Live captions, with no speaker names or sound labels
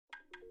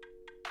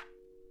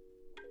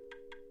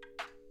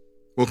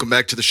Welcome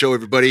back to the show,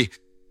 everybody.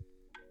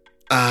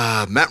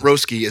 Matt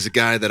Roeske is a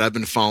guy that I've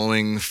been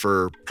following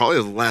for probably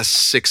the last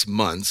 6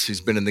 months. He's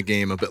been in the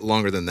game a bit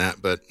longer than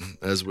that, but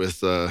as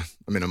with,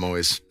 I'm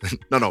always,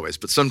 not always,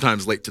 but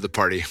sometimes late to the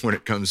party when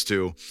it comes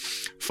to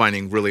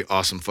finding really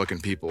awesome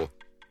fucking people.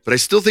 But I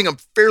still think I'm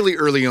fairly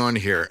early on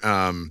here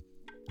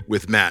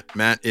with Matt.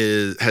 Matt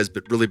has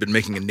really been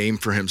making a name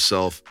for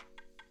himself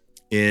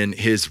in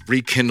his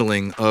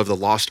rekindling of the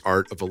lost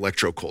art of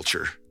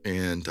electroculture.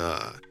 And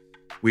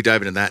we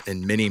dive into that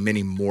and many,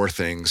 many more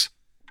things.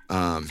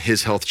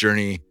 His health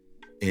journey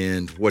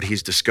and what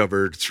he's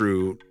discovered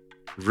through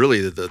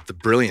really the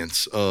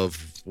brilliance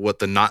of what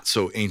the not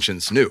so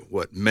ancients knew,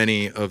 what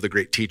many of the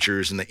great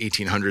teachers in the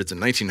 1800s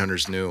and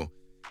 1900s knew,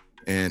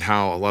 and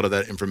how a lot of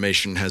that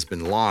information has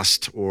been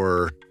lost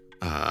or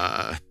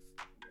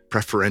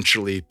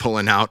preferentially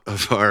pulling out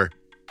of our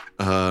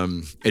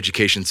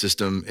education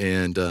system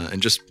and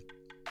just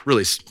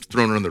really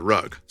thrown on the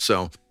rug.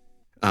 So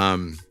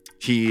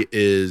he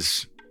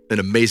is an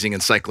amazing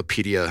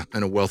encyclopedia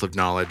and a wealth of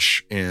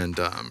knowledge. And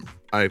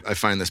I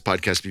find this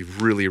podcast to be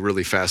really,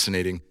 really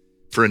fascinating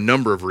for a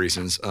number of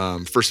reasons.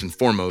 First and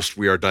foremost,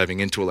 we are diving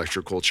into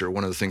electroculture.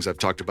 One of the things I've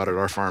talked about at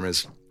our farm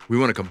is we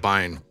want to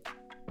combine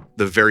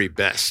the very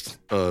best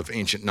of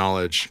ancient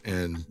knowledge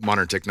and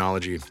modern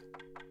technology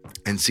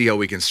and see how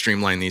we can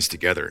streamline these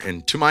together.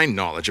 And to my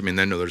knowledge, I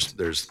know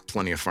there's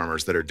plenty of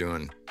farmers that are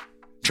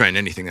trying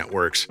anything that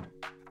works.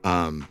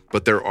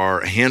 But there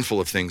are a handful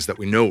of things that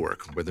we know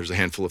work, but there's a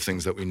handful of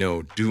things that we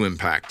know do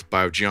impact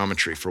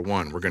biogeometry. For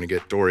one, we're going to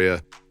get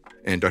Doria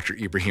and Dr.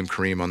 Ibrahim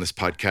Karim on this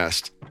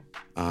podcast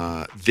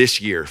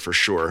this year for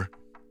sure.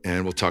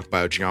 And we'll talk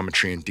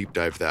biogeometry and deep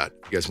dive that.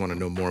 If you guys want to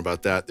know more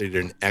about that, they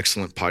did an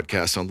excellent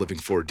podcast on Living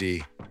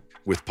 4D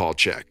with Paul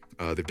Check.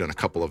 They've done a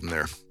couple of them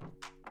there.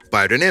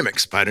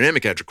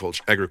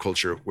 Biodynamic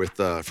agriculture with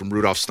from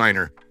Rudolf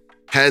Steiner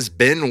has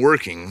been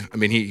working.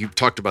 He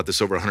talked about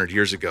this over 100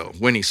 years ago.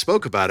 When he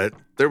spoke about it,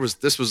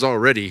 this was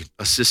already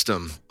a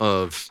system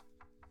of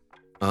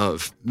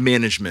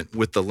management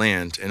with the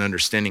land and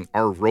understanding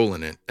our role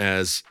in it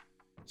as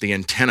the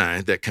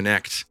antennae that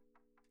connect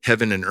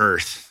heaven and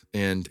earth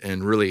and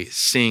really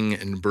sing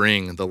and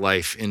bring the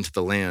life into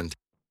the land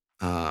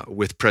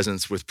with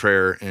presence, with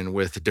prayer, and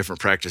with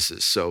different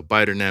practices. So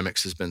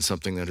biodynamics has been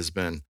something that has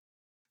been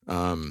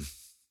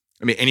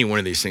any one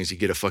of these things you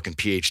get a fucking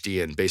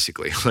PhD in,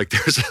 basically. Like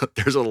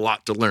there's a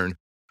lot to learn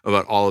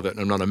about all of it.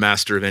 And I'm not a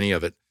master of any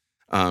of it.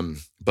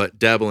 But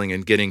dabbling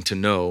and getting to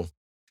know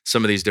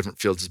some of these different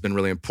fields has been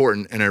really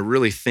important. And I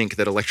really think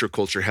that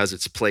electroculture has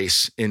its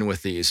place in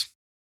with these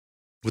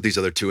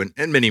other two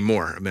and many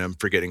more. I'm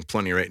forgetting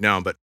plenty right now,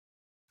 but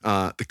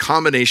the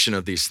combination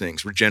of these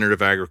things,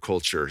 regenerative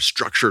agriculture,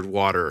 structured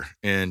water,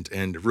 and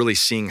really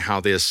seeing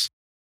how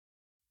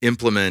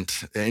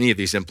any of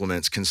these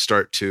implements can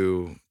start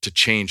to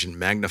change and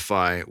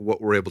magnify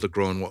what we're able to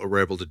grow and what we're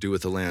able to do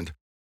with the land.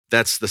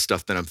 That's the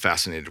stuff that I'm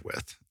fascinated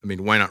with.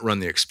 Why not run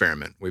the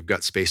experiment? We've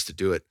got space to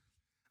do it.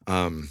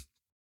 And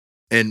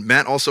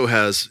Matt also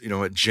has,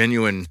 a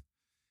genuine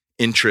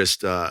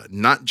interest,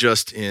 not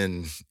just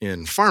in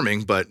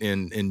farming, but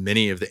in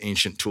many of the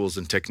ancient tools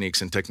and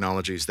techniques and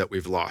technologies that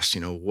we've lost.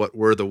 What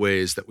were the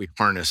ways that we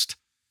harnessed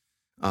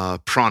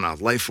prana,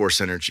 life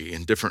force energy,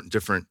 and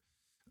different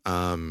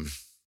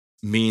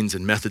means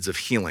and methods of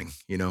healing.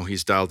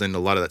 He's dialed into a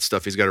lot of that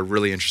stuff. He's got a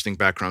really interesting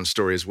background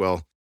story as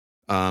well.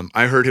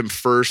 I heard him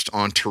first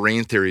on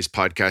Terrain Theories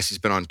podcast. He's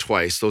been on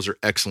twice. Those are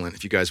excellent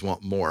if you guys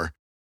want more.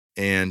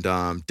 And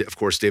of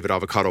course, David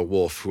Avocado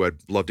Wolf, who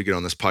I'd love to get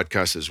on this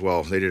podcast as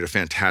well. They did a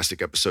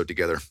fantastic episode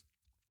together.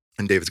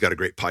 And David's got a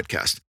great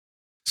podcast.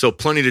 So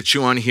plenty to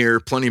chew on here,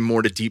 plenty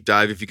more to deep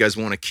dive if you guys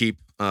want to keep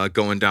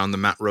going down the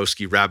Matt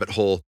Roeske rabbit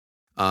hole.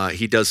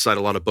 He does cite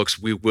a lot of books.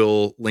 We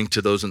will link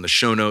to those in the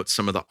show notes,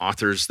 some of the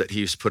authors that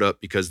he's put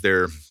up, because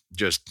they're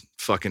just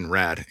fucking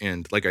rad.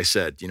 And like I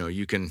said,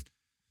 you could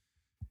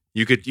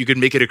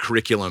make it a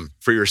curriculum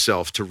for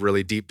yourself to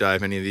really deep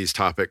dive any of these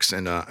topics.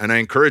 And I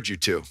encourage you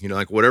to,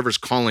 whatever's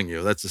calling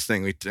you. That's the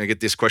thing. I get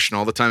this question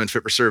all the time in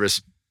Fit for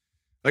Service.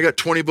 I got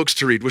 20 books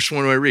to read. Which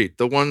one do I read?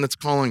 The one that's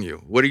calling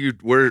you.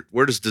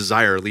 Where does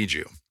desire lead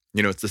you?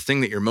 It's the thing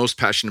that you're most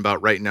passionate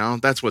about right now.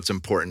 That's what's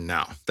important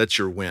now. That's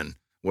your win.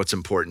 What's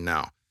important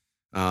now.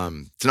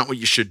 It's not what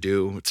you should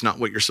do. It's not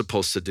what you're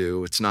supposed to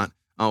do. It's not,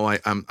 I'm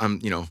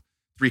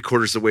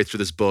 3/4 of the way through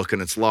this book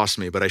and it's lost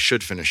me, but I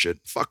should finish it.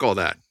 Fuck all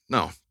that.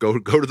 No, go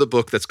to the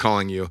book that's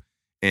calling you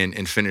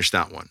and finish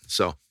that one.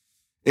 So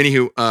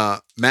anywho,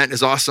 Matt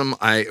is awesome.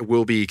 I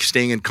will be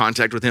staying in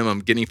contact with him.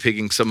 I'm guinea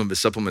pigging some of his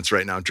supplements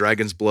right now,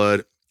 Dragon's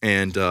Blood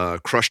and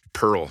Crushed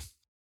Pearl.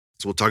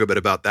 So we'll talk a bit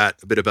about that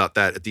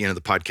at the end of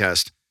the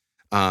podcast.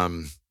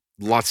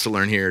 Lots to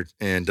learn here,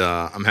 and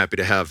I'm happy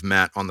to have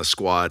Matt on the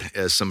squad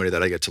as somebody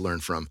that I get to learn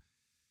from.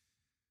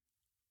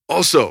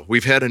 Also,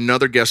 we've had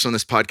another guest on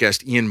this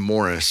podcast, Ian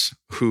Morris,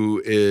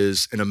 who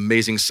is an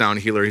amazing sound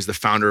healer. He's the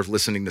founder of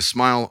Listening to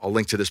Smile. I'll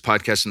link to this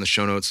podcast in the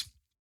show notes.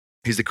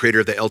 He's the creator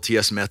of the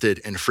LTS method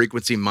and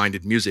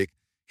frequency-minded music.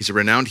 He's a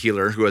renowned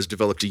healer who has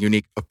developed a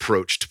unique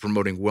approach to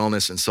promoting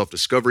wellness and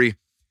self-discovery.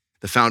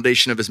 The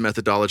foundation of his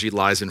methodology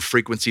lies in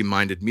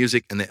frequency-minded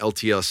music and the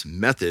LTS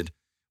method,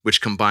 which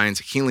combines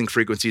healing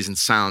frequencies and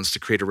sounds to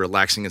create a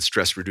relaxing and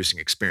stress-reducing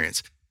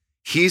experience.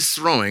 He's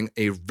throwing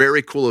a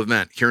very cool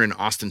event here in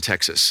Austin,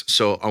 Texas.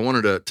 So I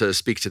wanted to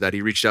speak to that.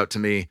 He reached out to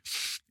me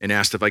and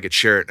asked if I could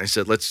share it. And I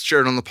said, let's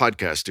share it on the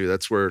podcast, dude.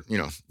 That's where,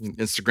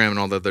 Instagram and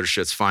all the other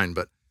shit's fine,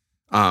 but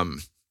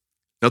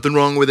nothing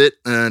wrong with it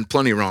and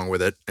plenty wrong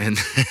with it. And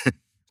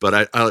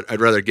but I'd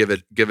rather give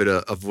it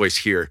a voice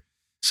here.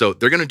 So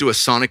they're going to do a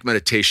sonic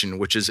meditation,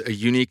 which is a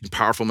unique and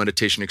powerful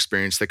meditation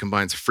experience that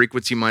combines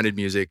frequency-minded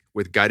music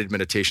with guided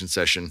meditation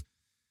session.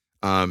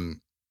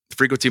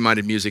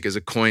 Frequency-minded music is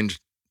a coined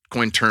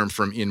term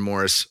from Ian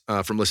Morris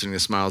from Listening to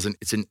Smiles, and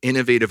it's an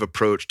innovative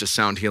approach to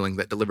sound healing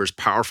that delivers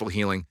powerful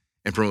healing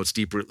and promotes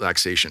deep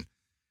relaxation.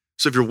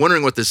 So if you're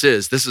wondering what this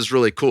is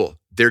really cool.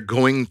 They're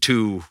going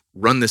to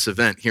run this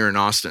event here in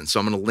Austin. So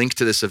I'm going to link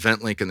to this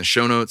event link in the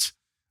show notes.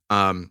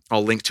 I'll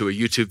link to a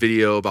YouTube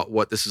video about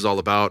what this is all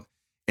about.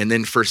 And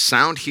then for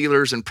sound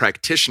healers and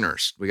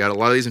practitioners, we got a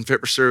lot of these in Fit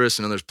for Service,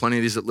 and there's plenty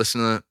of these that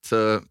listen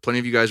to plenty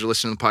of you guys are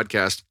listening to the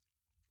podcast.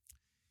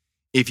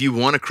 If you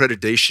want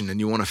accreditation and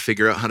you want to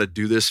figure out how to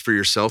do this for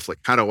yourself, like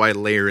how do I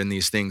layer in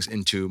these things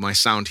into my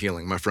sound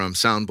healing, from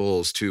sound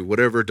bowls to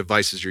whatever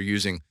devices you're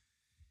using,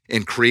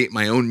 and create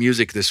my own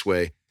music this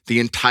way, the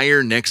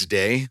entire next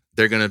day,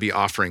 they're going to be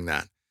offering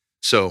that.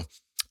 So,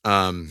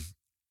 and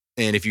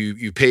if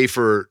you pay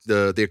for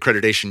the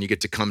accreditation, you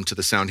get to come to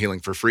the sound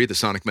healing for free, the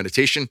sonic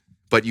meditation,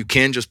 but you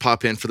can just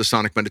pop in for the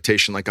sonic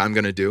meditation like I'm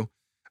going to do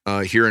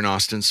here in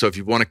Austin. So if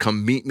you want to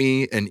come meet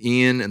me and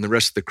Ian and the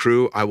rest of the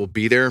crew, I will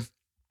be there.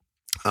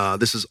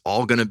 This is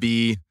all going to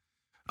be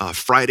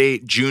Friday,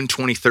 June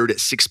 23rd at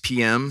 6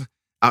 p.m.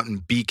 out in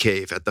Bee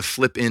Cave at the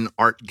Flip In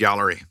Art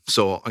Gallery.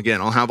 So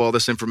again, I'll have all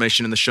this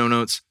information in the show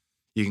notes.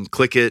 You can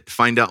click it,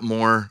 find out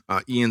more.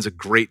 Ian's a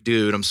great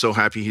dude. I'm so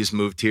happy he's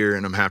moved here,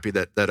 and I'm happy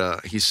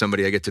that he's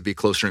somebody I get to be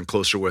closer and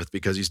closer with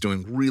because he's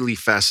doing really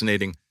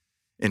fascinating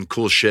and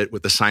cool shit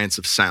with the science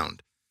of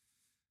sound.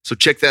 So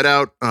check that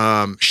out.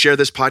 Share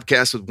this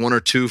podcast with one or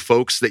two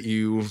folks that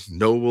you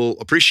know will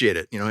appreciate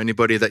it.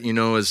 Anybody that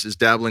is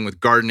dabbling with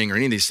gardening or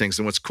any of these things.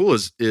 And what's cool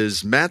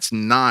is Matt's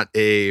not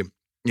a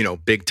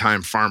big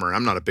time farmer.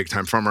 I'm not a big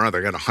time farmer either.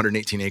 I got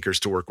 118 acres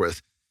to work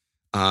with.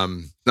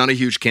 Not a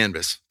huge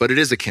canvas, but it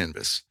is a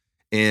canvas.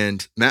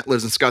 And Matt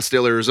lives in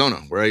Scottsdale, Arizona,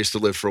 where I used to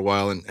live for a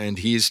while. And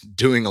he's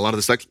doing a lot of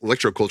this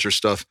electroculture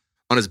stuff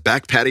on his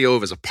back patio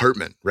of his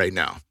apartment right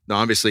now. Now,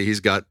 obviously, he's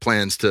got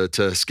plans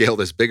to scale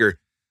this bigger.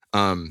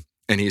 And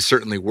he's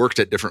certainly worked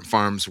at different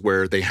farms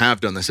where they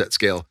have done this at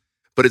scale.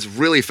 But it's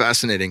really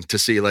fascinating to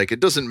see, it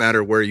doesn't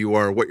matter where you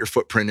are, what your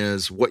footprint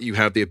is, what you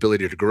have the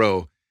ability to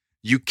grow.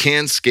 You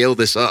can scale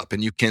this up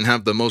and you can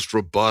have the most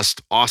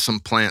robust, awesome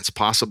plants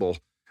possible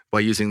by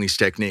using these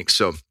techniques.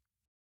 So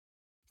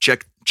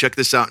check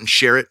this out and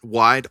share it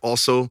wide.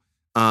 Also,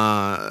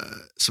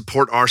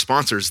 support our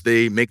sponsors.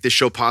 They make this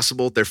show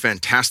possible. They're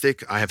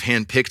fantastic. I have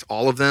handpicked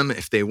all of them.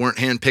 If they weren't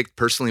handpicked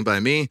personally by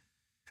me,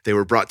 they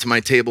were brought to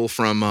my table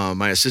from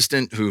my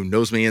assistant who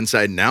knows me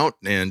inside and out.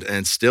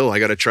 And still, I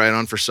got to try it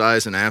on for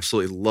size. And I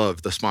absolutely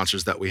love the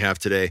sponsors that we have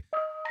today.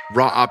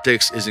 Raw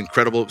Optics is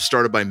incredible. It was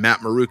started by Matt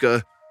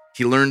Maruka.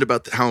 He learned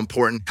about how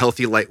important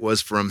healthy light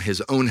was from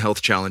his own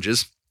health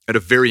challenges at a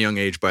very young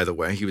age, by the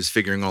way. He was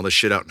figuring all this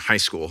shit out in high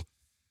school.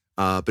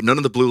 But none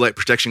of the blue light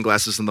protection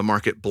glasses in the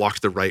market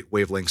blocked the right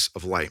wavelengths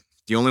of light.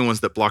 The only ones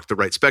that blocked the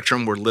right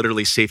spectrum were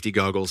literally safety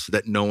goggles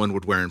that no one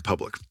would wear in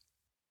public.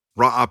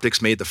 Raw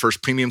Optics made the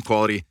first premium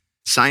quality,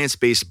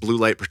 science-based blue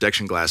light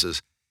protection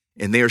glasses,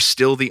 and they are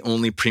still the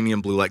only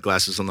premium blue light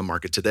glasses on the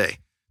market today.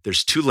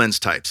 There's two lens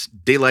types.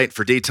 Daylight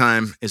for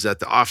daytime is at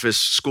the office,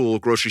 school,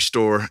 grocery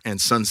store, and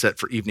sunset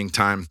for evening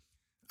time.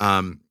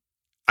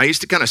 I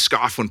used to kind of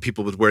scoff when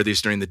people would wear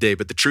these during the day,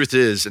 but the truth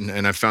is,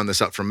 and I found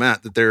this out from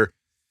Matt, that they're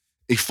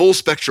a full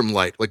spectrum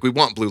light. Like we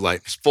want blue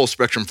light, it's full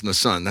spectrum from the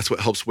sun. That's what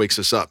helps wakes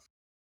us up.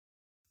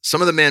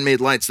 Some of the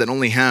man-made lights that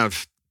only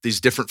have these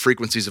different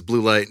frequencies of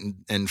blue light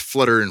and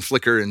flutter and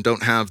flicker and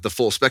don't have the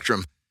full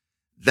spectrum,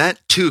 that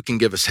too can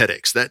give us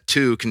headaches. That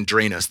too can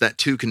drain us. That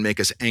too can make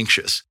us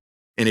anxious.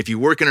 And if you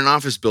work in an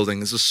office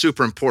building, this is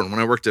super important. When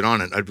I worked on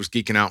it, I was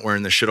geeking out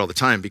wearing this shit all the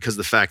time because of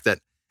the fact that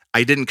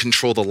I didn't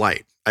control the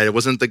light. I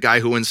wasn't the guy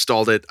who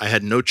installed it. I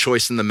had no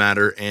choice in the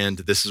matter, and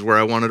this is where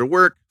I wanted to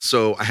work,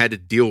 so I had to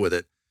deal with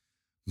it.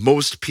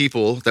 Most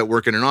people that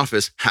work in an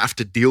office have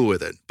to deal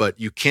with it, but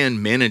you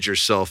can manage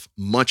yourself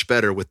much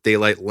better with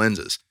daylight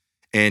lenses,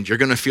 and you're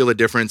going to feel a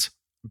difference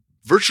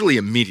virtually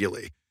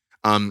immediately.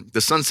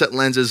 The sunset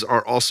lenses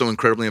are also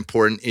incredibly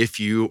important if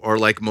you are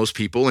like most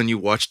people and you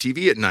watch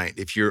TV at night.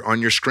 If you're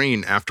on your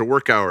screen after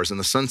work hours and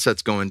the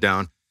sunset's going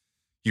down,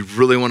 you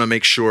really want to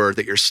make sure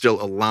that you're still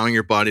allowing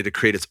your body to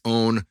create its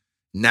own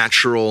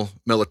natural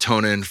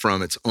melatonin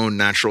from its own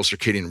natural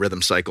circadian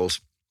rhythm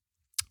cycles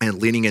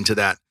and leaning into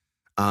that.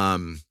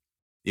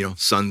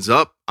 Sun's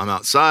up, I'm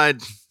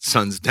outside,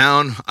 sun's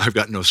down, I've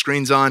got no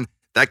screens on.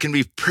 That can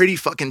be pretty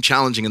fucking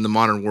challenging in the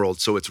modern world.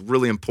 So it's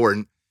really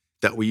important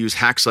that we use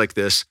hacks like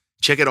this.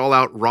 Check it all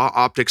out,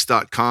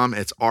 rawoptics.com.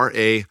 It's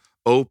RAWOPTICS.com.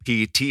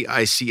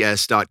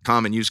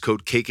 OPTICS.com and use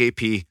code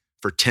KKP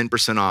for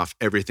 10% off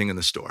everything in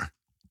the store.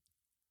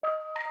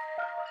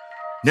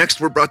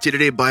 Next, we're brought to you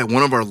today by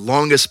one of our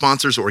longest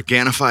sponsors,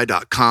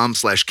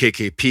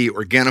 Organifi.com/KKP.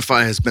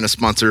 Organifi has been a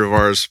sponsor of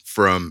ours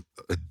from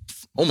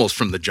almost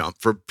from the jump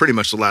for pretty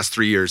much the last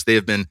 3 years. They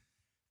have been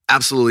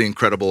absolutely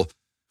incredible.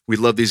 We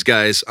love these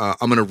guys.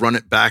 I'm going to run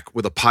it back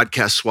with a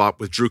podcast swap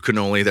with Drew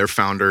Canole, their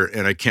founder,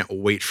 and I can't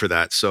wait for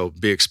that. So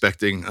be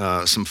expecting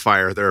some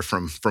fire there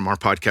from our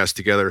podcast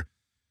together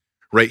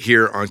right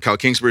here on Kyle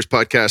Kingsbury's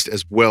podcast,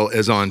 as well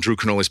as on Drew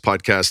Canole's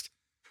podcast.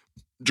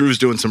 Drew's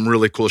doing some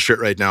really cool shit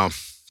right now,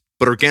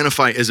 but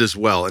Organifi is as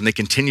well, and they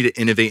continue to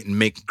innovate and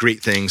make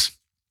great things.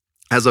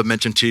 As I've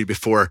mentioned to you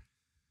before,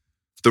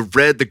 the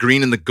red, the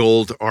green, and the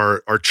gold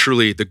are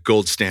truly the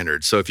gold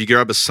standard. So if you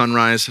grab a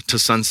sunrise to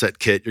sunset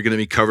kit, you're going to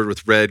be covered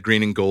with red,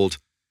 green, and gold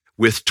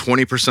with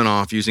 20%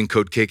 off using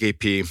code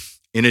KKP.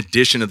 In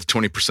addition to the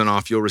 20%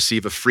 off, you'll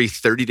receive a free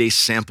 30-day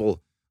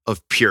sample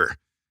of Pure.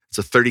 It's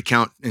a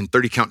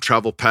 30-count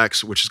travel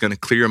packs, which is going to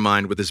clear your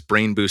mind with this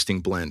brain-boosting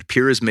blend.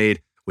 Pure is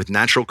made with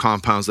natural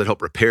compounds that help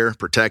repair,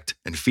 protect,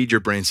 and feed your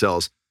brain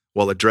cells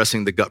while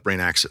addressing the gut-brain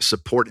axis,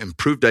 support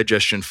improved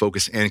digestion,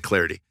 focus, and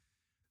clarity.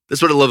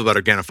 That's what I love about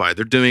Organifi.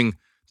 They're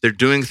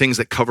doing things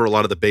that cover a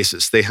lot of the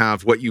bases. They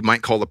have what you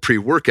might call a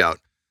pre-workout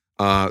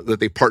that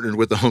they partnered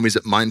with the homies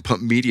at Mind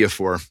Pump Media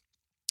for,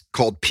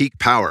 called Peak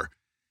Power.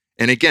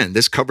 And again,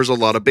 this covers a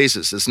lot of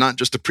bases. It's not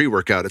just a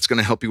pre-workout. It's going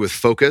to help you with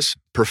focus,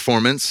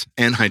 performance,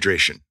 and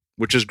hydration,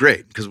 which is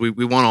great because we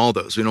want all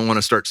those. We don't want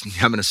to start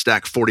having to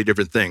stack 40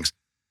 different things.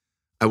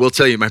 I will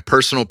tell you, my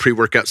personal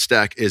pre-workout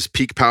stack is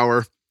Peak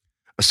Power,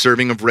 a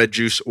serving of red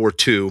juice or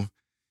 2,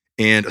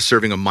 and a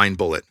serving of Mind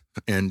Bullet.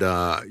 And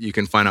you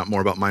can find out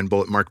more about Mind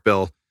Bullet, Mark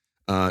Bell.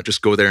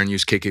 Just go there and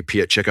use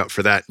KKP at checkout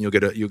for that, and you'll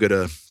get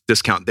a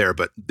discount there.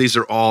 But these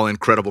are all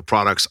incredible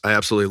products. I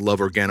absolutely love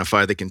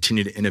Organifi. They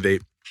continue to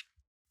innovate.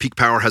 Peak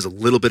Power has a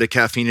little bit of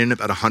caffeine in it,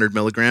 about 100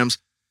 milligrams.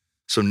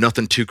 So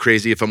nothing too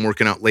crazy. If I'm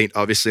working out late,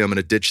 obviously I'm going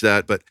to ditch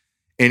that. But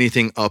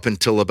anything up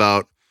until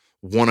about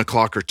 1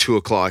 o'clock or 2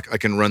 o'clock, I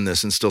can run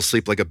this and still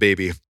sleep like a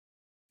baby.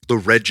 The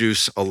red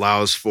juice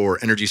allows for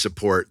energy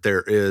support.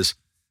 There is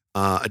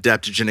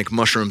adaptogenic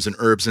mushrooms and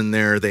herbs in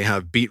there. They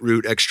have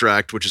beetroot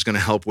extract, which is going to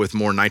help with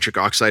more nitric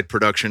oxide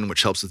production,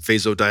 which helps with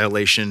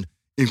vasodilation,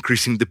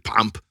 increasing the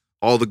pump,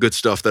 all the good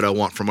stuff that I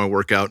want for my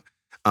workout.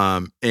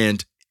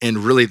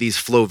 And really, these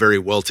flow very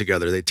well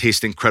together. They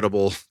taste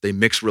incredible. They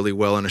mix really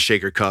well in a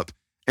shaker cup,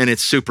 and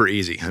it's super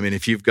easy. I mean,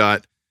 if you've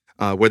got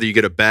whether you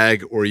get a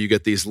bag or you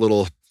get these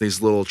little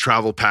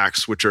travel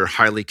packs, which are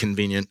highly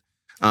convenient,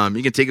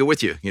 you can take it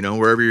with you. You know,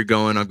 wherever you're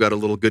going, I've got a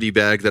little goodie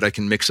bag that I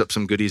can mix up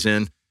some goodies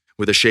in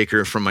with a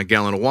shaker from my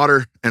gallon of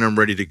water, and I'm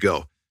ready to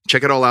go.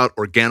 Check it all out,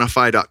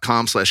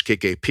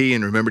 Organifi.com/KKP,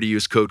 and remember to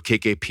use code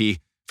KKP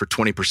for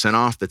 20%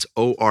 off. That's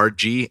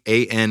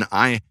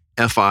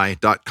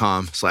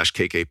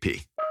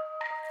ORGANIFI.com/KKP.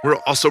 We're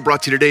also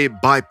brought to you today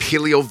by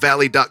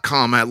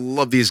PaleoValley.com. I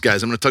love these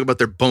guys. I'm going to talk about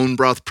their bone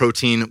broth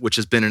protein, which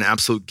has been an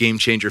absolute game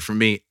changer for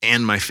me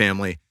and my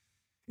family.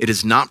 It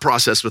is not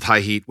processed with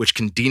high heat, which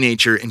can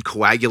denature and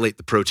coagulate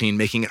the protein,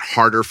 making it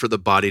harder for the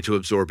body to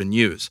absorb and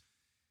use.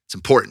 It's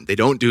important. They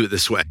don't do it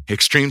this way.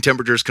 Extreme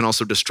temperatures can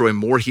also destroy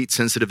more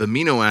heat-sensitive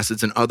amino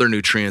acids and other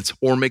nutrients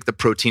or make the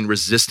protein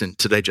resistant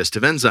to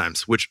digestive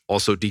enzymes, which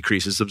also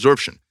decreases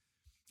absorption.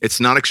 It's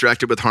not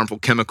extracted with harmful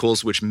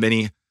chemicals, which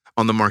many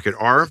on the market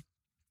are.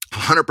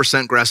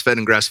 100% grass-fed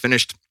and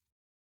grass-finished.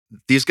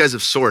 These guys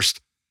have sourced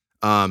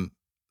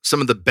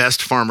some of the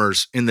best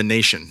farmers in the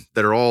nation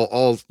that are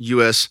all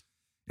U.S.,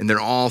 and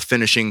they're all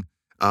finishing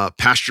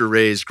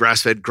pasture-raised,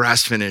 grass-fed,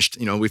 grass-finished.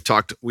 You know, we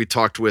talked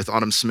with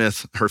Autumn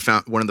Smith,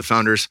 one of the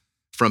founders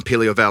from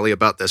Paleo Valley,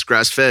 about this.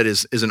 Grass-fed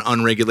is an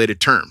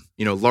unregulated term.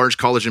 You know, large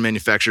collagen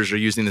manufacturers are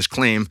using this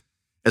claim,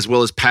 as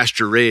well as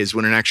pasture-raised,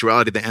 when in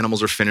actuality, the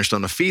animals are finished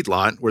on a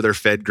feedlot where they're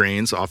fed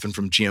grains, often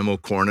from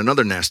GMO corn and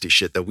other nasty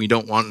shit that we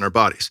don't want in our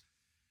bodies.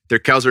 Their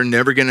cows are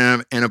never going to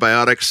have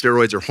antibiotics,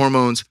 steroids, or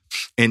hormones.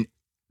 And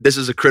this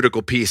is a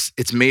critical piece.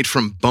 It's made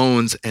from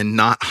bones and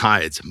not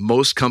hides.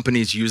 Most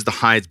companies use the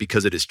hides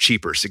because it is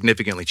cheaper,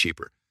 significantly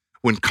cheaper.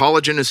 When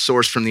collagen is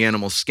sourced from the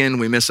animal's skin,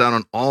 we miss out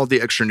on all of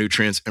the extra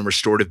nutrients and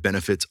restorative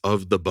benefits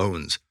of the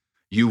bones.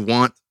 You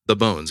want the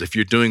bones. If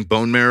you're doing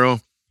bone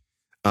marrow,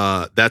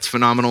 that's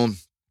phenomenal.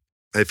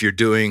 If you're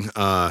doing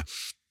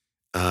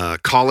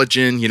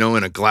collagen, you know,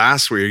 in a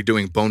glass where you're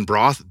doing bone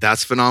broth,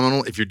 that's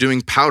phenomenal. If you're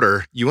doing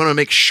powder, you want to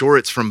make sure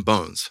it's from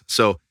bones.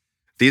 So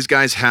these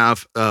guys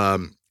have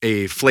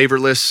a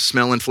flavorless,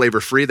 smell and flavor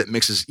free that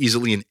mixes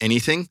easily in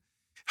anything.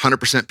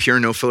 100% pure,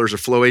 no fillers or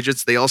flow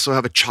agents. They also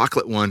have a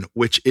chocolate one,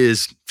 which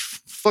is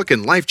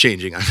fucking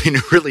life-changing. I mean,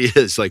 it really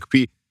is. Like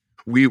we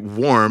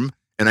warm,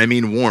 and I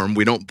mean warm,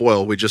 we don't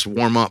boil. We just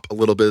warm up a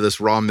little bit of this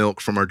raw milk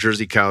from our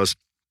Jersey cows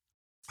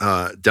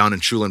down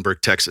in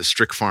Schulenburg, Texas.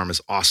 Strick Farm is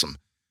awesome.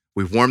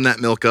 We warm that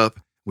milk up.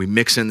 We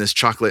mix in this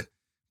chocolate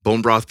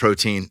bone broth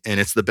protein, and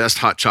it's the best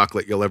hot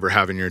chocolate you'll ever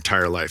have in your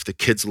entire life. The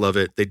kids love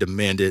it. They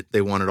demand it.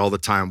 They want it all the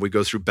time. We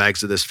go through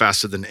bags of this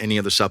faster than any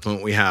other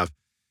supplement we have.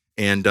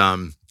 And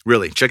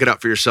Really, check it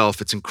out for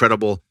yourself. It's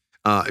incredible.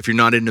 If you're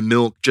not into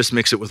milk, just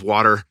mix it with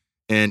water.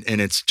 And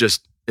it's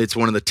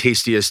one of the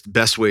tastiest,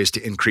 best ways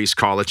to increase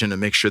collagen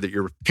and make sure that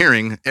you're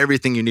repairing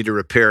everything you need to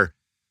repair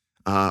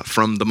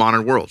from the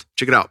modern world.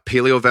 Check it out,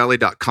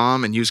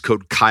 paleovalley.com, and use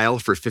code Kyle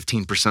for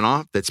 15%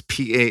 off. That's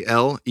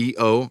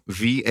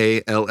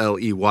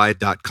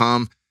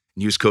PALEOVALLEY.com.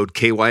 And use code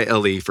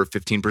KYLE for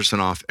 15%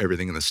 off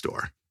everything in the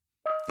store.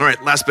 All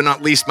right, last but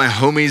not least, my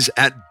homies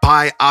at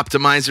Buy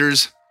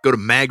Optimizers. Go to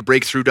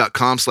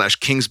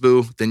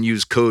magbreakthrough.com/Kingsboo, then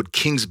use code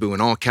Kingsboo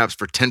in all caps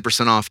for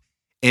 10% off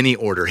any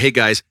order. Hey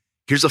guys,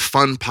 here's a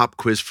fun pop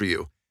quiz for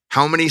you.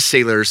 How many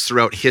sailors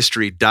throughout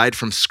history died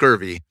from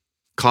scurvy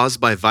caused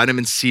by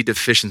vitamin C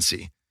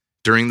deficiency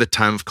during the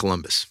time of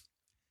Columbus?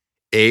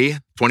 A,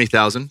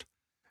 20,000,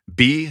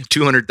 B,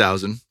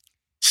 200,000,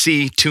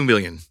 C, 2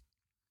 million.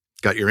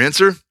 Got your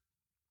answer?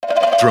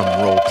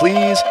 Drum roll,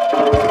 please.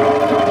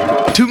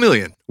 2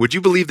 million. Would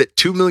you believe that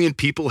 2 million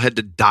people had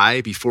to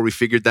die before we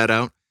figured that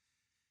out?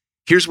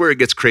 Here's where it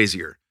gets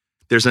crazier.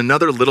 There's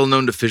another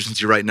little-known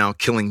deficiency right now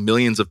killing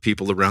millions of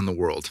people around the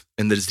world,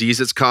 and the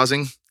disease it's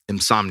causing?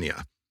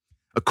 Insomnia.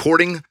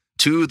 According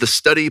to the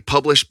study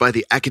published by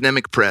the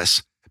academic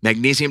press,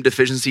 magnesium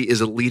deficiency is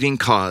a leading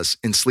cause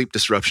in sleep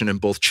disruption in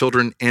both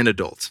children and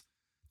adults.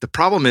 The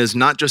problem is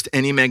not just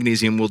any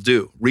magnesium will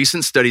do.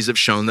 Recent studies have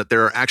shown that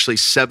there are actually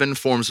 7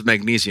 forms of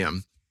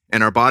magnesium,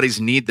 and our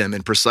bodies need them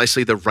in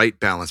precisely the right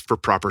balance for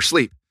proper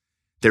sleep.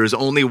 There is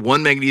only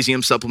one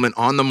magnesium supplement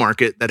on the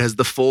market that has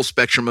the full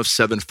spectrum of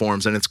 7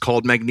 forms, and it's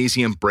called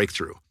Magnesium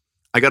Breakthrough.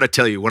 I got to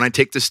tell you, when I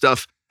take this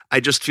stuff,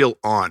 I just feel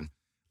on,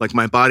 like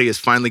my body is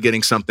finally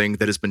getting something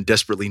that has been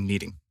desperately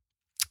needing.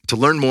 To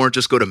learn more,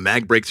 just go to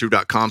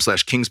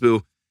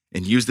magbreakthrough.com/Kingsboo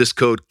and use this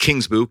code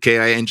Kingsboo,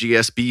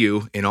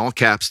 KINGSBU, in all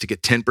caps to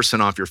get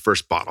 10% off your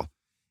first bottle.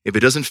 If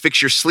it doesn't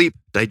fix your sleep,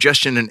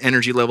 digestion, and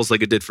energy levels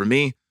like it did for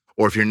me,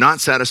 or if you're not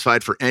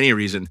satisfied for any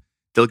reason,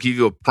 they'll give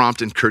you a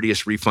prompt and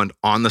courteous refund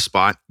on the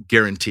spot,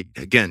 guaranteed.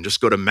 Again,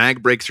 just go to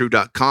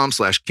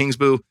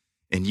magbreakthrough.com/Kingsboo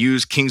and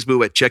use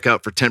Kingsboo at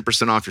checkout for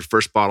 10% off your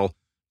first bottle.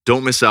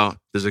 Don't miss out.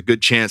 There's a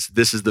good chance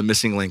this is the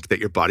missing link that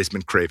your body's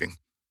been craving.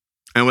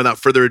 And without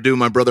further ado,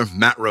 my brother,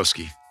 Matt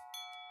Roeske.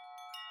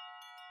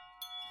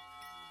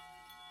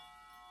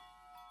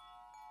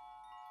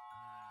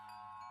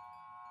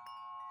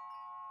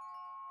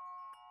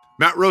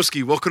 Matt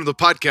Roeske, welcome to the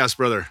podcast,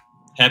 brother.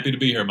 Happy to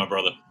be here, my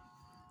brother.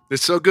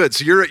 It's so good.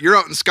 So you're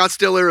out in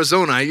Scottsdale,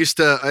 Arizona. I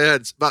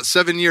had about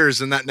 7 years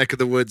in that neck of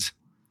the woods.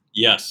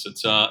 Yes,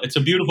 it's a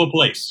beautiful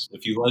place.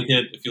 If you like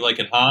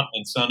it hot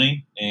and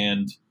sunny,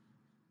 then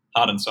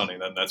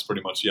that's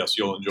pretty much, yes,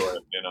 you'll enjoy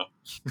it, you know.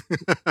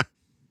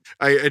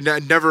 I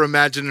never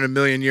imagined in a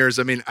million years.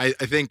 I mean, I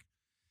think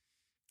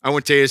I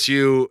went to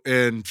ASU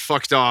and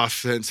fucked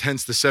off, and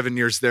hence the 7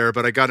 years there.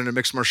 But I got into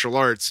mixed martial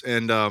arts,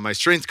 and my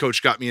strength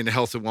coach got me into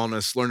health and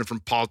wellness, learning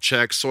from Paul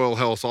Chek, soil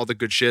health, all the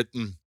good shit.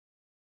 And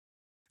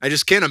I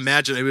just can't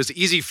imagine. It was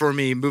easy for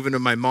me moving to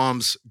my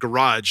mom's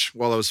garage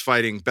while I was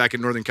fighting back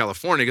in Northern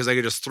California because I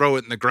could just throw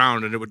it in the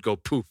ground and it would go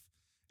poof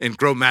and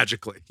grow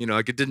magically. You know,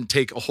 like it didn't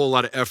take a whole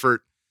lot of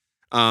effort.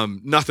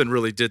 Nothing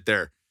really did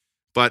there.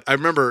 But I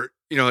remember,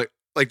 you know,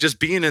 like just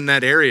being in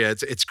that area,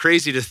 it's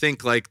crazy to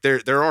think like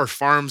there are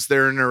farms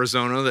there in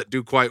Arizona that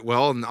do quite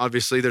well. And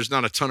obviously there's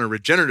not a ton of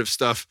regenerative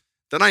stuff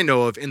that I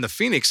know of in the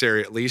Phoenix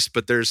area, at least,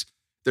 but there's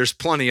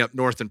plenty up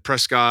north in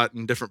Prescott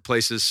and different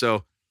places.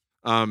 So,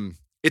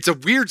 it's a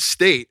weird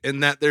state in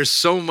that there's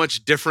so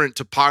much different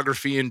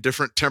topography and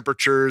different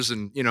temperatures.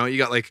 And, you know, you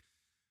got like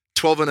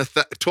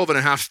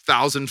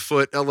 12,500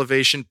 foot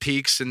elevation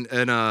peaks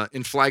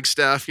in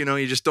Flagstaff. You know,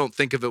 you just don't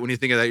think of it when you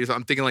think of that.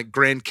 I'm thinking like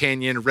Grand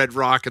Canyon, Red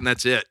Rock, and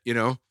that's it, you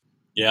know?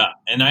 Yeah.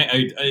 And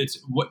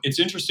it's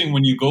interesting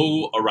when you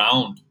go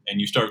around and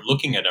you start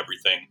looking at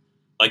everything.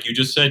 Like you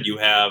just said, you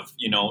have,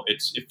 you know,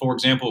 for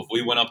example, if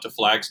we went up to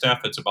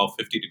Flagstaff, it's about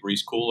 50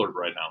 degrees cooler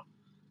right now.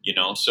 You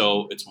know,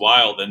 so it's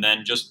wild. And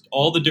then just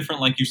all the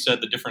different, like you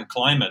said, the different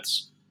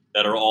climates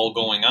that are all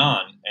going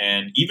on.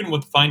 And even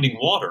with finding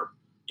water,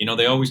 you know,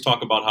 they always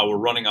talk about how we're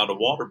running out of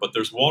water, but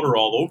there's water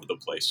all over the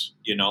place,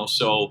 you know.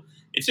 So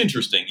it's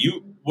interesting.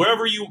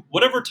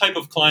 Whatever type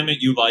of climate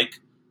you like,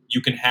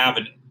 you can have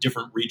in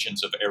different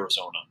regions of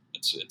Arizona.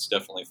 It's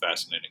definitely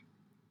fascinating.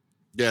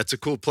 Yeah, it's a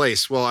cool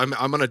place. Well, I'm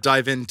going to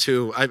dive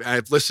into,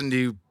 I've listened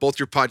to both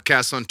your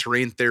podcasts on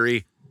terrain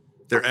theory.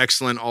 They're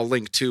excellent. I'll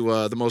link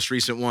to the most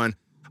recent one.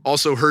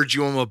 Also heard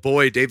you on my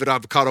boy, David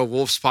Avocado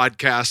Wolf's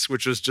podcast,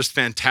 which was just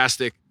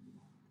fantastic.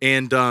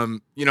 And,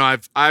 you know,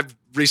 I've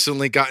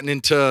recently gotten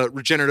into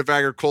regenerative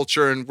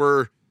agriculture, and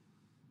we're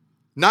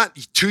not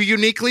too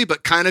uniquely,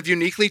 but kind of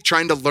uniquely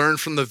trying to learn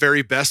from the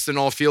very best in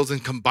all fields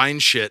and combine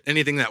shit,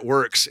 anything that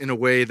works in a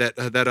way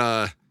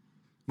that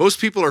most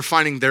people are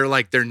finding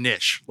their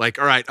niche. Like,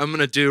 all right, I'm going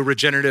to do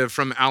regenerative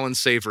from Alan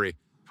Savory,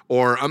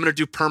 or I'm going to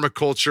do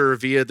permaculture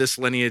via this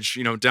lineage,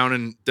 you know,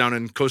 down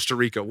in Costa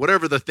Rica,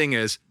 whatever the thing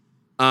is.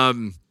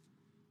 And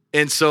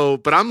so,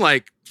 but I'm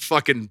like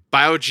fucking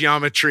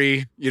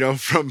biogeometry, you know,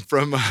 from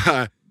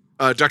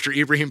Dr.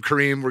 Ibrahim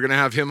Karim. We're going to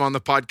have him on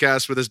the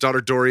podcast with his daughter,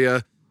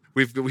 Doria.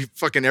 We've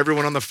fucking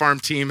everyone on the farm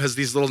team has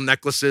these little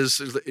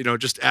necklaces,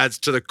 just adds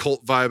to the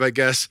cult vibe, I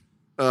guess,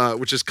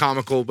 which is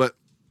comical. But,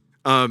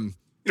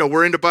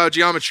 we're into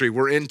biogeometry.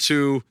 We're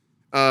into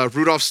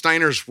Rudolf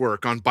Steiner's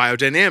work on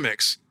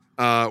biodynamics.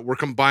 We're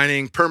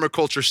combining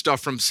permaculture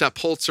stuff from Sepp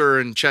Holzer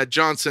and Chad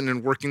Johnson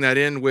and working that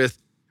in with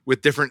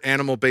different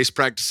animal-based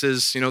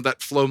practices,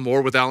 that flow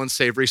more with Alan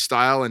Savory's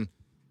style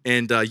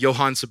and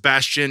Johann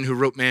Sebastian, who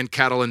wrote Man,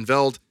 Cattle, and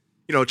Veld.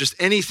 Just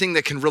anything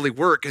that can really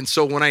work. And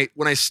so when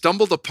I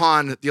stumbled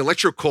upon the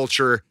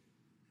electroculture,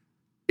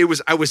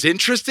 I was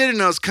interested,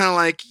 and I was kind of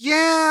like,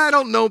 yeah, I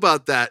don't know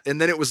about that. And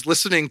then it was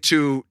listening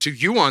to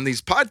you on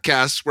these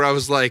podcasts where I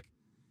was like,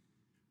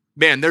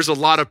 man, there's a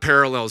lot of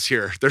parallels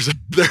here. There's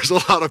a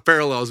lot of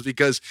parallels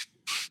because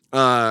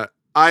I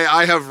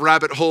have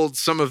rabbit holed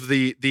some of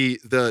the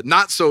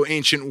not so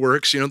ancient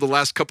works, the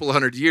last couple of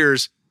 100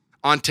 years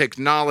on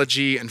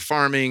technology and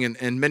farming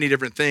and many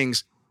different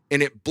things.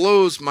 And it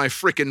blows my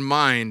freaking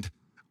mind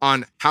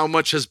on how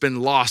much has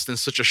been lost in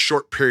such a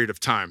short period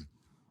of time.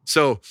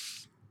 So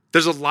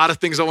there's a lot of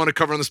things I want to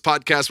cover on this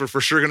podcast. We're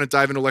for sure going to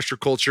dive into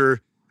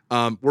electroculture.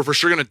 We're for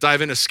sure going to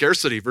dive into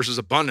scarcity versus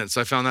abundance.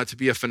 I found that to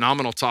be a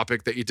phenomenal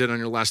topic that you did on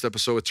your last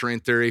episode with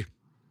terrain theory.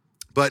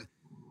 But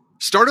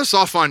start us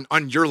off on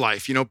your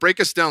life, break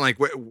us down. Like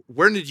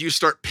where did you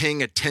start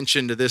paying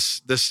attention to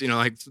this,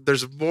 like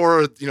there's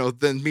more,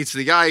 than meets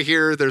the eye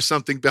here. There's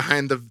something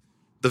behind the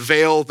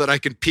veil that I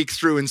can peek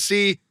through and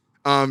see.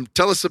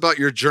 Tell us about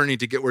your journey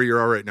to get where you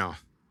are right now.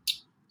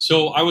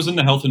 So I was in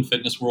the health and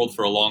fitness world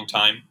for a long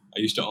time. I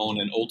used to own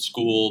an old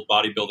school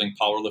bodybuilding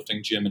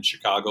powerlifting gym in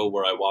Chicago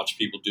where I watched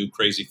people do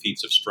crazy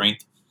feats of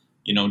strength,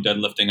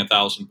 deadlifting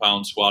 1,000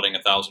 pounds, squatting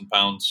 1,000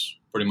 pounds,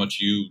 pretty much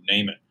you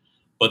name it.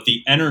 But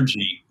the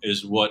energy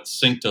is what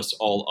synced us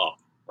all up,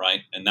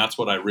 right? And that's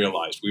what I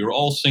realized. We were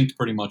all synced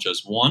pretty much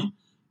as one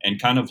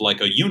and kind of like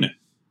a unit.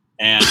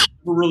 And I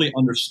never really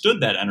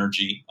understood that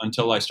energy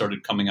until I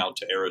started coming out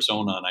to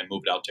Arizona, and I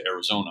moved out to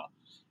Arizona.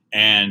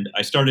 And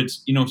I started,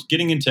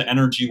 getting into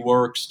energy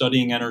work,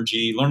 studying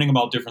energy, learning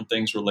about different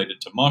things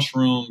related to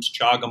mushrooms,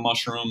 chaga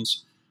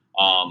mushrooms.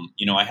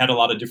 I had a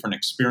lot of different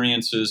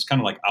experiences, kind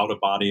of like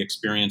out-of-body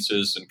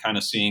experiences, and kind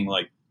of seeing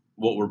like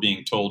what we're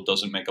being told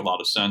doesn't make a lot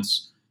of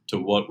sense to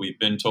what we've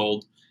been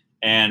told.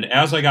 And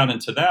as I got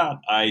into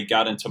that, I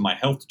got into my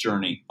health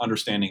journey,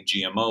 understanding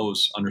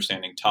GMOs,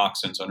 understanding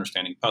toxins,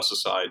 understanding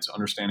pesticides,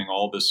 understanding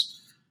all this,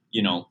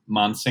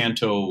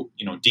 Monsanto,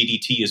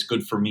 DDT is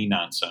good for me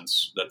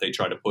nonsense that they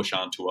try to push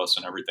onto us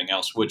and everything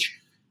else, which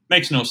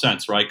makes no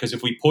sense, right? Because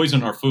if we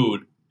poison our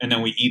food and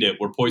then we eat it,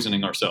 we're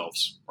poisoning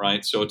ourselves,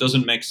 right? So it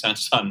doesn't make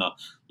sense on the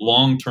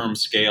long-term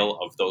scale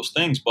of those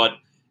things. But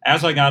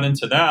as I got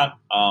into that,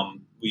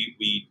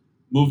 we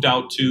moved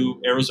out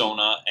to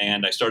Arizona,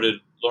 and I started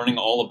learning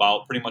all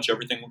about pretty much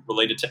everything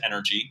related to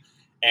energy.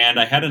 And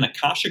I had an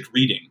Akashic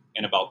reading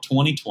in about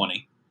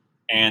 2020,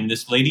 and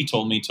this lady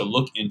told me to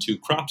look into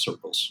crop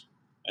circles.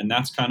 And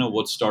that's kind of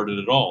what started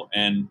it all.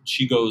 And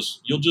she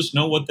goes, you'll just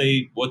know what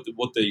they'll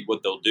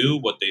do,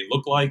 what they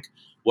look like,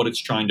 what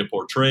it's trying to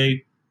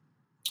portray.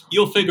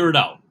 You'll figure it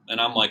out. And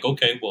I'm like,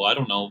 okay, well, I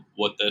don't know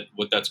what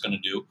that's going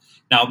to do.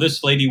 Now,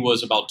 this lady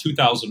was about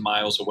 2,000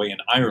 miles away in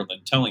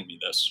Ireland telling me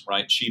this,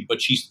 right?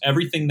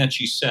 Everything that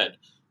she said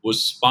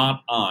was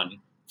spot on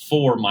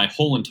for my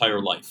whole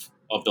entire life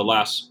of the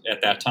last,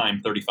 at that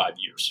time, 35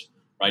 years,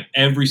 right?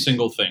 Every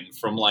single thing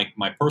from like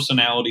my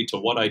personality to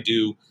what I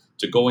do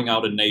to going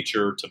out in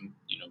nature to,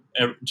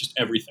 just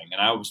everything.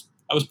 And I was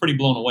pretty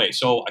blown away.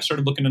 So I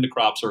started looking into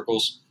crop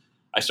circles.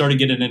 I started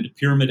getting into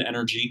pyramid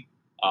energy.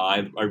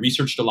 I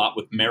researched a lot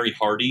with Mary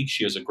Hardy.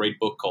 She has a great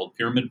book called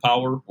Pyramid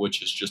Power,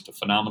 which is just a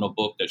phenomenal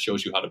book that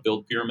shows you how to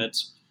build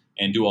pyramids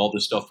and do all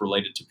this stuff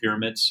related to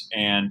pyramids.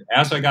 And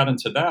as I got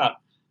into that,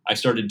 I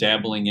started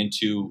dabbling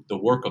into the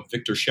work of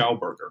Victor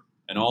Schauberger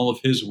and all of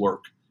his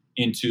work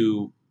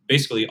into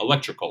basically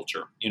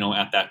electroculture,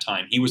 at that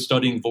time. He was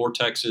studying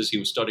vortexes. He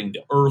was studying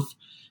the earth.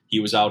 He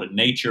was out in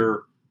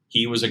nature.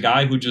 He was a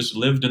guy who just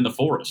lived in the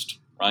forest,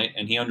 right?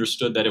 And he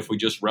understood that if we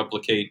just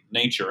replicate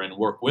nature and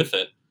work with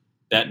it,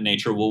 that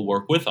nature will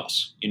work with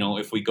us.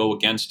 If we go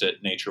against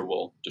it, nature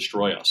will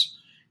destroy us.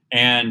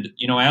 And,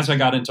 as I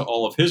got into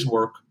all of his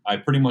work, I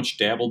pretty much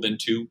dabbled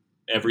into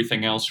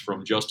everything else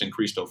from Justin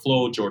Christo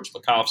Flow, George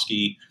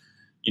Lakhovsky,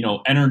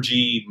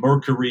 energy,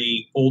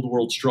 Mercury, old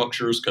world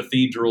structures,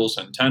 cathedrals,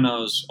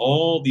 antennas,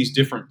 all these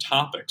different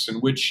topics in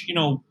which,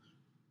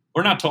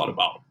 we're not taught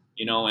about,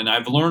 and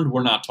I've learned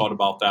we're not taught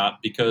about that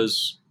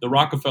because the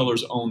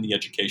Rockefellers own the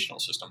educational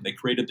system. They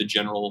created the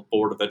General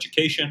Board of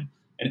Education,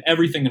 and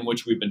everything in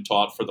which we've been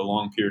taught for the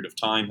long period of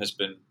time has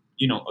been,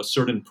 a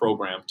certain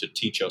program to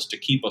teach us, to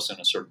keep us in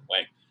a certain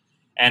way.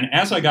 And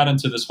as I got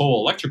into this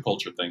whole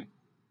electroculture thing,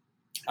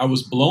 I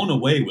was blown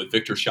away with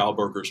Victor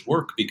Schauberger's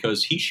work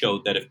because he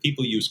showed that if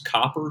people use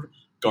copper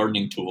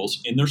gardening tools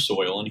in their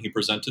soil, and he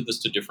presented this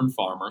to different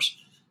farmers,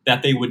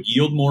 that they would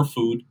yield more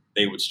food,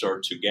 they would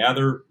start to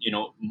gather,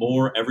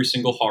 more every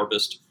single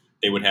harvest,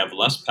 they would have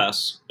less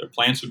pests, their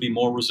plants would be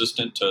more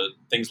resistant to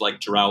things like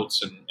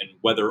droughts and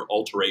weather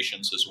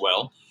alterations as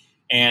well.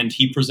 And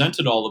he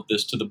presented all of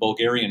this to the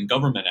Bulgarian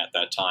government at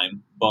that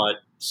time. But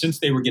since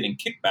they were getting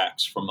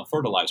kickbacks from the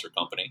fertilizer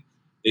company,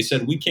 they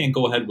said, we can't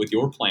go ahead with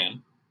your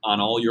plan on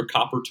all your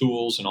copper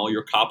tools and all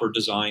your copper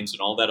designs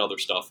and all that other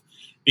stuff.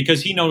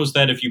 Because he knows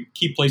that if you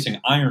keep placing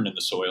iron in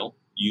the soil,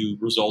 you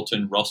result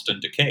in rust and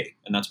decay.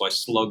 And that's why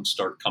slugs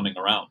start coming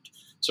around.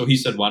 So he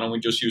said, why don't we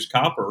just use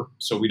copper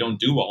so we don't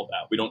do all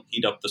that? We don't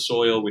heat up the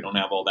soil. We don't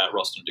have all that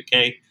rust and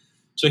decay.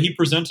 So he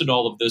presented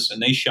all of this,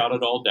 and they shot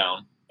it all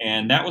down.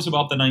 And that was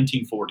about the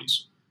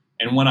 1940s.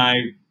 And when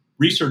I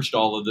researched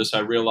all of this, I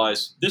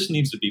realized this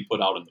needs to be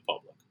put out in the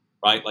public,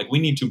 right? Like, we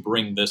need to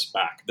bring this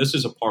back. This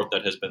is a part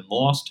that has been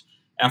lost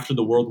after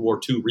the World War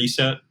II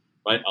reset,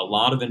 right? A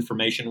lot of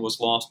information was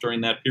lost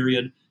during that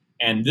period.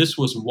 And this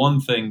was one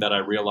thing that I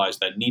realized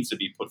that needs to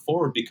be put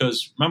forward,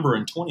 because remember,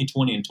 in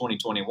 2020 and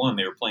 2021,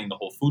 they were playing the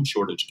whole food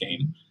shortage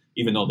game,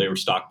 even though they were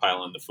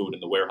stockpiling the food in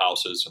the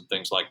warehouses and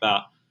things like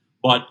that.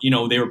 But,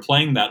 they were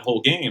playing that whole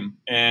game,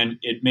 and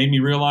it made me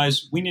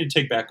realize we need to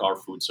take back our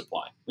food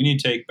supply. We need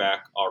to take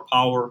back our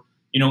power,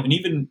 and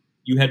even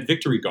you had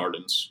victory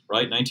gardens,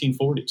 right?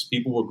 1940s.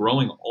 People were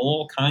growing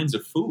all kinds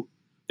of food.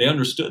 They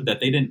understood that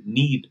they didn't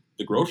need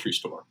the grocery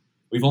store.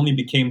 We've only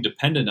became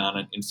dependent on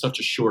it in such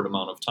a short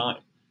amount of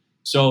time.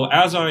 So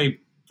as I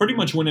pretty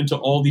much went into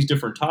all these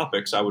different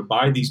topics, I would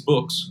buy these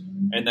books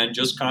and then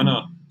just kind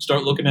of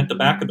start looking at the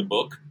back of the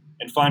book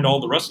and find all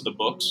the rest of the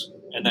books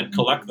and then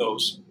collect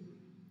those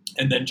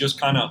and then just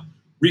kind of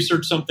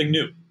research something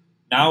new.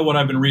 Now what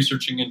I've been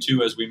researching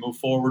into as we move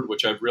forward,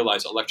 which I've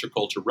realized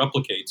electroculture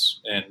replicates,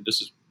 and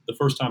this is the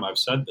first time I've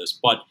said this,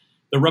 but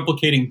they're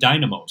replicating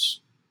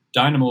dynamos.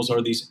 Dynamos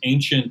are these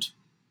ancient,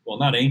 well,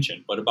 not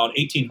ancient, but about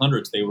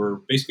 1800s, they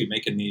were basically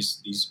making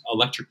these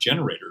electric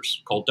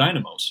generators called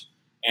dynamos.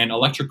 And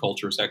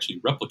electroculture is actually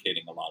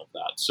replicating a lot of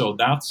that. So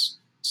that's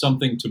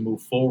something to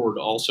move forward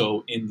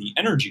also in the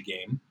energy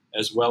game,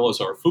 as well as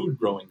our food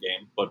growing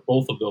game. But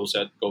both of those,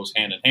 that goes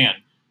hand in hand.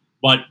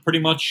 But pretty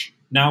much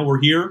now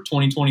we're here,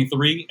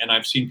 2023, and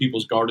I've seen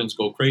people's gardens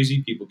go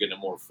crazy, people getting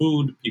more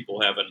food,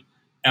 people having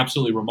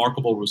absolutely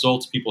remarkable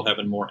results, people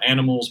having more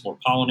animals, more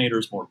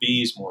pollinators, more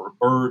bees, more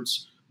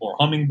birds, more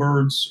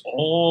hummingbirds,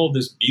 all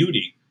this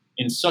beauty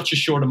in such a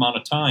short amount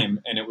of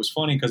time. And it was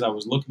funny because I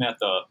was looking at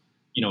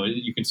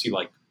you can see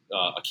like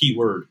a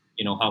keyword,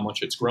 how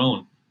much it's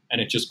grown,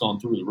 and it's just gone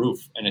through the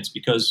roof. And it's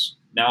because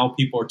now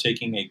people are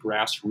taking a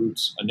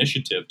grassroots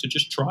initiative to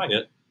just try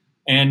it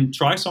and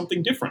try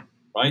something different,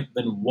 right,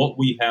 than what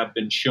we have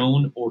been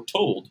shown or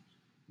told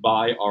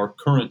by our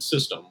current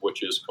system,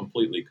 which is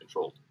completely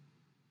controlled.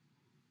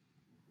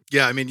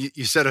 Yeah, I mean,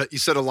 you said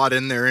a lot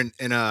in there, and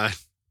I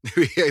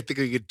think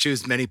we could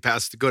choose many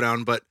paths to go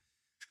down. But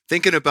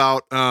thinking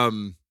about,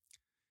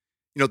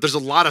 there's a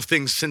lot of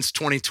things since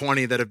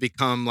 2020 that have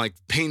become like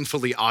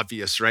painfully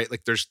obvious, right?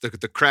 Like there's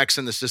the cracks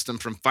in the system,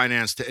 from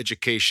finance to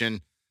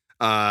education,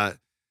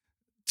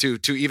 to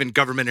even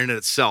government in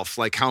itself.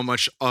 Like how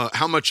much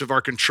of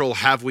our control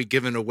have we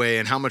given away,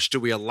 and how much do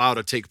we allow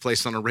to take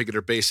place on a regular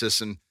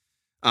basis? And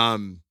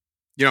I'm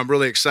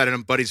really excited.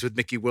 I'm buddies with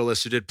Mickey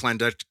Willis, who did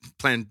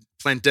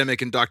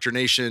Plandemic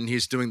Indoctrination.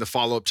 He's doing the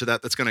follow-up to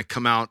that. That's going to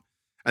come out.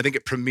 I think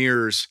it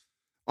premieres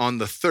on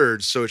the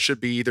 3rd. So it should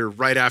be either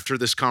right after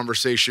this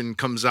conversation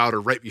comes out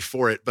or right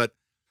before it. But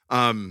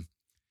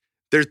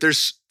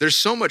there's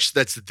so much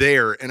that's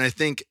there. And I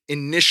think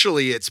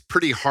initially it's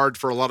pretty hard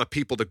for a lot of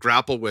people to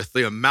grapple with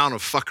the amount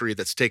of fuckery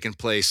that's taken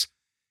place,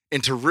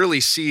 and to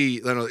really see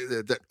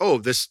that,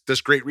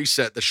 this great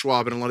reset that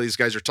Schwab and a lot of these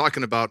guys are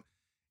talking about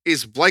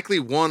is likely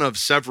one of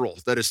several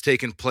that has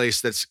taken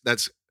place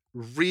that's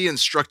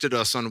re-instructed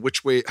us on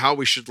how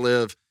we should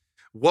live,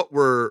 what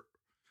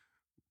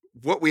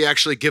we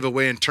actually give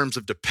away in terms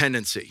of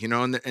dependency,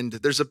 and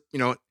there's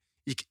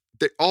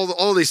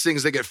all these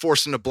things that get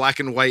forced into black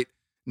and white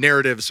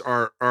narratives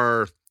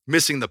are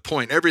missing the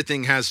point.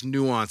 Everything has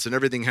nuance and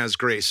everything has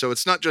grace. So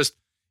it's not just,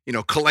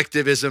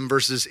 collectivism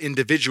versus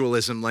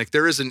individualism. Like,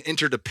 there is an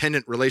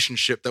interdependent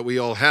relationship that we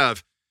all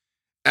have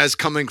as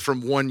coming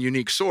from one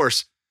unique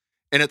source.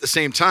 And at the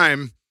same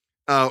time,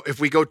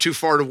 if we go too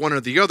far to one or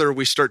the other,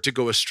 we start to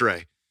go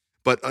astray.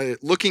 But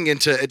looking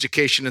into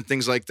education and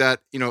things like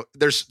that,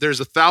 there's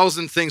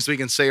 1,000 things we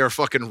can say are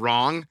fucking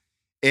wrong.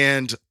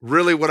 And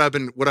really, what I've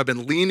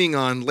been leaning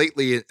on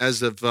lately,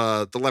 as of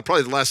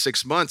probably the last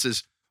 6 months,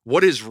 is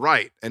what is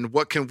right, and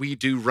what can we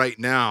do right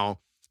now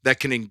that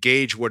can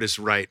engage what is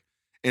right.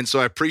 And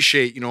so I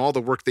appreciate all the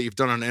work that you've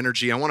done on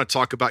energy. I want to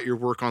talk about your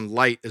work on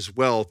light as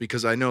well,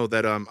 because I know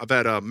that I've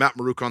had Matt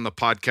Maruk on the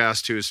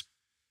podcast, who's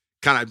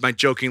kind of,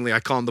 jokingly, I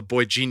call him the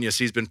boy genius.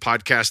 He's been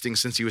podcasting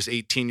since he was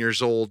 18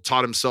 years old,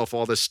 taught himself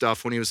all this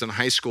stuff when he was in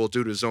high school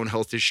due to his own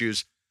health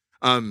issues.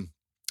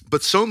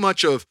 But so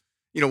much of,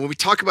 when we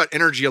talk about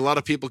energy, a lot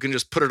of people can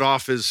just put it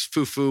off as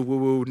foo-foo,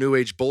 woo-woo, new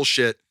age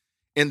bullshit.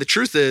 And the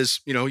truth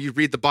is, you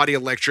read The Body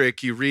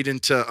Electric, you read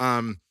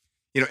into,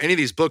 any of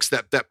these books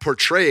that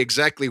portray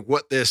exactly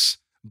what this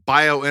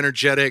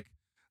bioenergetic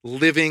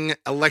living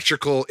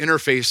electrical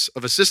interface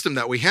of a system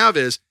that we have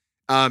is.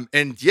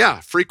 And yeah,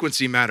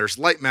 frequency matters,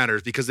 light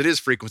matters because it is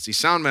frequency,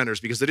 sound matters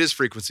because it is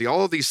frequency.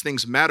 All of these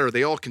things matter.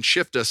 They all can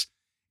shift us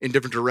in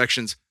different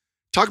directions.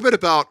 Talk a bit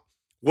about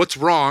what's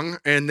wrong,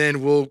 and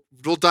then we'll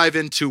dive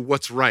into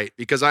what's right.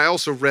 Because I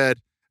also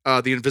read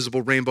The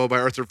Invisible Rainbow by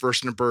Arthur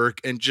Firstenberg,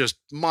 and just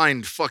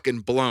mind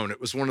fucking blown.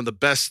 It was one of the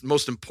best,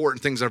 most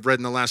important things I've read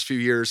in the last few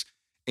years,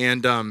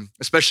 and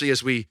especially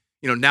as we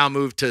now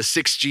move to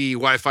 6G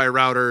Wi-Fi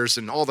routers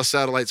and all the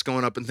satellites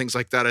going up and things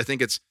like that. I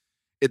think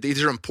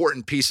these are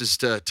important pieces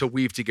to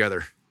weave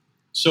together.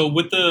 So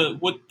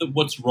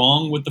what's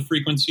wrong with the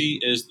frequency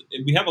is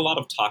we have a lot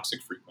of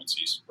toxic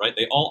frequencies, right?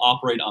 They all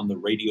operate on the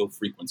radio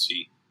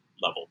frequency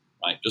level,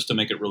 right? Just to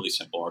make it really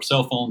simple. Our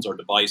cell phones, our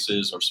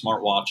devices, our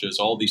smartwatches,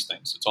 all these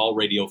things, it's all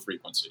radio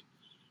frequency.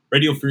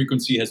 Radio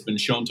frequency has been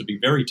shown to be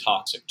very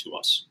toxic to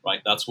us,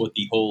 right? That's what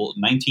the whole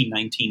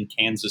 1919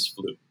 Kansas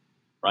flu,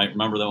 right?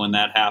 Remember that when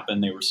that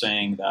happened, they were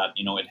saying that,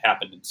 it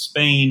happened in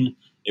Spain.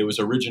 It was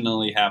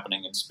originally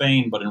happening in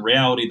Spain, but in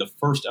reality, the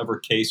first ever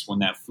case when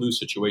that flu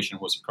situation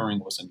was occurring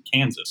was in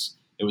Kansas.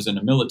 It was in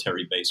a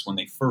military base when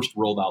they first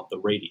rolled out the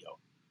radio,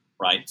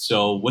 right?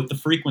 So with the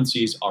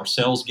frequencies, our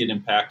cells get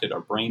impacted,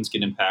 our brains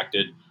get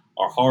impacted,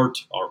 our heart,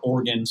 our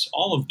organs,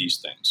 all of these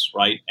things,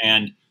 right?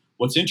 And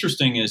what's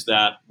interesting is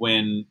that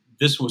when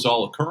this was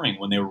all occurring,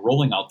 when they were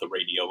rolling out the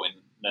radio in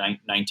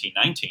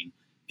 1919,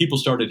 people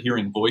started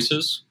hearing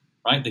voices,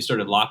 right? They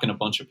started locking a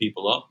bunch of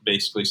people up,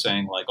 basically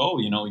saying like, oh,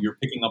 you're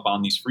picking up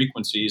on these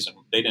frequencies. And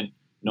they didn't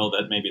know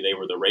that maybe they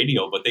were the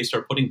radio, but they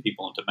start putting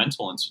people into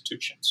mental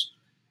institutions.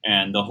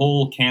 And the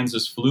whole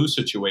Kansas flu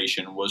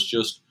situation was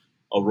just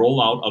a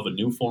rollout of a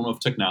new form of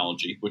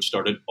technology, which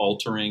started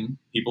altering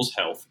people's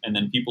health. And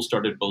then people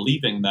started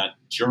believing that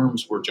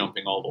germs were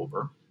jumping all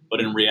over. But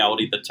in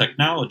reality, the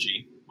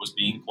technology was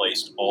being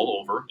placed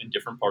all over in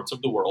different parts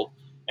of the world.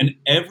 And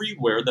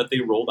everywhere that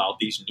they rolled out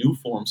these new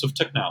forms of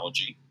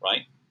technology,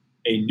 right,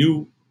 a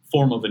new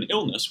form of an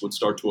illness would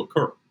start to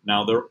occur.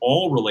 Now, they're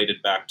all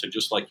related back to,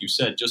 just like you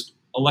said, just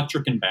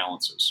electric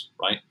imbalances,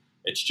 right?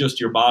 It's just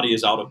your body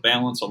is out of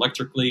balance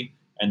electrically,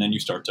 and then you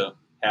start to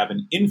have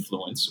an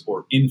influence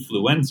or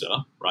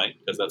influenza, right?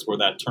 Because that's where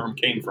that term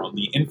came from.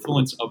 The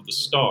influence of the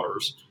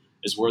stars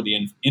is where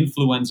the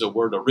influenza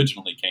word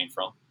originally came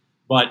from.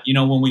 But,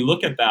 when we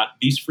look at that,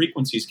 these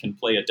frequencies can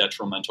play a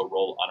detrimental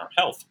role on our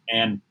health.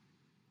 And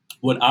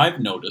what I've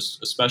noticed,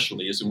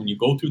 especially, is when you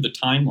go through the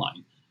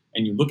timeline,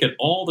 and you look at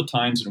all the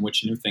times in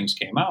which new things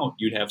came out,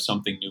 you'd have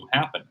something new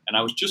happen. And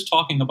I was just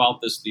talking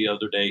about this the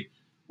other day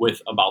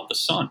about the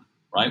sun,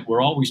 right?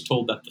 We're always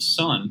told that the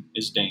sun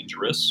is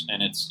dangerous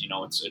and it's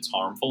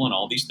harmful and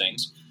all these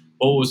things.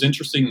 But what was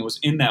interesting was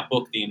in that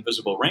book, The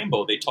Invisible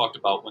Rainbow, they talked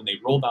about when they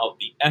rolled out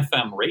the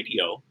FM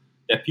radio,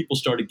 that people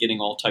started getting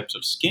all types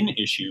of skin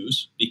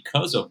issues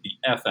because of the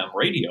FM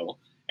radio.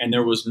 And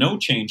there was no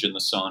change in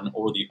the sun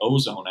or the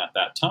ozone at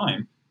that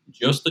time,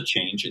 just the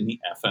change in the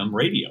FM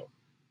radio.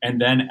 And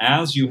then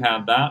as you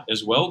have that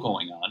as well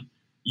going on,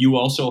 you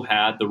also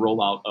had the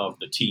rollout of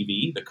the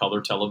TV, the color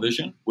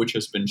television, which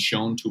has been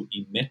shown to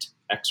emit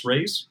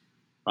X-rays,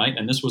 right?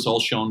 And this was all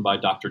shown by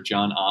Dr.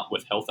 John Ott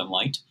with Health and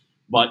Light.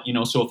 But,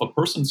 so if a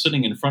person's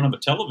sitting in front of a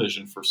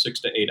television for 6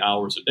 to 8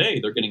 hours a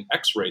day, they're getting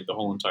X-rayed the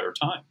whole entire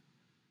time.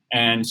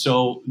 And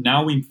so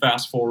now we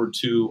fast forward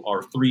to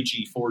our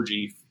 3G,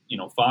 4G,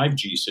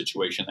 5G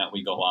situation that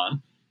we go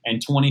on.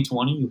 And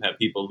 2020, you have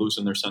people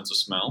losing their sense of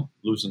smell,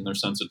 losing their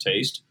sense of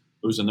taste,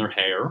 losing their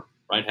hair,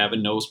 right?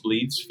 Having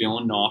nosebleeds,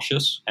 feeling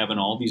nauseous, having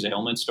all these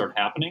ailments start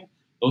happening.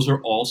 Those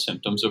are all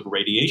symptoms of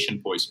radiation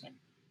poisoning.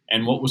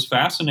 And what was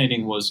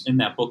fascinating was in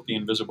that book, The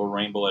Invisible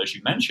Rainbow, as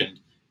you mentioned,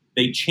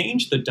 they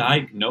changed the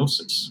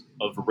diagnosis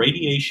of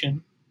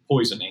radiation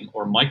poisoning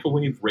or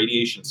microwave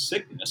radiation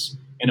sickness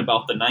in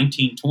about the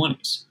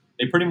 1920s.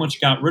 They pretty much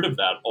got rid of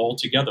that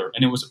altogether.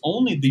 And it was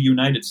only the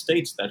United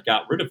States that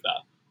got rid of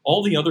that.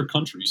 All the other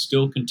countries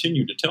still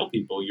continue to tell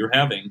people you're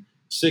having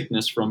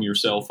sickness from your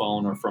cell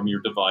phone or from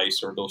your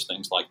device or those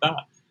things like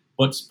that.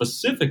 But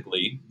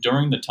specifically,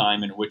 during the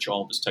time in which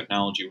all this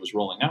technology was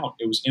rolling out,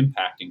 it was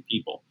impacting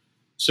people.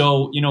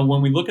 So,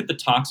 when we look at the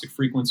toxic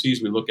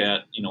frequencies, we look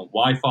at,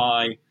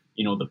 Wi-Fi,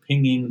 the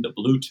pinging, the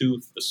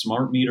Bluetooth, the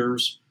smart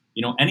meters,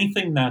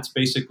 anything that's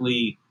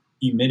basically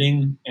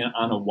emitting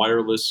on a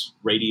wireless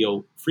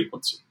radio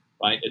frequency,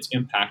 right? It's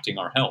impacting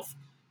our health.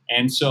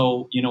 And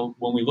so,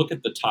 when we look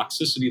at the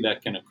toxicity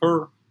that can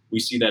occur, we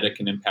see that it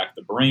can impact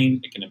the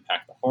brain, it can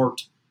impact the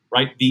heart,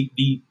 right?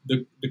 The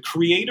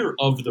creator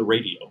of the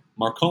radio,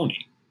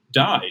 Marconi,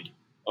 died,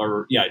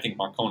 I think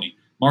Marconi.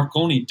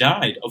 Marconi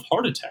died of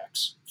heart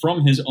attacks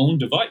from his own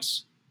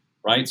device,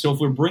 right? So if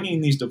we're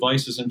bringing these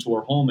devices into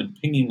our home and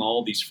pinging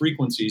all these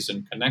frequencies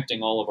and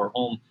connecting all of our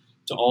home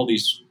to all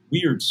these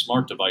weird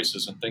smart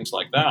devices and things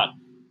like that,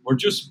 we're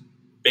just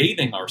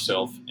bathing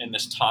ourselves in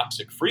this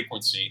toxic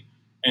frequency.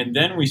 And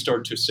then we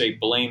start to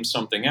blame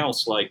something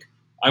else, like,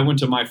 I went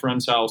to my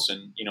friend's house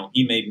and,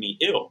 he made me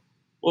ill.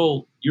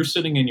 Well, you're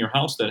sitting in your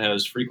house that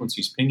has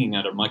frequencies pinging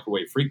at a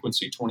microwave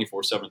frequency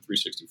 24/7,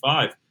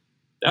 365.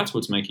 That's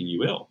what's making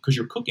you ill because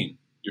you're cooking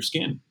your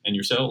skin and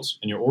your cells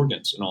and your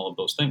organs and all of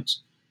those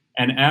things.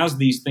 And as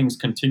these things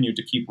continue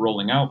to keep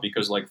rolling out,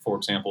 because like, for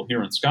example,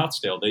 here in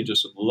Scottsdale, they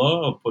just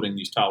love putting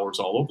these towers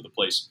all over the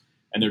place,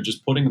 and they're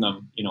just putting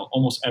them,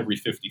 almost every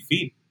 50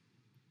 feet.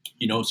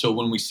 So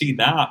when we see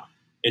that,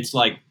 it's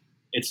like,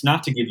 it's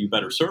not to give you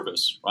better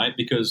service, right?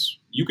 Because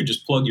you could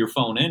just plug your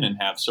phone in and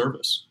have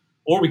service,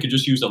 or we could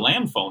just use a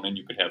land phone and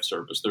you could have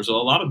service. There's a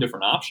lot of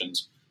different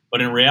options, but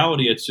in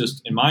reality, it's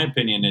just, in my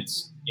opinion,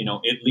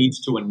 it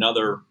leads to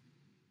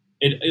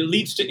it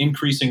leads to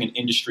increasing an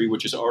industry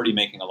which is already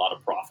making a lot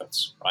of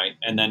profits, right?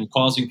 And then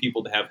causing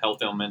people to have health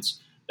ailments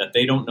that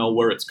they don't know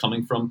where it's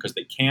coming from because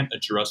they can't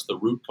address the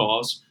root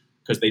cause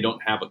because they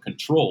don't have a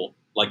control,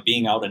 like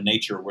being out in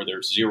nature where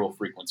there's zero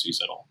frequencies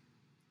at all.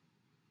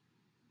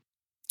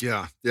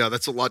 Yeah,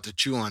 that's a lot to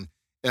chew on.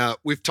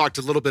 We've talked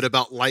a little bit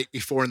about light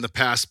before in the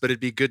past, but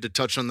it'd be good to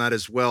touch on that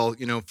as well.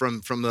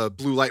 From the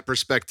blue light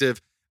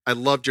perspective, I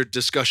loved your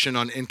discussion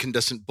on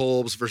incandescent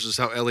bulbs versus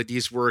how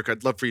LEDs work.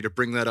 I'd love for you to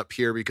bring that up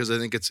here because I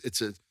think it's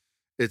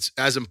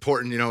as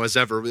important, as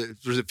ever.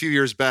 It was a few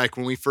years back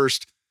when we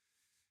first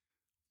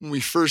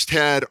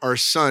had our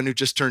son who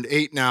just turned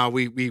 8 now,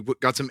 we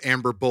got some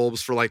amber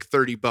bulbs for like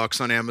 $30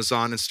 on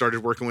Amazon and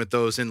started working with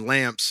those in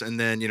lamps. And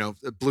then,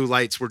 the blue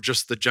lights were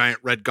just the giant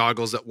red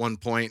goggles at one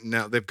point. And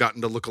now they've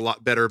gotten to look a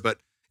lot better, but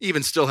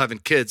even still having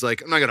kids,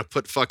 like I'm not going to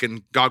put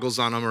fucking goggles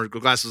on them or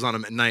glasses on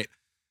them at night.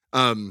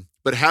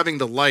 But having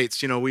the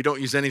lights, we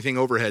don't use anything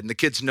overhead and the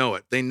kids know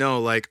it. They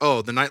know like,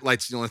 oh, the night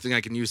light's the only thing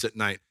I can use at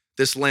night.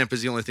 This lamp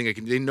is the only thing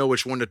they know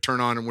which one to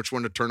turn on and which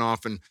one to turn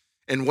off and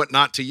what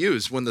not to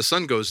use when the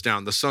sun goes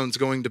down. The sun's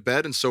going to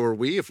bed, and so are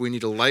we. If we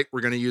need a light,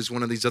 we're going to use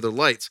one of these other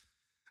lights.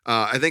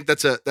 I think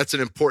that's an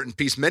important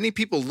piece. Many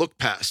people look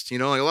past,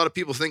 like a lot of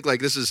people think like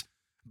this is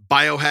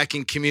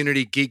biohacking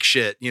community geek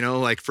shit,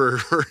 like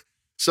for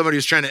somebody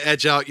who's trying to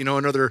edge out,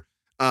 another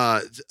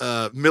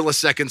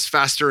milliseconds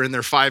faster in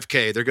their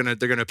 5K,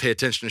 they're gonna pay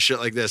attention to shit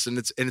like this. And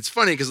it's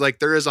funny because like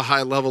there is a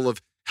high level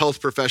of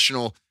health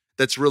professional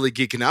that's really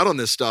geeking out on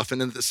this stuff,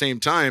 and then at the same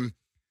time,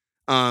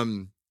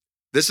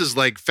 this is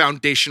like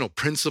foundational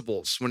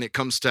principles when it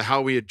comes to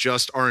how we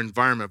adjust our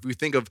environment. If we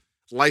think of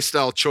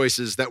lifestyle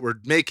choices that we're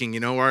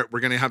making, all right, we're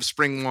going to have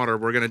spring water.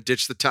 We're going to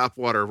ditch the tap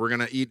water. We're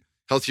going to eat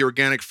healthy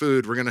organic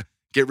food. We're going to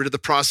get rid of the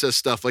processed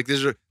stuff. Like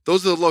those are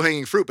the low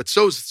hanging fruit, but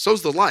so's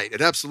the light.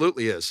 It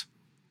absolutely is.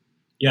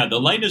 Yeah,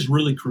 the light is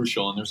really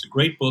crucial. And there's a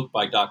great book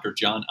by Dr.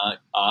 John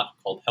Ott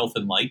called Health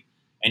and Light.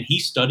 And he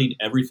studied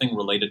everything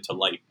related to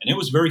light. And it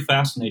was very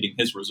fascinating,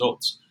 his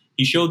results.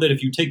 He showed that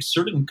if you take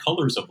certain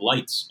colors of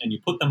lights and you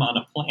put them on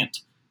a plant,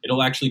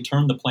 it'll actually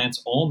turn the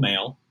plants all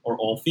male or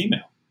all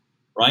female,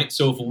 right?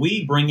 So if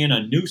we bring in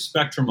a new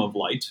spectrum of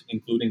light,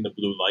 including the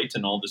blue light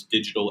and all this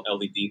digital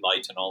LED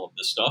light and all of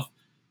this stuff,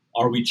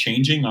 are we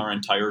changing our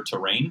entire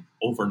terrain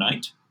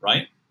overnight,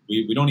 right?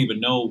 We don't even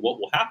know what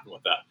will happen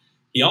with that.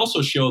 He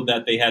also showed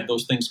that they had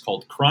those things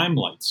called crime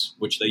lights,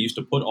 which they used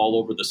to put all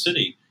over the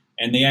city,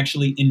 and they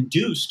actually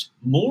induced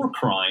more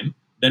crime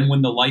than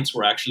when the lights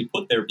were actually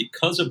put there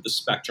because of the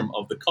spectrum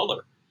of the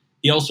color.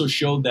 He also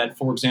showed that,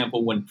 for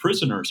example, when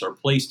prisoners are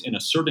placed in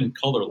a certain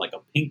color, like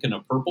a pink and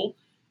a purple,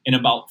 in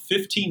about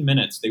 15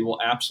 minutes, they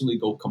will absolutely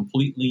go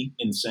completely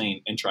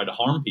insane and try to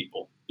harm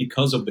people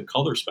because of the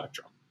color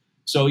spectrum.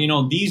 So,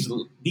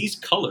 these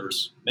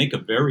colors make a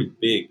very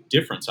big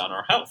difference on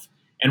our health.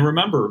 And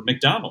remember,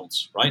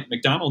 McDonald's, right?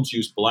 McDonald's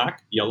used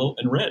black, yellow,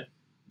 and red.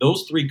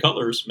 Those 3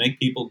 colors make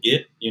people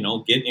get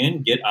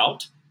in, get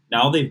out.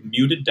 Now they've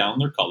muted down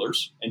their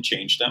colors and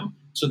changed them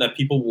so that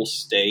people will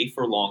stay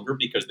for longer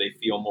because they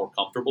feel more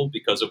comfortable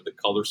because of the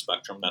color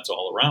spectrum that's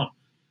all around.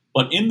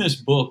 But in this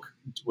book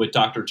with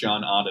Dr.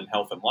 John Ott and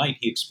Health and Light,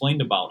 he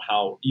explained about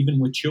how even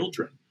with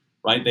children,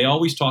 right? They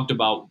always talked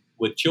about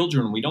with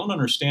children, we don't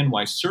understand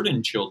why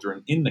certain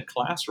children in the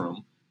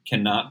classroom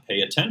cannot pay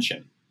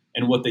attention.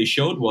 And what they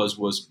showed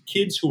was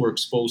kids who were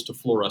exposed to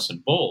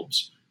fluorescent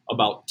bulbs,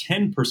 about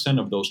 10%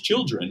 of those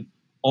children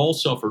all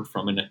suffered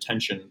from an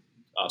attention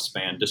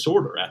span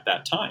disorder at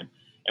that time.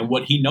 And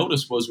what he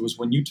noticed was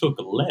when you took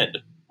lead,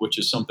 which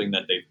is something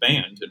that they've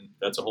banned, and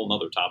that's a whole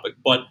nother topic,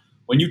 but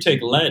when you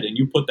take lead and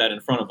you put that in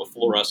front of a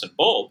fluorescent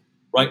bulb,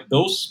 right,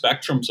 those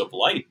spectrums of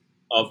light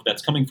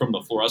that's coming from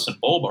the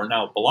fluorescent bulb are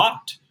now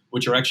blocked,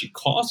 which are actually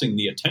causing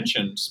the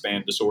attention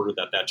span disorder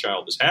that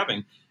child is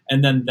having.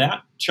 And then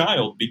that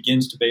child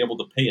begins to be able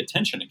to pay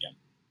attention again.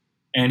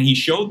 And he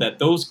showed that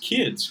those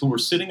kids who were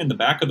sitting in the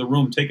back of the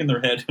room, taking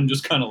their head and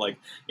just kind of like,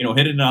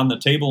 hitting it on the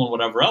table and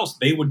whatever else,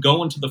 they would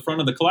go into the front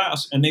of the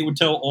class and they would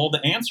tell all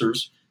the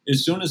answers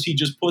as soon as he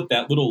just put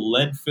that little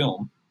lead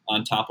film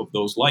on top of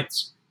those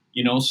lights.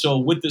 So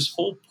with this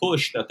whole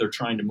push that they're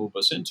trying to move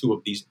us into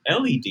of these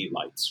LED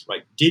lights,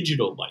 right,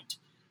 digital light.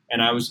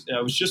 And I was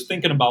just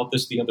thinking about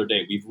this the other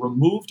day. We've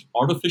removed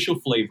artificial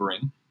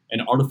flavoring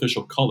and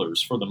artificial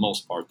colors for the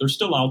most part. They're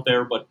still out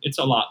there, but it's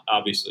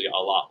obviously a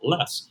lot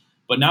less.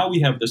 But now we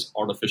have this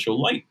artificial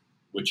light,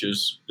 which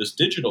is this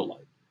digital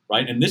light,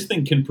 right? And this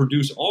thing can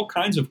produce all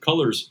kinds of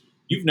colors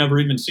you've never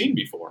even seen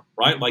before,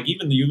 right? Like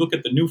even you look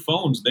at the new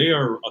phones, they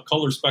are a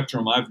color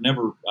spectrum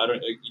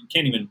you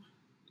can't even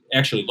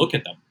actually look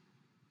at them.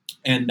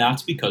 And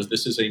that's because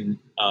this is a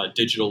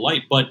digital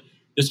light. But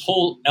this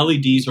whole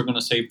LEDs are going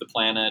to save the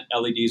planet,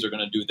 LEDs are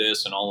going to do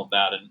this and all of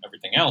that and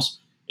everything else.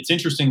 It's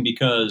interesting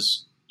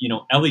because,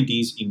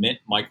 LEDs emit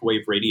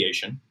microwave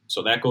radiation.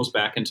 So that goes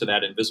back into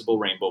that invisible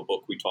rainbow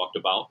book we talked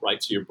about,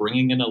 right? So you're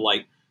bringing in a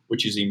light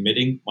which is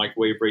emitting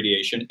microwave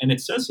radiation, and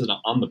it says it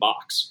on the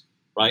box,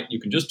 right? You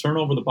can just turn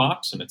over the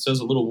box and it says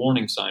a little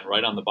warning sign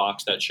right on the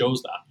box that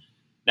shows that.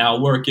 Now,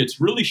 where it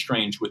gets really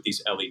strange with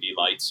these LED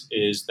lights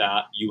is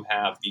that you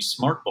have these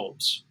smart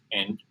bulbs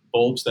and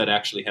bulbs that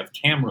actually have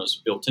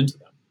cameras built into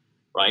them,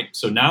 right?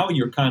 So now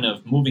you're kind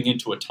of moving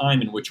into a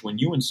time in which when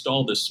you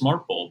install this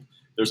smart bulb,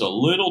 there's a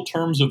little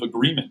terms of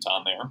agreement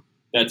on there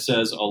that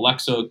says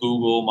Alexa,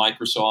 Google,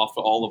 Microsoft,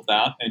 all of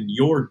that, and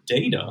your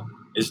data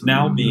is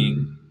now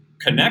being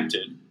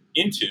connected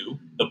into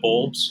the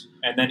bulbs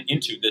and then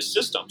into this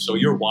system. So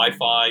your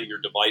Wi-Fi, your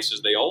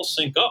devices, they all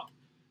sync up,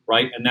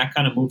 right? And that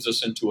kind of moves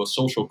us into a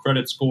social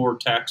credit score,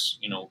 tax,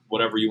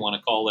 whatever you want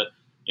to call it,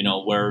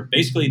 where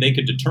basically they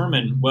could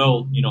determine,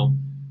 well,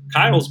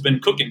 Kyle's been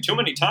cooking too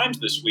many times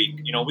this week.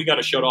 We got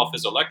to shut off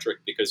his electric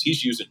because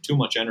he's using too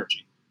much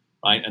energy,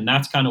 right? And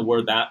that's kind of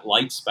where that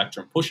light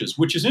spectrum pushes,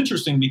 which is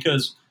interesting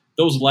because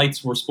those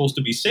lights were supposed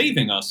to be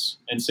saving us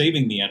and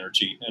saving the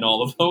energy and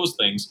all of those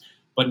things.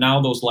 But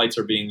now those lights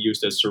are being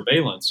used as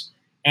surveillance.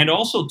 And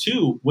also,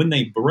 too, when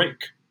they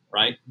break,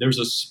 right, there's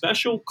a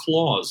special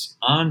clause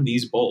on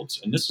these bulbs.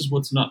 And this is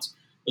what's nuts.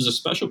 There's a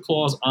special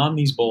clause on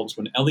these bulbs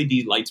when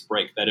LED lights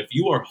break that if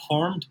you are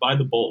harmed by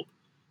the bulb,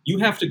 you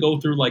have to go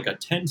through like a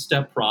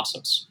 10-step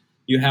process.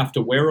 You have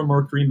to wear a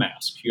mercury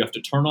mask. You have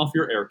to turn off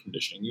your air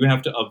conditioning. You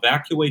have to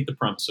evacuate the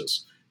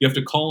premises. You have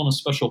to call in a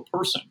special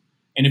person.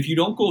 And if you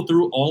don't go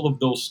through all of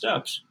those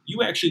steps,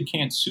 you actually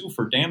can't sue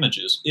for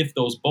damages if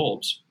those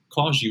bulbs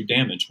cause you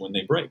damage when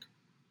they break.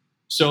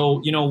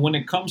 So, when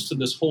it comes to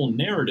this whole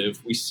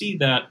narrative, we see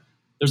that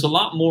there's a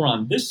lot more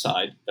on this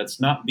side that's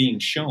not being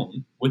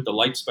shown with the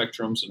light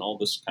spectrums and all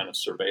this kind of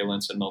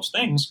surveillance and those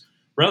things,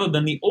 rather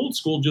than the old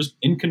school just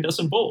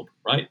incandescent bulb,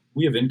 right?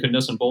 We have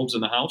incandescent bulbs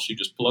in the house. You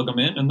just plug them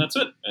in and that's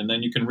it. And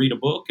then you can read a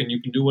book and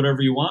you can do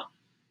whatever you want.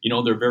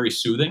 They're very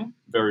soothing,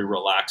 very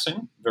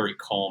relaxing, very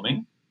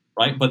calming,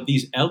 right? But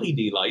these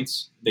LED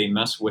lights, they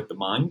mess with the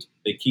mind.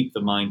 They keep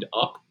the mind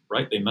up,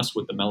 right? They mess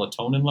with the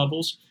melatonin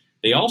levels.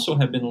 They also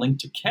have been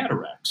linked to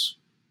cataracts,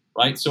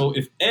 right? So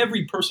if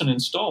every person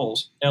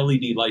installs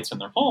LED lights in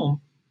their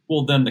home,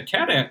 well, then the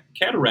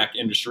cataract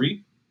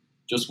industry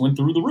just went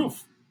through the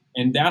roof.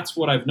 And that's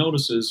what I've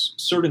noticed is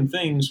certain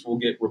things will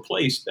get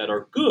replaced that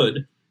are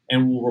good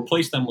and we'll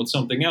replace them with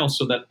something else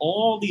so that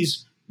all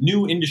these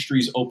new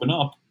industries open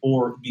up,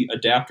 or the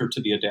adapter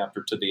to the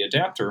adapter to the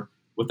adapter,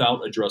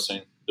 without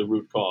addressing the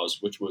root cause,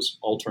 which was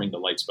altering the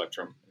light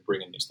spectrum and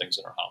bringing these things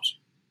in our house.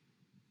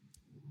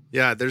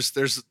 Yeah,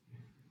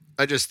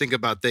 I just think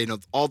about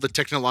all the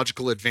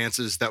technological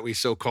advances that we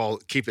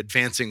so-called keep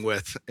advancing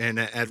with, and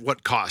at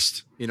what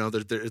cost.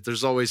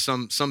 There's always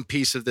some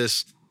piece of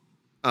this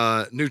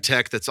new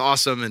tech that's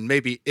awesome, and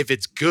maybe if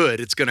it's good,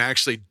 it's going to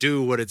actually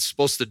do what it's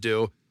supposed to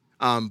do.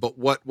 But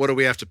what do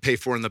we have to pay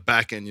for in the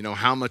back end?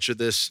 How much of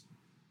this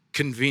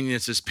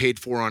convenience is paid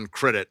for on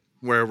credit,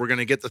 where we're going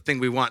to get the thing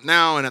we want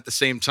now, and at the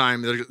same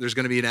time, there's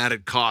going to be an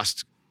added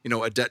cost,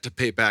 a debt to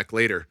pay back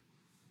later.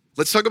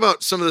 Let's talk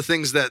about some of the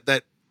things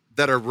that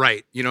are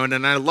right,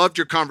 and I loved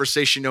your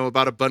conversation,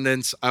 about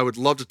abundance. I would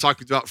love to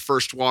talk about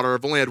first water.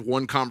 I've only had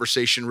one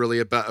conversation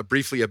really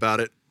briefly about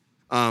it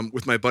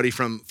with my buddy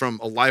from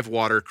Alive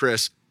Water,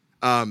 Chris.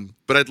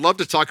 But I'd love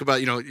to talk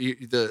about,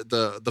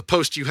 the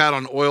post you had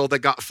on oil that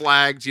got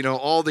flagged,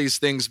 all these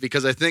things,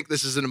 because I think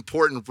this is an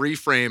important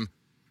reframe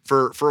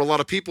for a lot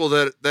of people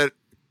that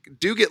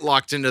do get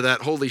locked into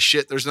that. Holy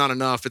shit, there's not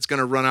enough. It's going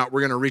to run out.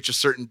 We're going to reach a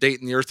certain date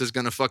and the earth is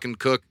going to fucking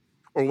cook,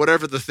 or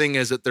whatever the thing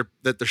is that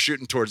they're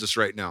shooting towards us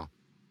right now.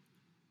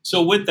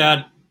 So with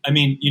that,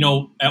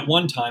 at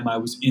one time I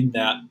was in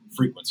that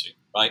frequency,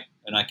 right?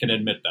 And I can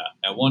admit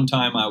that. At one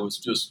time I was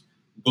just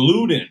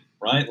glued in,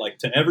 right? Like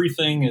to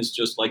everything is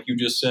just like you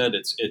just said,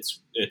 it's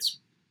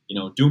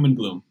doom and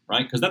gloom,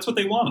 right? Because that's what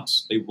they want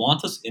us. They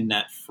want us in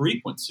that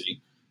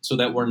frequency so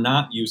that we're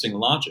not using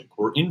logic.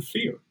 We're in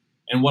fear.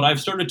 And what I've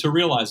started to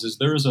realize is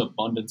there is an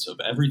abundance of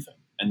everything.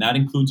 And that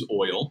includes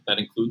oil, that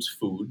includes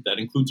food, that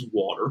includes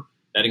water,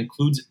 that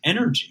includes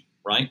energy,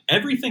 right?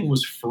 Everything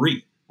was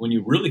free when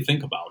you really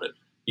think about it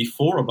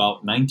before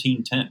about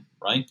 1910,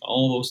 right?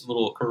 All those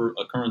little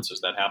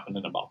occurrences that happened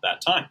in about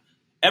that time.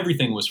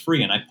 Everything was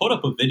free. And I put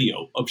up a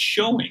video of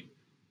showing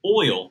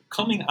oil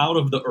coming out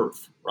of the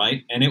earth,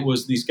 right? And it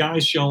was these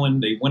guys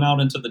they went out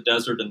into the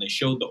desert and they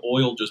showed the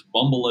oil just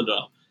bumble it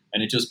up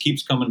and it just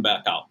keeps coming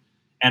back out.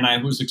 And I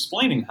was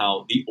explaining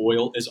how the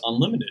oil is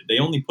unlimited. They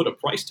only put a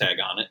price tag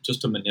on it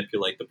just to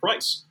manipulate the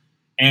price.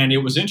 And it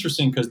was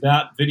interesting because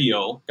that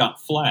video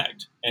got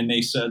flagged and they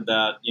said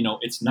that,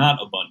 it's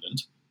not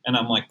abundant. And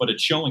I'm like, but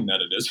it's showing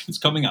that it is. It's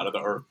coming out of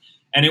the earth.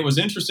 And it was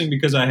interesting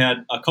because I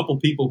had a couple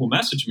people who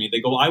messaged me. They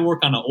go, I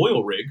work on an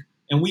oil rig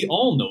and we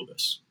all know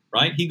this,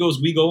 right? He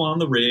goes, we go on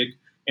the rig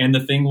and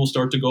the thing will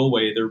start to go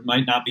away. There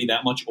might not be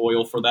that much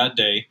oil for that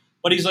day.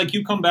 But he's like,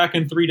 you come back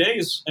in 3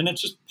 days and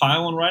it's just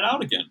piling right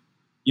out again.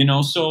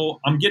 So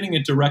I'm getting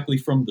it directly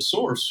from the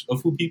source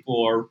of who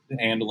people are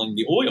handling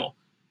the oil.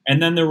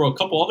 And then there were a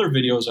couple other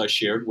videos I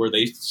shared where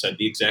they said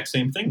the exact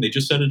same thing. They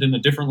just said it in a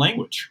different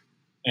language.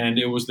 And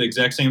it was the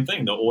exact same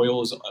thing. The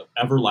oil is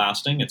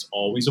everlasting. It's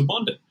always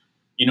abundant.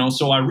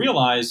 So I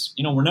realize,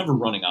 we're never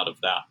running out of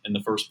that in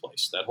the first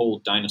place. That whole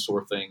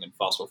dinosaur thing and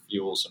fossil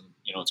fuels and,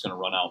 it's going to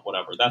run out,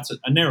 whatever. That's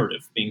a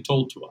narrative being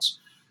told to us.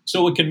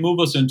 So it can move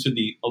us into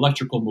the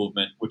electrical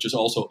movement, which is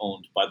also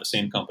owned by the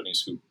same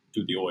companies who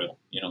do the oil,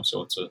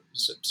 so it's a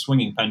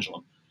swinging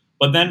pendulum.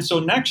 But then, so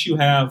next you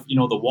have,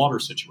 the water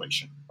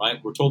situation,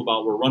 right? We're told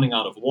about we're running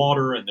out of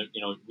water, and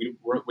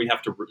we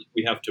have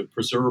to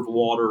preserve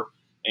water,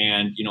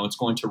 and it's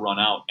going to run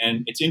out.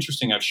 And it's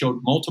interesting. I've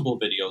showed multiple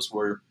videos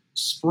where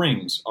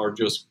springs are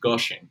just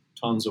gushing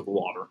tons of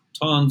water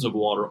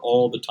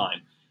all the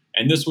time.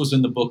 And this was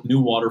in the book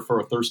New Water for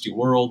a Thirsty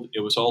World.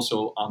 It was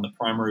also on the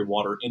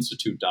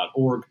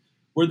primarywaterinstitute.org,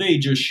 where they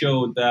just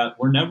showed that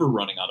we're never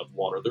running out of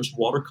water. There's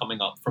water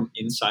coming up from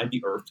inside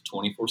the earth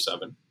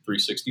 24/7,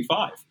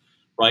 365,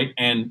 right?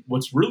 And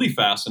what's really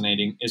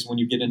fascinating is when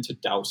you get into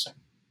dowsing,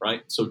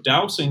 right? So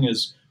dowsing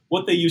is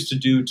what they used to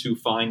do to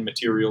find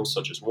materials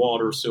such as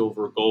water,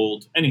 silver,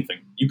 gold, anything.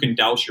 You can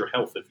douse your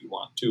health if you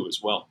want to as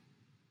well.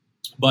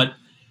 But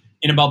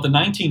in about the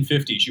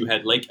 1950s, you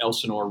had Lake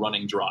Elsinore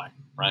running dry,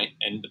 right?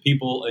 And the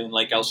people in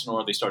Lake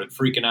Elsinore, they started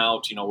freaking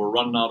out. We're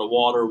running out of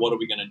water. What are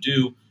we going to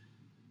do?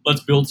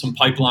 Let's build some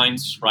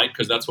pipelines, right?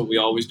 Because that's what we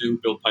always do,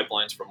 build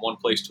pipelines from one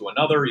place to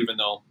another, even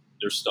though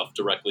there's stuff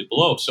directly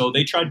below. So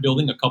they tried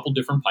building a couple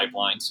different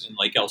pipelines in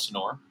Lake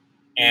Elsinore.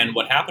 And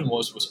what happened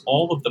was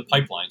all of the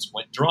pipelines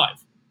went dry.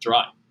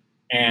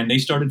 And they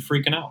started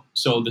freaking out.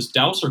 So this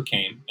dowser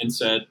came and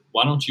said,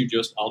 why don't you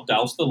I'll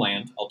douse the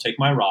land. I'll take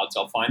my rods.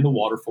 I'll find the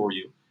water for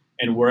you.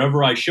 And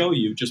wherever I show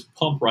you, just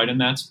pump right in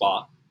that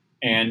spot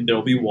and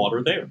there'll be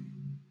water there.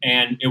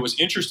 And it was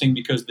interesting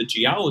because the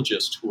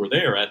geologists who were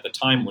there at the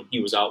time when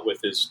he was out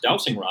with his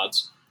dowsing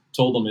rods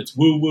told him it's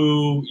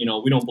woo-woo,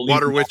 we don't believe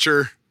Water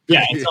witcher.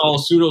 Yeah, it's all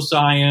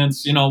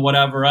pseudoscience,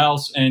 whatever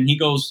else. And he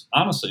goes,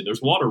 honestly,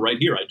 there's water right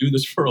here. I do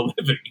this for a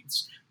living.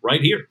 It's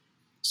right here.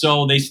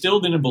 So they still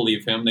didn't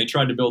believe him. They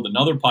tried to build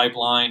another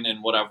pipeline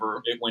and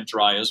whatever. It went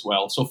dry as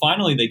well. So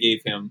finally they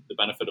gave him the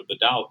benefit of the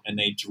doubt and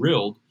they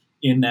drilled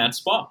in that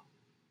spot.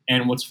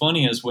 And what's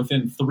funny is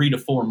within 3 to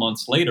 4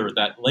 months later,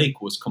 that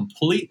lake was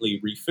completely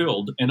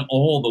refilled and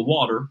all the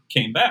water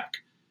came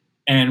back.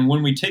 And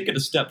when we take it a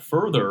step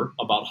further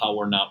about how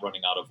we're not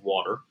running out of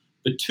water,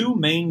 the two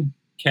main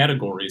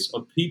categories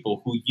of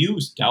people who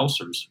use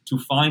dowsers to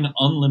find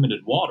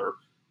unlimited water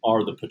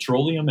are the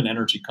petroleum and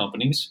energy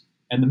companies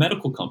and the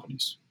medical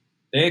companies.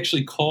 They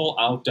actually call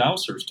out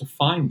dowsers to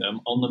find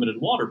them unlimited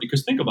water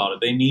because think about it,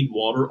 they need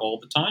water all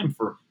the time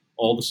for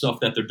all the stuff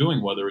that they're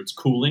doing, whether it's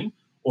cooling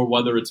or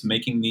whether it's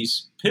making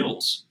these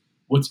pills.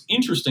 What's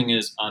interesting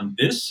is on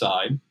this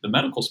side, the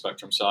medical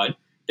spectrum side,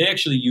 they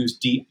actually use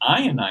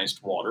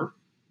deionized water,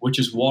 which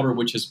is water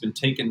which has been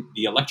taken,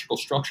 the electrical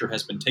structure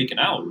has been taken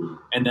out,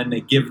 and then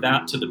they give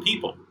that to the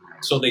people.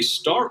 So they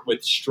start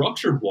with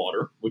structured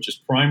water, which is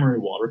primary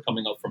water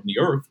coming up from the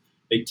earth.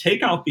 They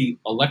take out the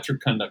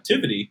electric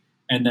conductivity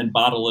and then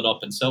bottle it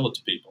up and sell it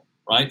to people,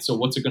 right? So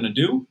what's it going to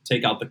do?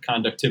 Take out the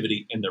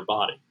conductivity in their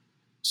body.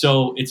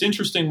 So it's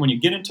interesting when you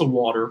get into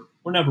water,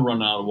 we're never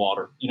running out of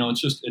water.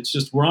 It's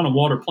just we're on a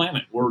water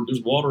planet.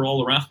 There's water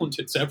all around.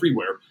 It's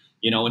everywhere.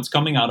 It's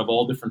coming out of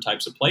all different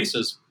types of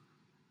places.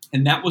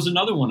 And that was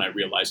another one I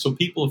realized. So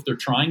people, if they're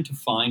trying to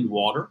find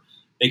water,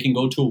 they can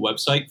go to a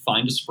website,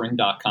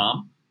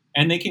 findaspring.com,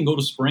 and they can go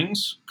to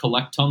springs,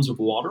 collect tons of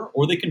water,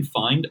 or they can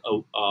find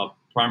a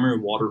primary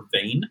water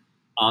vein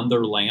on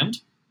their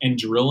land and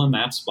drill in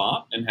that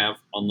spot and have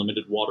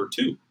unlimited water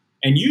too.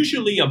 And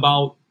usually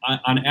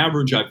on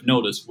average, I've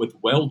noticed with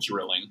well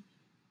drilling,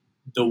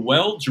 the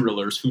well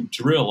drillers who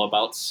drill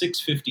about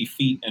 650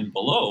 feet and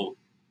below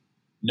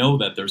know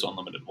that there's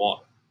unlimited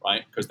water,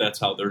 right? Because that's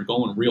how they're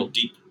going real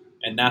deep.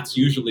 And that's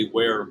usually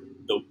where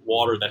the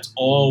water that's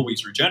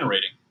always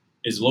regenerating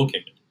is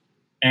located.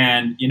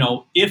 And,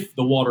 if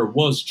the water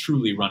was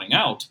truly running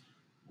out,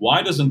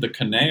 why doesn't the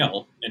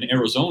canal in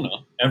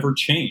Arizona ever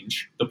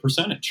change the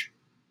percentage,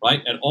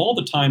 right? At all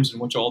the times in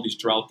which all these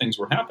drought things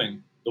were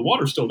happening, the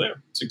water's still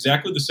there. It's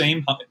exactly the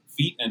same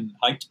feet and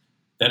height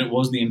that it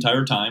was the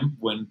entire time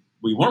when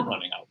we weren't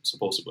running out,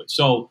 supposedly.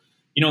 So,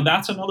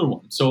 that's another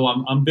one. So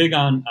I'm big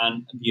on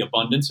the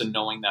abundance and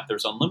knowing that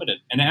there's unlimited.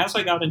 And as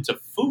I got into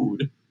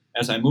food,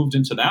 as I moved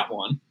into that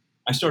one,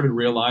 I started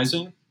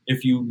realizing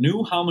if you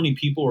knew how many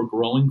people are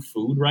growing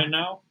food right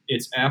now,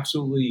 it's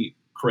absolutely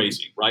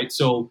crazy, right?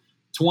 So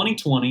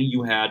 2020,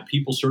 you had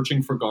people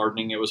searching for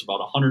gardening. It was about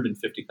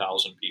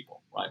 150,000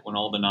 people, right, when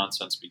all the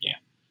nonsense began.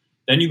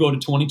 Then you go to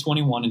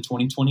 2021 and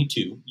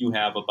 2022, you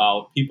have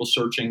about people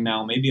searching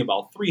now, maybe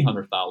about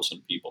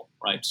 300,000 people,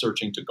 right,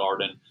 searching to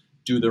garden,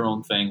 do their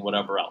own thing,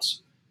 whatever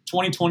else.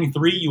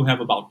 2023, you have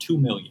about 2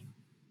 million,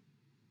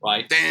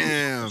 right?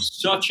 Damn.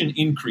 Such an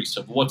increase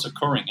of what's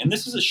occurring. And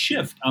this is a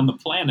shift on the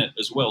planet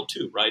as well,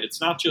 too, right? It's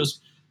not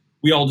just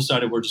we all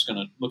decided we're just going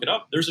to look it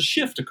up. There's a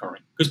shift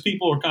occurring because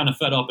people are kind of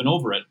fed up and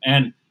over it.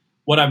 And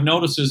what I've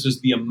noticed is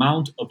the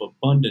amount of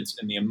abundance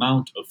and the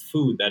amount of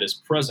food that is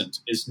present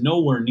is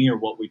nowhere near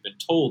what we've been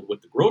told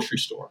with the grocery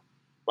store,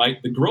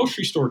 right? The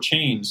grocery store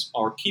chains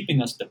are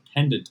keeping us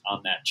dependent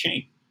on that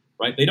chain,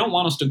 right? They don't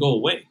want us to go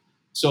away.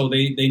 So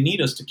they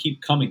need us to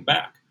keep coming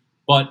back.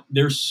 But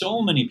there's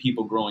so many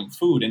people growing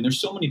food, and there's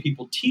so many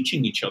people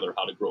teaching each other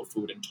how to grow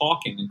food and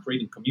talking and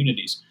creating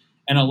communities.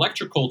 And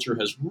electroculture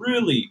has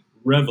really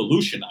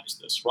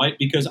revolutionized this, right?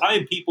 Because I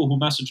have people who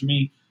message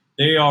me,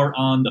 they are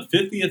on the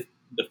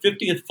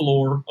 50th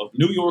floor of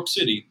New York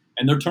City,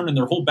 and they're turning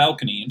their whole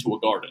balcony into a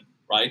garden,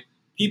 right?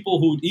 People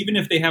who, even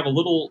if they have a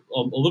little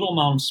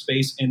amount of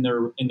space in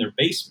their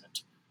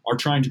basement, are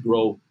trying to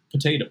grow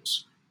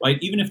potatoes, right?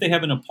 Even if they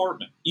have an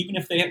apartment, even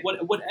if they have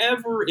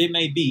whatever it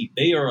may be,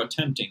 they are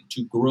attempting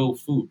to grow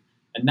food.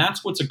 And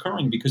that's what's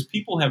occurring because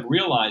people have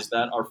realized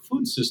that our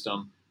food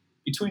system,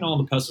 between all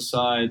the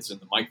pesticides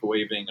and the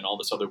microwaving and all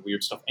this other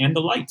weird stuff, and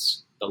the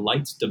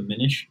lights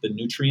diminish the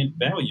nutrient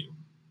value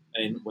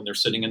and when they're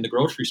sitting in the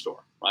grocery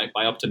store, right,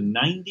 by up to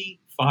 95%.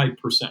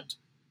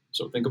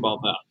 So think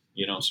about that,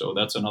 so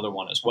that's another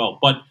one as well.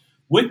 But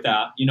with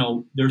that,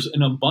 there's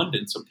an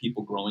abundance of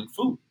people growing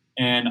food.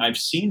 And I've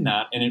seen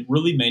that, and it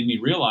really made me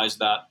realize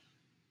that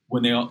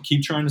when they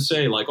keep trying to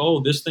say, like,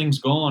 oh, this thing's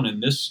gone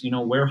and this,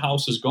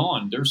 warehouse is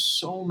gone, there's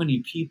so many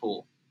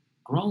people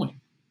growing,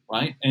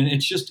 right? And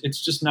it's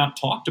just not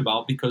talked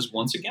about because,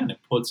 once again, it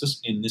puts us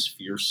in this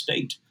fear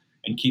state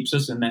and keeps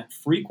us in that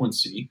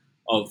frequency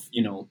of,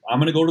 I'm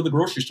going to go to the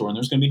grocery store and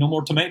there's going to be no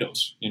more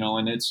tomatoes,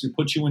 and it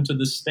puts you into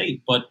this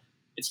state. But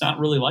it's not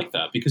really like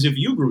that, because if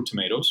you grew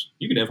tomatoes,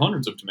 you could have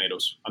hundreds of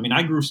tomatoes. I mean,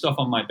 I grew stuff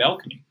on my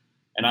balcony.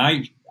 And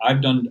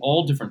I've done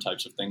all different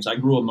types of things. I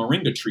grew a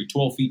moringa tree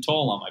 12 feet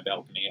tall on my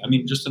balcony. I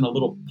mean, just in a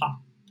little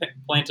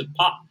planted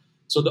pot.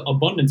 So the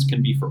abundance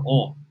can be for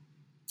all.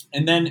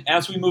 And then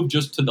as we move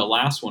just to the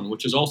last one,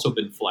 which has also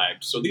been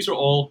flagged. So these are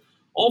all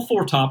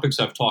 4 topics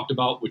I've talked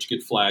about, which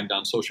get flagged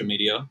on social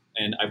media.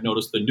 And I've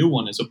noticed the new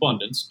one is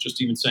abundance, just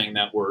even saying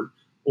that word,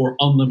 or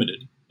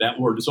unlimited.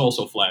 That word is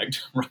also flagged,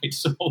 right?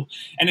 So,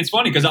 and it's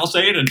funny because I'll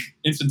say it and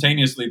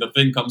instantaneously the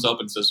thing comes up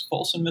and says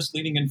false and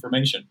misleading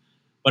information.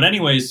 But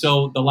anyways,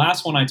 so the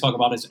last one I talk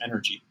about is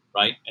energy,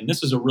 right? And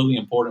this is a really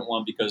important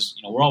one because,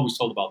 we're always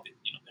told about the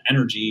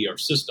energy, our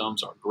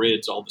systems, our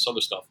grids, all this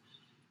other stuff.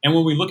 And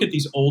when we look at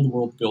these old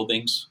world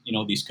buildings,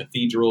 these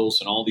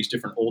cathedrals and all these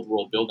different old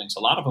world buildings, a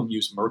lot of them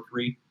use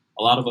mercury.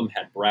 A lot of them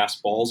had brass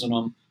balls in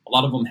them. A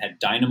lot of them had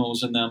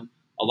dynamos in them.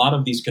 A lot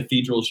of these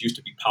cathedrals used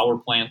to be power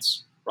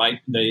plants, right?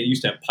 They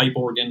used to have pipe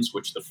organs,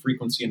 which the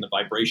frequency and the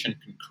vibration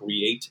can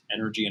create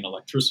energy and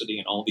electricity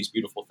and all these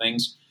beautiful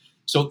things.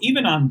 So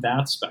even on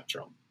that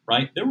spectrum,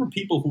 right, there were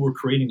people who were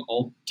creating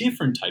all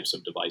different types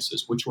of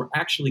devices, which were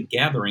actually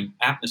gathering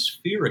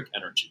atmospheric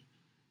energy.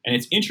 And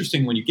it's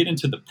interesting when you get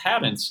into the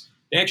patents,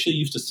 they actually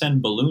used to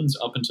send balloons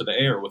up into the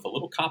air with a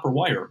little copper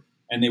wire,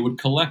 and they would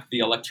collect the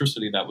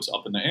electricity that was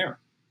up in the air.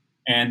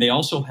 And they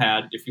also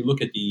had, if you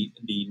look at the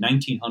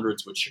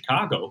 1900s with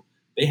Chicago,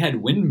 they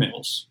had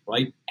windmills,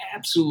 right?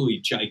 Absolutely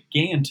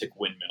gigantic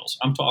windmills.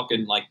 I'm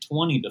talking like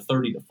 20 to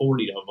 30 to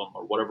 40 of them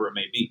or whatever it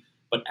may be,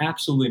 but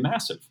absolutely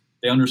massive.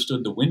 They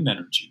understood the wind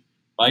energy,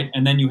 right?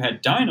 And then you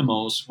had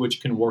dynamos,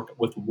 which can work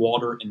with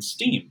water and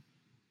steam.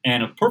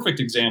 And a perfect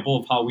example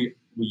of how we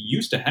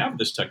used to have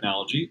this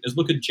technology is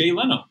look at Jay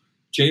Leno.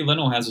 Jay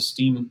Leno has a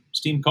steam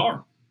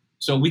car.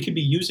 So we could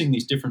be using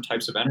these different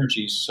types of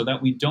energies so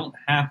that we don't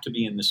have to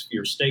be in this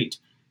fear state.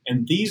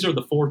 And these are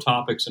the 4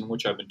 topics in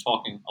which I've been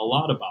talking a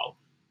lot about.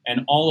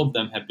 And all of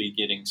them have been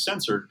getting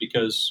censored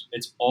because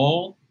it's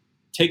all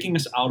taking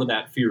us out of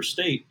that fear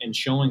state and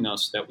showing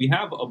us that we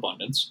have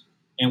abundance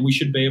and we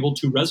should be able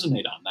to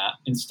resonate on that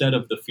instead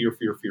of the fear.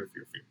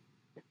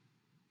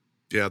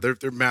 Yeah,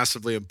 they're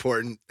massively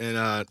important.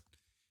 And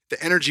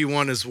the energy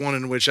one is one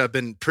in which I've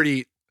been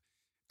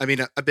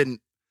I've been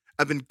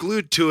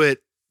glued to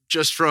it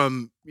just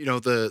from,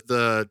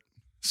 the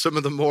some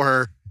of the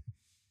more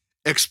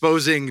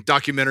exposing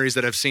documentaries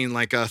that I've seen,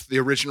 like the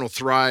original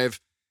Thrive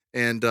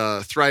and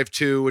Thrive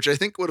 2, which I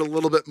think was a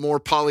little bit more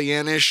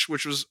Pollyannish,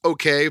 which was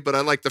okay, but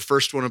I like the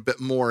first one a bit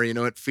more.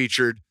 It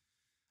featured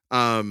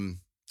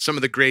some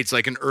of the greats,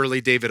 like an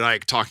early David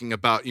Icke, talking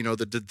about,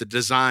 the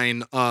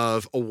design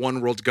of a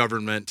one world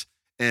government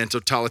and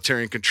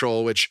totalitarian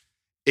control, which,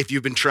 if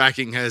you've been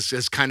tracking,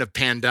 has kind of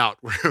panned out.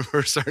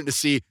 We're starting to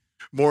see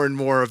more and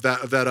more of that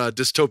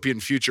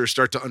dystopian future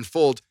start to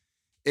unfold.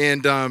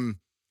 And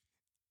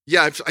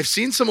yeah, I've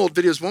seen some old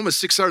videos. One was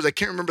 6 hours. I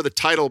can't remember the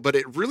title, but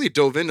it really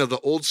dove into the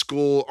old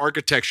school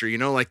architecture,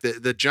 like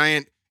the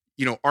giant,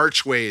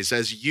 archways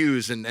as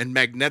U's and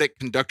magnetic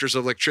conductors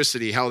of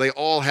electricity, how they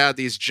all had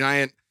these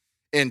giant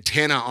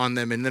antenna on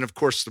them. And then, of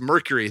course, the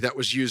mercury that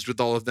was used with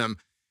all of them.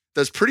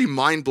 That's pretty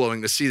mind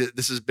blowing to see that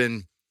this has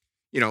been,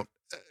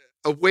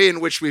 a way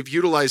in which we've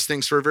utilized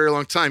things for a very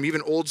long time.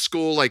 Even old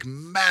school, like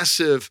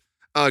massive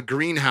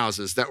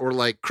greenhouses that were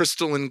like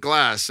crystalline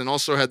glass and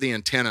also had the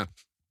antenna.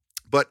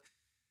 But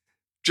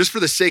just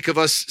for the sake of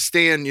us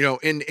staying,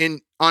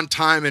 in on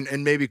time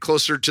and maybe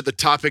closer to the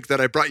topic that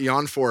I brought you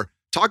on for,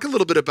 talk a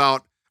little bit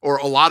about, or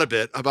a lot of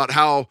it, about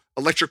how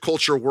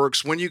electroculture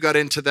works, when you got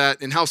into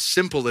that, and how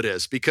simple it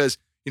is. Because,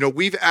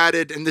 we've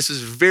added, and this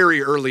is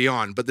very early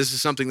on, but this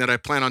is something that I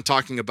plan on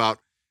talking about.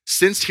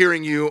 Since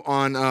hearing you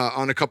on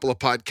a couple of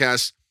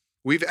podcasts,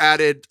 we've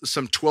added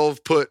some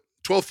 12-foot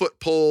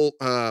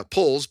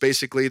poles,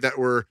 basically, that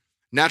were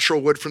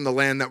natural wood from the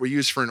land that were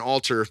used for an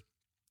altar.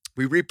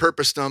 We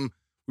repurposed them.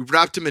 We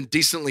wrapped them in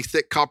decently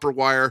thick copper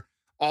wire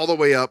all the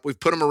way up. We've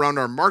put them around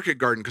our market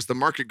garden because the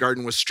market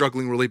garden was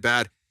struggling really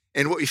bad.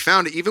 And what we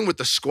found, even with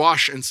the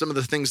squash and some of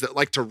the things that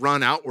like to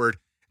run outward,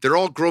 they're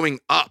all growing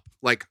up,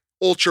 like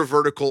ultra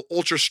vertical,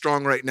 ultra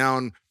strong right now.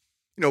 And,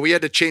 we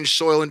had to change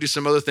soil and do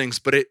some other things,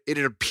 but it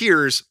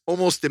appears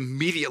almost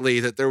immediately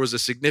that there was a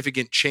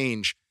significant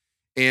change.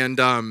 And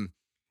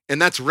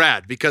that's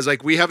rad, because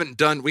like we have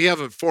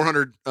a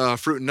 400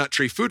 fruit and nut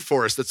tree food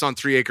forest that's on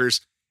 3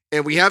 acres.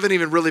 And we haven't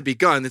even really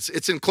begun.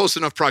 It's in close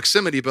enough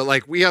proximity, but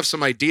like we have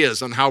some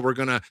ideas on how we're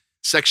going to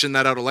section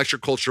that out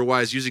electroculture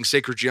wise, using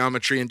sacred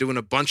geometry and doing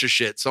a bunch of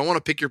shit. So I want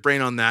to pick your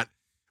brain on that,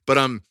 but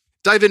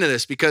dive into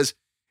this, because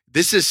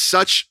this is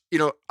such,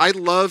 I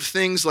love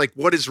things like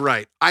what is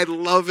right. I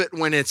love it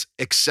when it's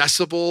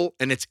accessible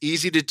and it's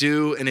easy to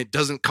do and it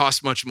doesn't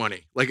cost much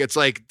money. Like it's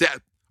like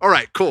that. All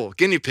right, cool.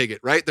 Guinea pig it,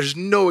 right? There's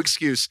no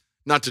excuse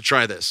not to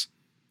try this.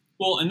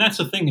 Well, and that's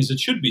the thing, is it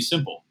should be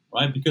simple,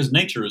 right? Because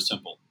nature is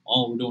simple.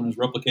 All we're doing is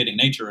replicating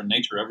nature, and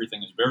nature,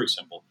 everything is very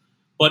simple.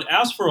 But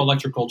as for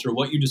electroculture,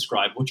 what you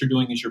described, what you're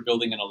doing is you're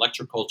building an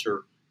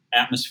electroculture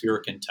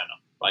atmospheric antenna,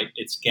 right?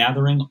 It's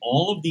gathering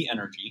all of the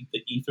energy,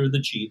 the ether, the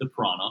chi, the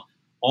prana,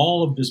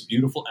 all of this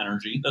beautiful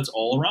energy that's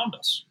all around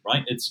us,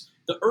 right?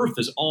 The earth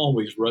is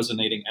always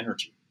resonating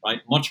energy,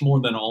 right? Much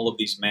more than all of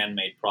these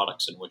man-made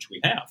products in which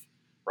we have,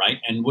 right?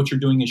 And what you're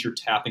doing is you're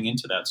tapping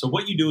into that. So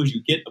what you do is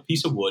you get a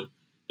piece of wood.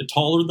 The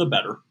taller, the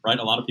better, right?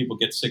 A lot of people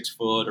get 6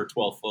 foot or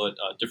 12 foot,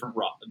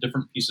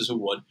 different pieces of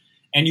wood.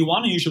 And you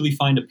want to usually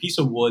find a piece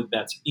of wood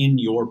that's in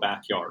your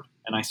backyard.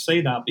 And I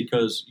say that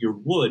because your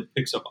wood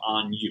picks up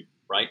on you,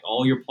 right?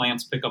 All your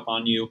plants pick up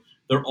on you.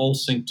 They're all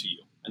synced to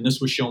you. And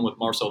this was shown with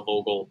Marcel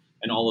Vogel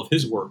and all of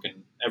his work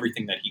and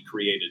everything that he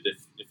created,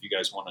 if you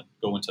guys want to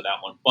go into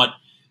that one. But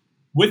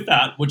with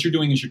that, what you're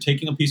doing is you're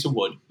taking a piece of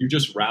wood, you're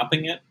just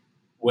wrapping it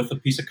with a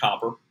piece of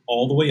copper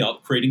all the way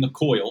up, creating a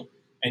coil.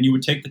 And you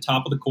would take the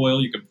top of the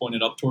coil, you can point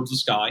it up towards the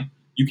sky.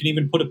 You can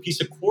even put a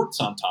piece of quartz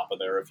on top of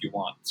there if you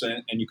want.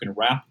 And you can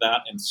wrap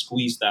that and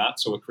squeeze that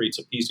so it creates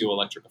a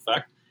piezoelectric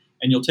effect.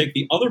 And you'll take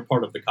the other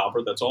part of the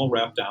copper that's all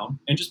wrapped down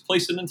and just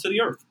place it into the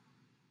earth.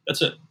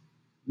 That's it.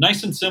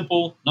 Nice and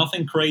simple,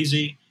 nothing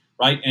crazy,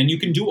 right? And you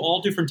can do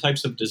all different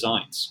types of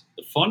designs.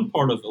 The fun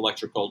part of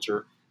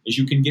electroculture is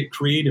you can get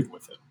creative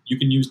with it. You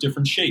can use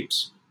different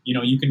shapes.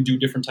 You can do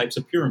different types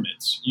of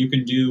pyramids. You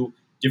can do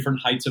different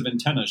heights of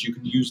antennas. You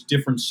can use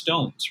different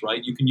stones,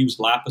 right? You can use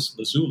lapis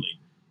lazuli,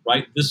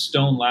 right? This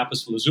stone,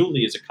 lapis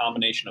lazuli, is a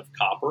combination of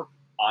copper,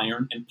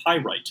 iron, and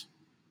pyrite,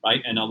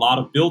 right? And a lot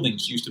of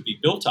buildings used to be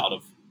built out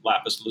of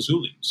lapis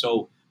lazuli.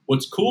 So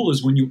what's cool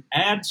is when you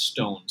add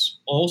stones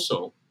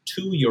also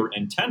to your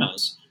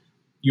antennas,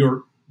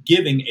 you're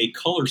giving a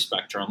color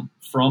spectrum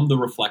from the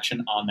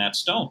reflection on that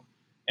stone.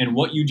 And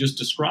what you just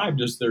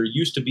described is there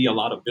used to be a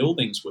lot of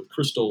buildings with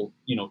crystal,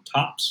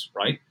 tops,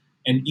 right?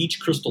 And each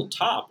crystal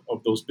top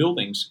of those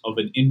buildings of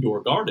an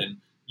indoor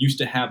garden used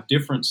to have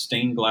different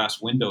stained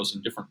glass windows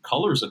and different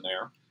colors in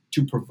there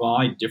to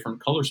provide different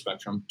color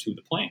spectrum to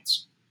the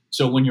plants.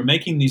 So when you're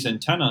making these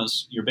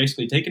antennas, you're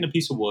basically taking a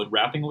piece of wood,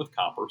 wrapping it with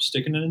copper,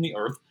 sticking it in the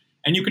earth,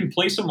 and you can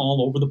place them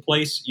all over the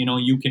place.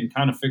 You can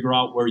kind of figure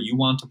out where you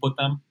want to put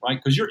them, right?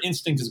 Because your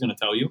instinct is going to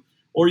tell you.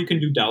 Or you can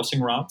do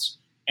dowsing rods.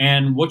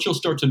 And what you'll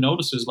start to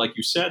notice is, like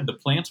you said, the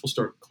plants will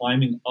start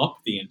climbing up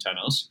the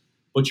antennas,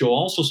 but you'll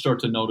also start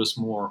to notice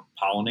more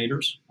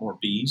pollinators, more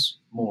bees,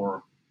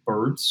 more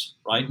birds,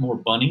 right? More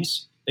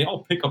bunnies. They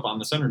all pick up on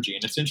this energy.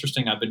 And it's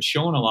interesting. I've been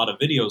showing a lot of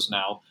videos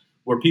now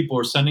where people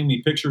are sending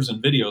me pictures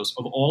and videos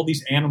of all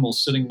these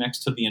animals sitting next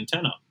to the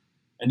antenna.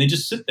 And they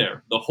just sit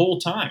there the whole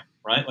time,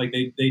 right? Like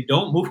they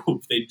don't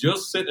move. They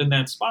just sit in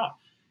that spot.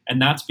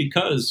 And that's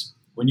because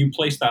when you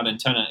place that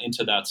antenna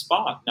into that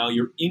spot, now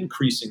you're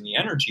increasing the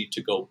energy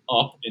to go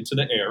up into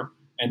the air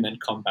and then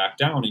come back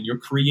down. And you're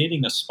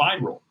creating a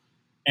spiral.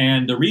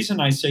 And the reason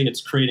I say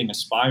it's creating a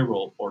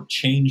spiral or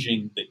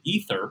changing the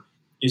ether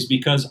is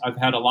because I've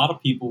had a lot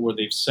of people where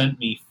they've sent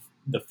me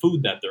the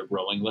food that they're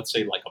growing, let's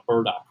say like a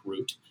burdock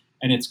root,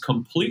 and it's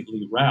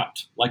completely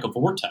wrapped like a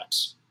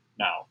vortex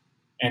now.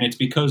 And it's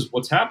because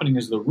what's happening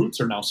is the roots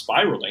are now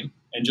spiraling,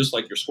 and just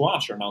like your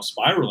squash are now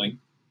spiraling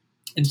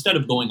instead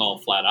of going all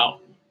flat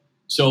out.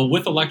 So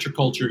with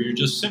electroculture, you're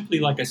just simply,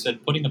 like I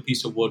said, putting a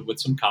piece of wood with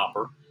some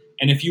copper.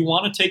 And if you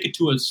want to take it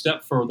to a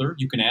step further,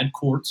 you can add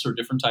quartz or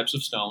different types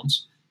of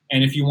stones.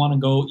 And if you want to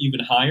go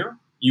even higher,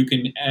 you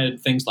can add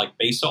things like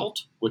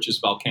basalt, which is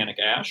volcanic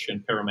ash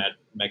and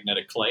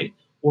paramagnetic clay,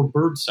 or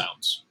bird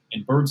sounds.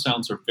 And bird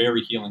sounds are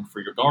very healing for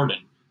your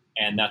garden.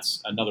 And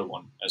that's another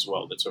one as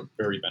well that's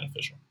very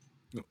beneficial.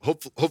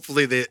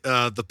 Hopefully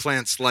the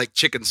plants like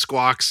chicken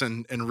squawks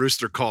and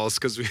rooster calls,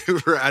 because we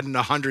were adding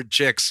 100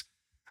 chicks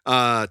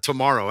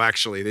tomorrow.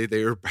 Actually,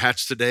 they were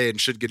hatched today and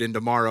should get in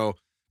tomorrow.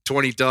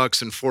 20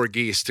 ducks and 4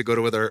 geese to go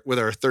to with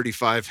our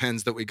 35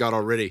 hens that we got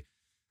already.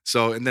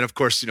 So, and then of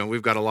course,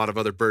 we've got a lot of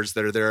other birds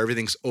that are there.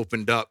 Everything's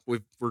opened up.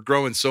 We're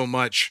growing so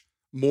much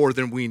more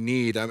than we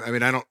need. I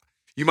mean, I don't.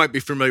 You might be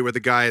familiar with the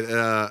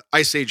guy,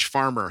 Ice Age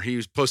Farmer.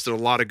 He's posted a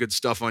lot of good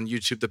stuff on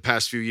YouTube the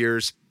past few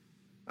years.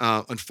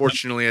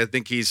 Unfortunately, I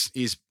think he's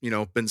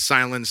been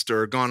silenced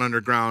or gone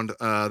underground.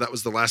 That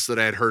was the last that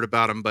I had heard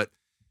about him. But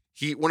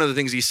one of the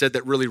things he said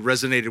that really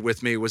resonated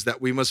with me was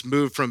that we must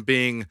move from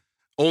being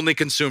only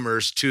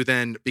consumers to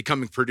then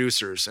becoming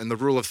producers. And the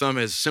rule of thumb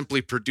is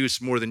simply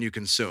produce more than you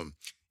consume.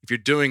 If you're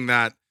doing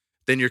that,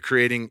 then you're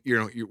creating,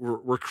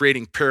 we're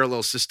creating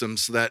parallel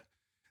systems that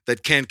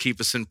can keep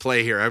us in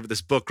play here. I have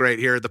this book right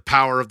here, The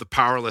Power of the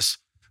Powerless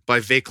by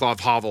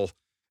Václav Havel.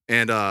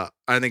 And I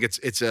think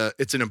it's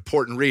an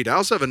important read. I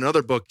also have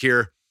another book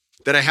here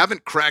that I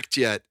haven't cracked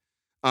yet,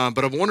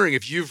 but I'm wondering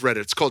if you've read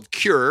it. It's called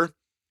Cure,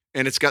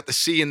 and it's got the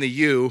C and the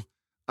U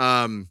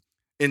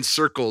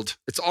encircled.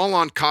 It's all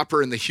on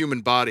copper in the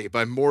human body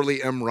by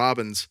Morley M.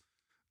 Robbins.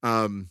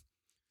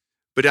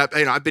 But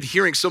I've been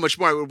hearing so much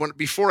more.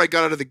 Before I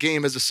got out of the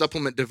game as a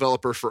supplement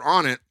developer for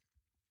Onnit,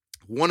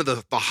 one of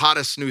the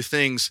hottest new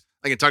things,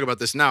 I can talk about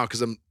this now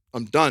because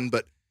I'm done,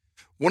 but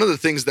one of the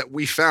things that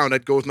we found,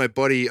 I'd go with my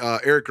buddy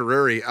Eric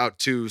Guerreri out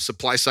to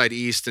Supply Side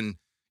East, and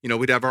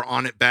we'd have our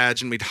Onnit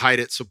badge and we'd hide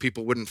it so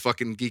people wouldn't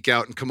fucking geek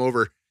out and come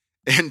over.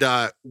 And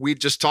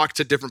we'd just talk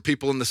to different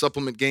people in the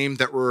supplement game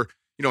that were,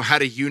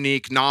 had a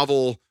unique,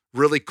 novel,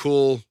 really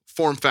cool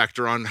form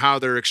factor on how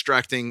they're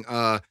extracting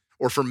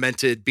or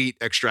fermented beet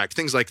extract,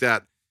 things like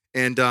that.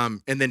 And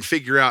then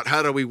figure out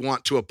how do we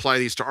want to apply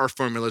these to our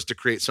formulas to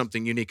create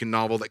something unique and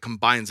novel that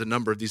combines a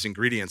number of these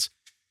ingredients.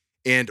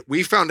 And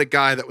we found a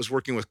guy that was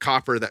working with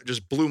copper that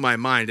just blew my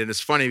mind. And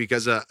it's funny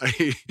because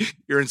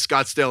you're in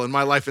Scottsdale, and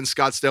my life in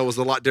Scottsdale was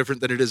a lot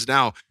different than it is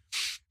now.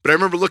 But I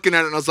remember looking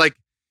at it and I was like,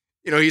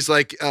 he's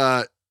like,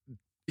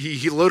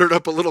 he loaded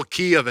up a little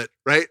key of it,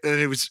 right? And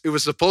it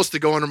was supposed to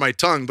go under my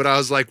tongue, but I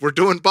was like, we're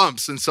doing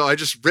bumps. And so I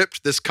just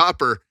ripped this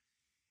copper,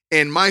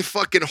 and my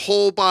fucking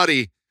whole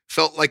body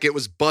felt like it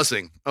was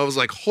buzzing. I was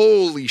like,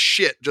 holy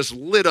shit, just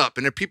lit up.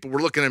 And people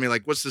were looking at me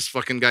like, what's this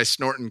fucking guy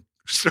snorting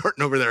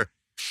over there?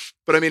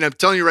 But I mean, I'm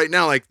telling you right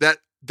now, like that,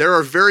 there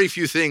are very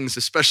few things,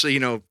 especially,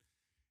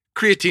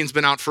 creatine's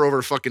been out for over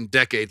a fucking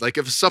decade. Like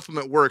if a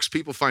supplement works,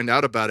 people find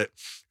out about it.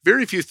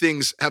 Very few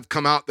things have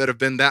come out that have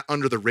been that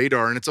under the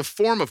radar. And it's a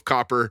form of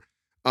copper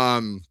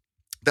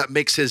that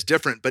makes his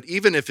different. But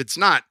even if it's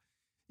not,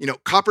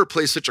 copper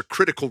plays such a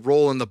critical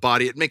role in the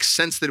body. It makes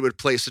sense that it would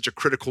play such a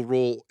critical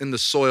role in the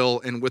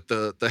soil and with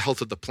the health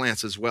of the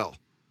plants as well.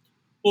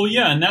 Well,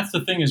 yeah. And that's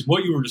the thing, is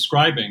what you were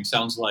describing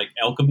sounds like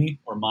alchemy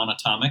or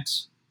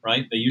monatomics.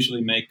 Right? They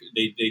usually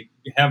they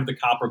have the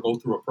copper go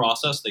through a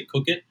process. They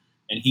cook it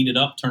and heat it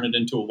up, turn it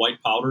into a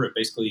white powder. It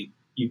basically,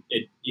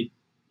 it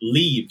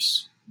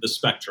leaves the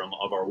spectrum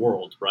of our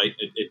world, right?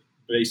 It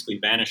basically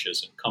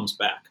vanishes and comes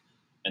back.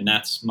 And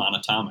that's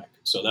monatomic.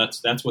 So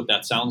that's what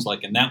that sounds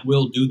like. And that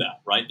will do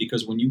that, right?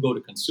 Because when you go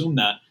to consume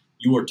that,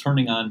 you are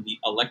turning on the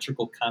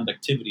electrical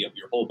conductivity of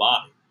your whole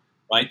body,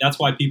 right? That's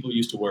why people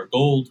used to wear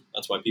gold.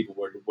 That's why people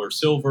wear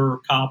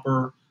silver,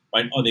 copper,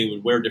 right? Or they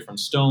would wear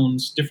different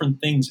stones. Different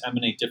things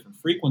emanate different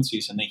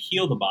frequencies, and they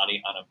heal the body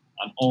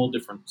on all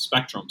different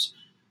spectrums.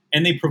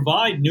 And they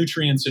provide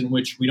nutrients in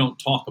which we don't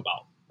talk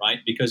about, right?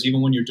 Because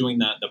even when you're doing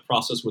the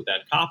process with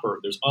that copper,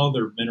 there's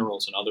other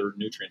minerals and other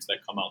nutrients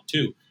that come out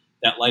too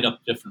that light up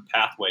different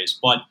pathways.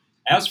 But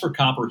as for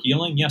copper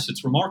healing, yes,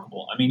 it's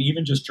remarkable. I mean,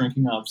 even just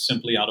drinking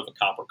simply out of a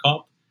copper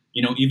cup,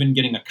 even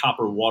getting a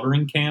copper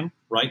watering can,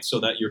 right?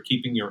 So that you're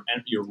keeping your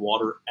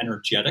water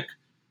energetic.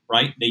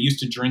 Right? They used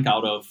to drink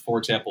out of, for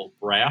example,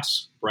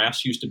 brass.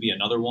 Brass used to be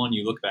another one.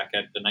 You look back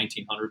at the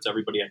 1900s,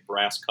 everybody had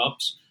brass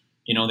cups.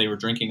 They were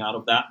drinking out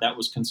of that. That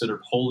was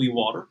considered holy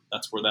water.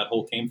 That's where that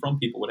whole came from.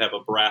 People would have a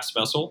brass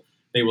vessel.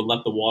 They would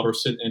let the water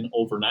sit in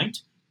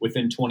overnight.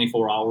 Within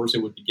 24 hours,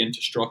 it would begin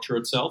to structure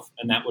itself,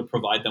 and that would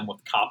provide them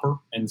with copper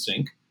and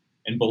zinc.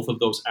 And both of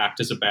those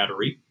act as a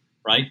battery,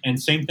 right? And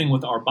same thing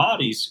with our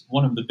bodies.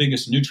 One of the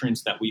biggest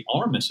nutrients that we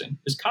are missing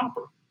is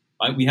copper.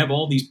 Right? We have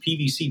all these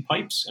PVC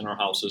pipes in our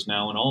houses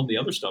now and all the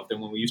other stuff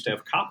than when we used to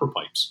have copper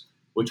pipes,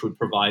 which would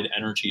provide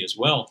energy as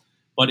well.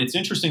 But it's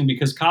interesting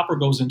because copper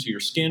goes into your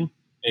skin,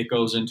 it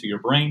goes into your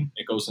brain,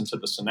 it goes into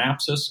the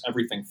synapses,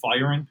 everything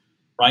firing,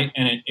 right?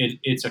 And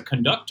it's a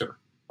conductor,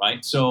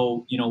 right?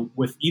 So,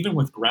 even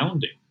with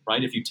grounding,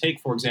 right? If you take,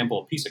 for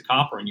example, a piece of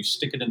copper and you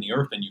stick it in the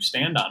earth and you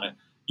stand on it,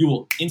 you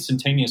will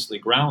instantaneously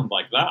ground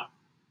like that,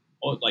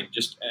 like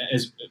just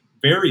as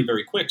very,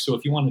 very quick. So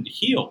if you wanted to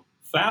heal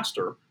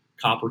faster,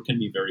 copper can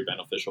be very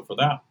beneficial for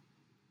that.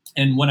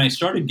 And when I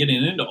started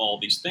getting into all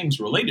these things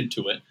related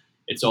to it,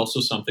 it's also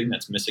something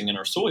that's missing in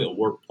our soil.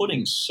 We're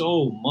putting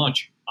so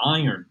much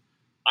iron,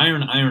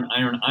 and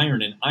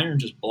iron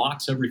just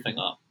blocks everything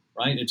up,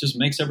 right? It just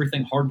makes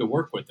everything hard to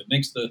work with. It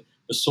makes the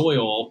soil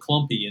all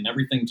clumpy and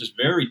everything just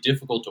very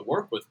difficult to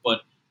work with.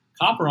 But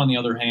copper, on the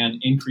other hand,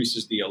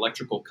 increases the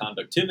electrical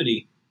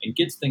conductivity and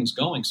gets things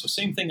going. So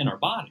same thing in our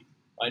body,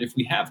 right? If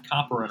we have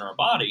copper in our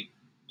body,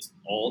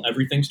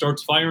 everything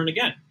starts firing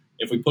again.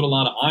 If we put a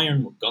lot of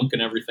iron, we're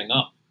gunking everything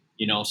up.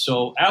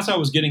 So as I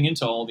was getting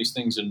into all these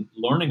things and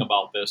learning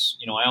about this,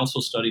 I also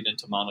studied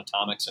into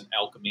monatomics and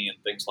alchemy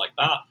and things like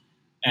that.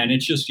 And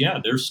it's just,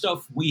 there's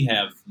stuff we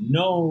have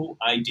no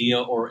idea,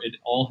 or it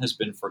all has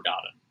been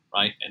forgotten,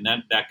 right? And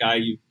that guy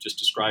you just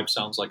described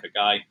sounds like a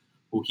guy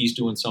who he's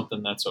doing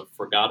something that's a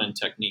forgotten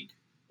technique,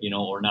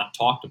 or not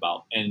talked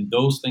about. And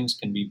those things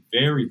can be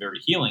very, very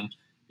healing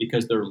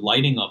because they're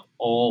lighting up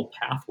all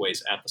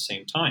pathways at the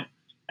same time.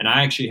 And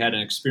I actually had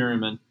an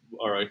experience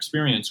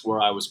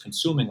where I was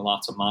consuming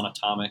lots of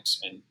monatomics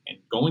and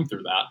going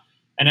through that.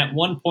 And at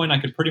one point, I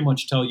could pretty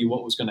much tell you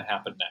what was going to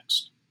happen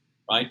next,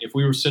 right? If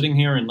we were sitting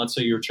here and let's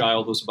say your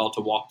child was about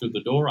to walk through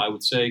the door, I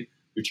would say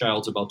your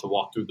child's about to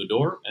walk through the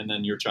door, and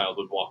then your child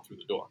would walk through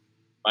the door,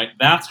 right?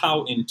 That's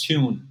how in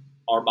tune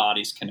our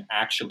bodies can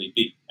actually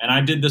be. And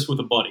I did this with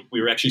a buddy.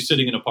 We were actually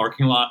sitting in a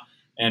parking lot,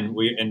 and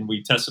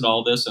we tested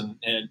all this, and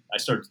I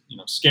started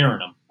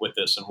scaring him with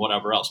this and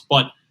whatever else.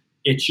 But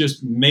it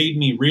just made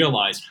me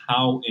realize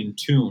how in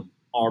tune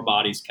our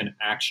bodies can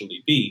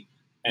actually be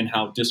and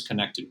how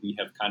disconnected we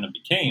have kind of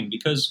became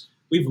because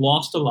we've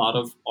lost a lot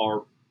of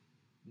our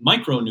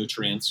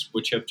micronutrients,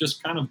 which have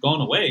just kind of gone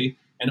away,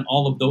 and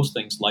all of those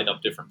things light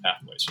up different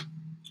pathways.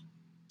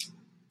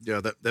 Yeah,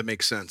 that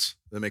makes sense.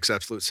 That makes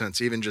absolute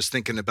sense. Even just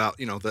thinking about,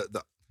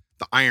 the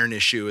iron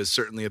issue is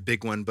certainly a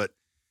big one, but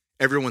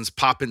everyone's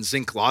popping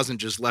zinc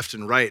lozenges left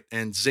and right,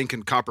 and zinc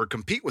and copper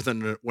compete with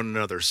one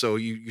another. So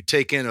you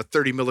take in a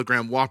 30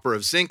 milligram whopper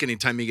of zinc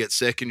anytime you get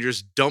sick, and you're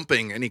just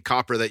dumping any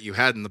copper that you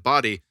had in the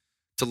body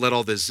to let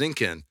all this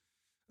zinc in.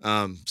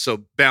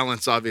 So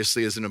balance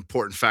obviously is an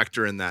important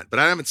factor in that. But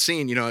I haven't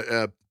seen,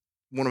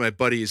 one of my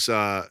buddies,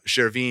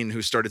 Shervin,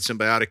 who started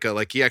Symbiotica,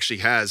 like he actually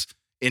has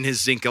in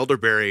his zinc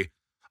elderberry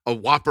a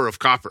whopper of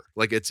copper.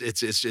 Like it's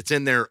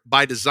in there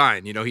by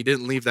design. He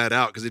didn't leave that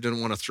out because he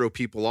didn't want to throw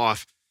people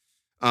off.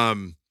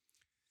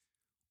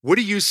 What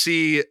do you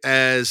see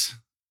as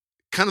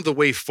kind of the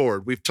way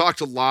forward? We've talked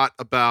a lot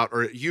about,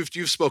 or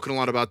you've spoken a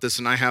lot about this,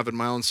 and I have in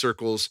my own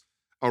circles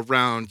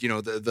around,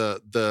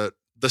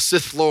 the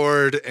Sith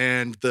Lord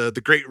and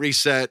the Great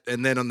Reset,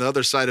 and then on the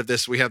other side of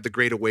this, we have the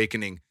Great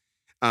Awakening.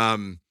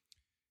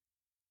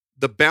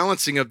 The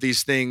balancing of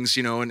these things,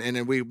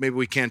 and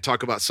we can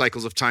talk about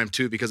cycles of time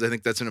too, because I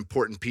think that's an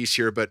important piece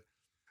here. But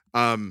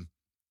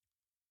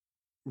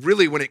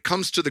really, when it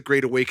comes to the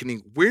Great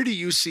Awakening, where do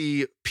you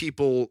see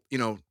people,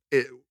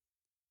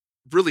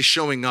 really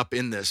showing up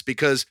in this?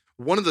 Because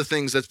one of the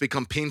things that's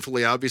become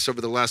painfully obvious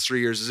over the last 3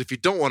 years is if you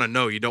don't want to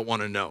know, you don't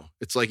want to know.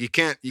 It's like you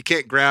can't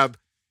grab,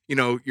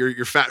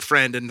 your fat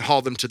friend and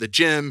haul them to the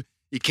gym.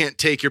 You can't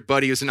take your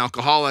buddy who's an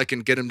alcoholic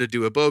and get him to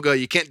do a boga.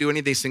 You can't do any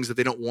of these things if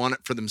they don't want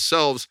it for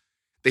themselves.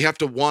 They have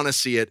to want to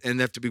see it, and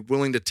they have to be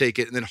willing to take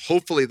it. And then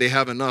hopefully they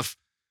have enough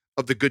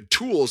of the good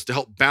tools to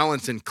help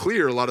balance and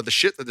clear a lot of the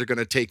shit that they're going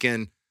to take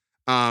in,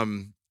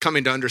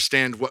 coming to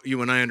understand what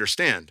you and I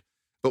understand.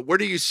 But where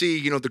do you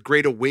see, the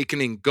Great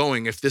Awakening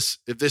going if this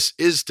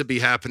is to be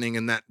happening,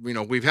 and that,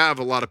 we have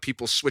a lot of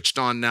people switched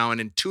on now,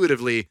 and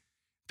intuitively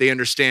they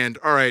understand,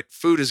 all right,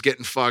 food is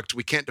getting fucked.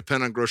 We can't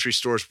depend on grocery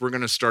stores. We're going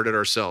to start it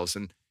ourselves.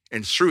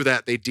 And through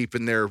that, they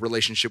deepen their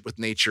relationship with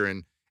nature,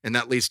 and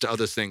that leads to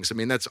other things. I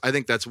mean, I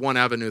think that's one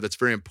avenue that's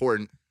very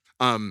important.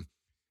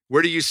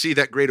 Where do you see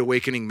that Great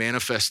Awakening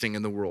manifesting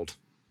in the world?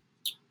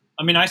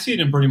 I mean, I see it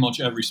in pretty much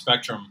every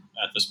spectrum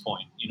at this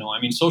point.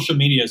 Social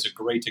media is a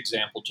great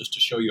example just to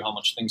show you how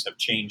much things have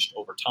changed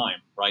over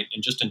time, right?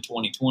 And just in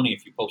 2020,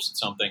 if you posted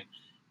something,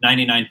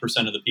 99%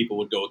 of the people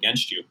would go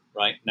against you,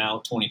 right? Now,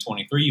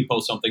 2023, you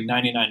post something,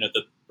 99% of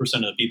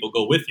the people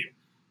go with you,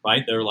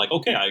 right? They're like,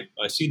 okay,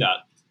 I see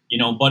that.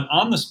 But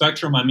on the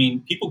spectrum,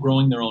 people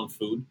growing their own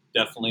food,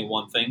 definitely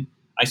one thing.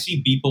 I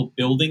see people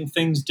building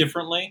things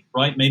differently,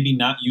 right? Maybe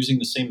not using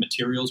the same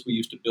materials we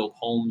used to build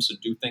homes and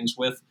do things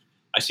with.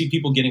 I see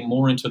people getting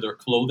more into their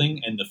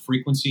clothing and the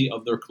frequency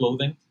of their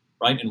clothing,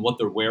 right? And what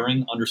they're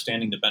wearing,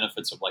 understanding the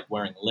benefits of like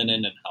wearing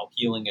linen and how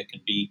healing it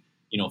can be,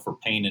 for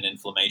pain and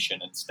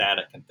inflammation and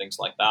static and things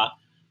like that.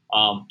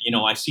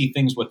 I see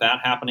things with that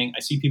happening.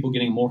 I see people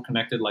getting more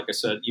connected, like I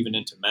said, even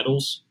into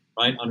metals,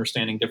 right?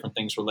 Understanding different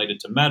things related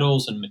to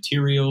metals and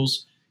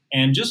materials,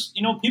 and just,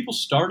 people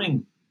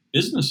starting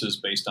businesses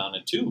based on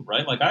it too,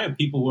 right? Like I have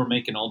people who are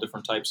making all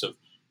different types of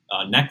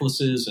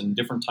necklaces and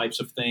different types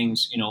of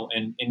things,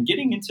 and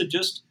getting into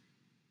just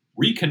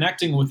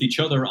reconnecting with each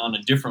other on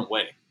a different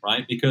way,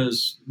 right?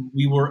 Because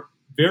we were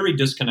very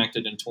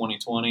disconnected in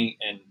 2020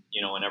 and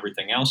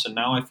everything else. And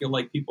now I feel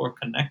like people are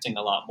connecting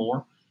a lot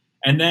more.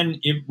 And then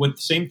with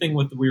the same thing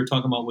we were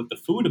talking about with the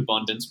food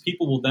abundance,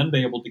 people will then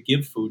be able to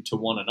give food to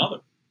one another,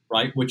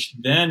 right? Which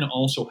then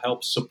also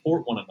helps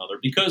support one another.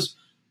 Because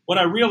what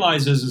I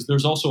realize is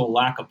there's also a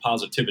lack of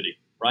positivity,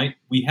 right?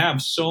 We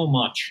have so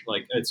much,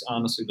 like it's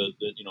honestly the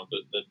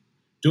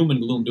doom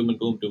and gloom, doom and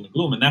gloom, doom and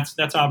gloom. And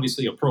that's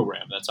obviously a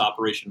program. That's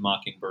Operation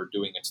Mockingbird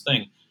doing its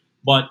thing.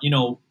 But,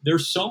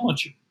 there's so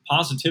much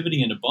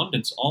positivity and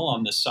abundance all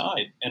on this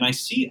side. And I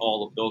see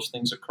all of those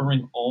things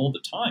occurring all the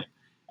time.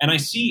 And I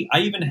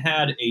even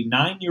had a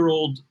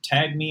 9-year-old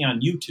tag me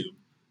on YouTube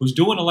who's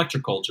doing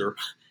electroculture,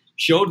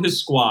 showed his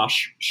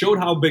squash, showed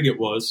how big it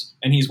was,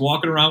 and he's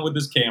walking around with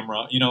his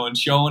camera, and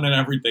showing and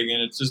everything.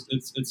 And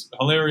it's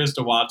hilarious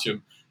to watch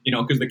him,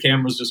 because the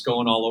camera's just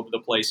going all over the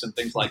place and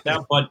things like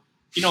that. But,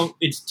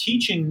 it's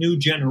teaching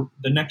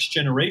the next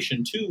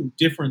generation too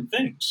different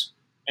things.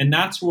 And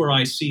that's where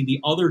I see the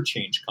other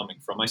change coming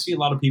from. I see a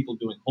lot of people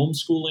doing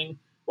homeschooling,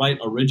 right?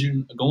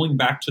 Going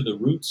back to the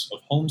roots of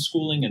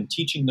homeschooling and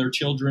teaching their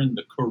children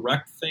the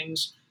correct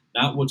things,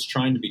 not what's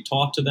trying to be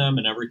taught to them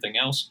and everything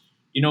else.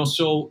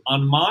 So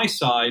on my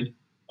side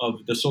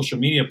of the social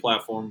media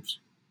platforms,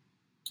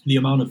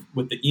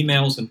 with the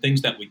emails and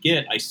things that we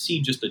get, I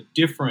see just a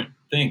different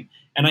thing.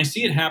 And I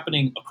see it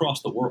happening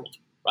across the world,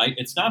 right?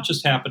 It's not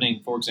just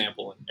happening, for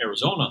example, in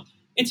Arizona.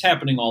 It's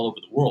happening all over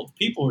the world.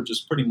 People are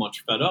just pretty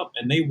much fed up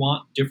and they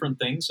want different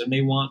things and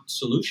they want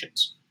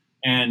solutions.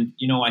 And,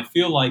 I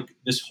feel like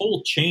this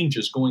whole change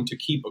is going to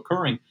keep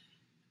occurring.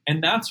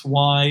 And that's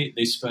why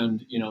they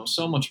spend,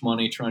 so much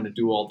money trying to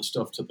do all the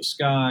stuff to the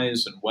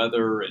skies and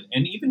weather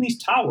and even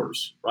these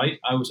towers, right?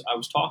 I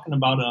was talking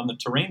about it on the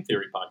Terrain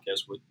Theory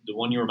podcast with the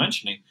one you were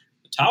mentioning.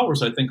 The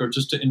towers, I think, are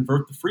just to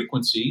invert the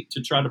frequency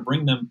to try to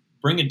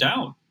bring it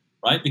down,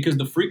 right? Because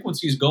the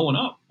frequency is going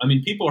up. I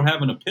mean, people are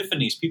having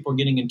epiphanies. People are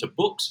getting into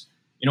books.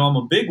 I'm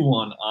a big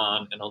one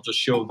on, and I'll just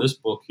show this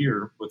book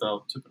here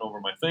without tipping over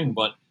my thing,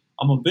 but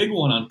I'm a big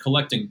one on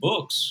collecting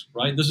books,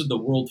 right? This is the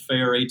World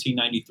Fair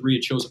 1893.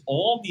 It shows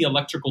all the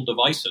electrical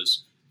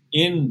devices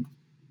in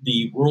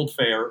the World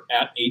Fair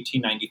at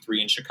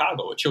 1893 in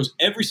Chicago. It shows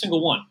every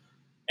single one.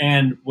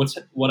 And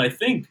what I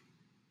think,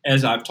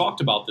 as I've talked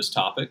about this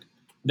topic,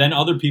 then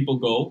other people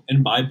go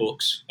and buy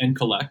books and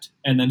collect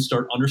and then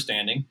start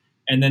understanding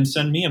and then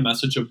send me a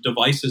message of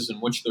devices in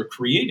which they're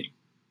creating,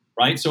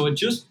 right? So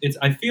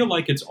I feel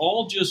like it's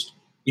all just,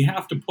 you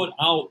have to put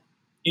out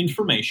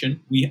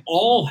information. We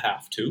all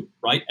have to,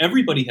 right?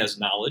 Everybody has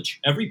knowledge.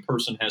 Every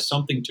person has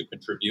something to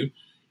contribute.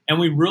 And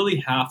we really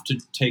have to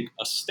take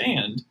a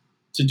stand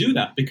to do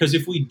that. Because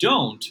if we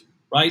don't,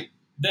 right,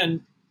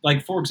 then,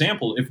 like, for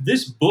example, if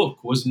this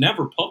book was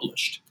never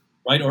published,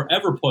 right, or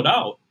ever put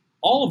out,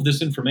 all of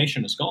this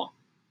information is gone.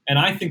 And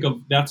I think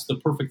that's the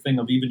perfect thing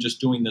of even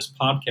just doing this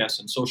podcast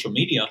and social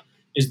media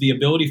is the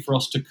ability for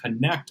us to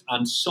connect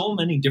on so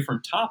many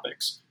different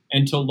topics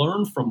and to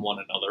learn from one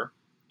another.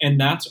 And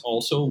that's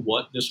also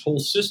what this whole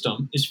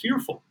system is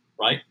fearful,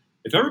 right?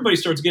 If everybody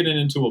starts getting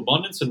into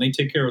abundance and they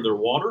take care of their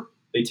water,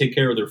 they take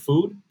care of their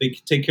food, they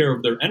take care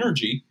of their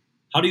energy,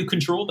 how do you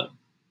control them?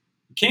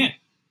 You can't,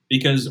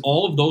 because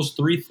all of those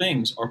three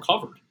things are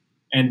covered.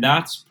 And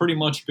that's pretty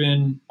much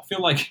been, I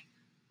feel like,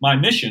 my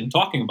mission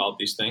talking about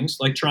these things,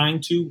 like trying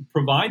to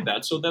provide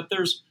that so that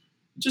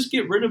just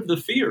get rid of the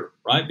fear,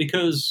 right?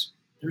 Because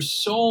there's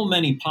so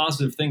many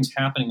positive things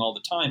happening all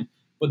the time,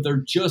 but they're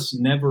just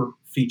never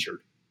featured.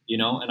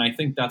 And I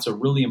think that's a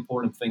really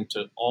important thing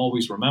to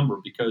always remember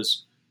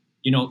because,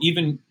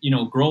 even,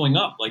 growing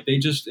up, like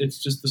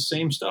it's just the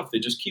same stuff. They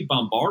just keep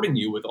bombarding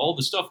you with all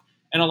the stuff.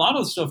 And a lot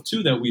of the stuff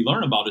too, that we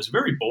learn about is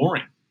very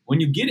boring.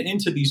 When you get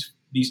into these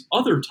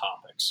other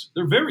topics,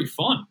 they're very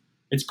fun.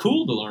 It's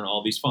cool to learn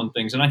all these fun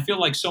things. And I feel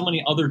like so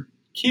many other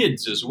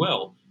kids as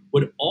well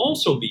would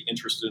also be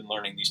interested in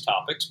learning these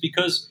topics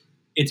because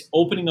it's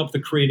opening up the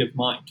creative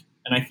mind.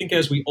 And I think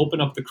as we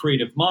open up the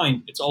creative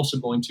mind, it's also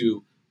going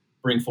to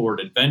bring forward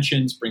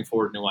inventions, bring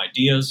forward new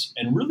ideas,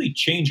 and really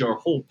change our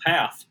whole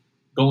path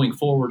going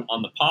forward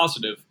on the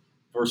positive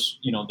versus,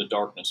 the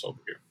darkness over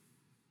here.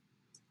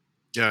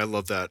 Yeah, I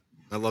love that.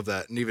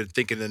 And even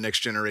thinking of the next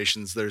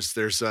generations,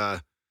 there's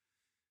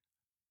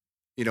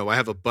I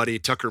have a buddy,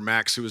 Tucker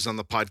Max, who was on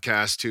the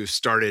podcast who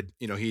started,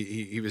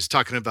 he was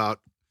talking about,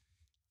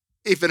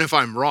 even if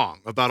I'm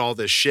wrong about all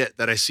this shit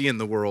that I see in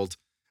the world,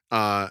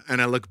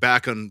 and I look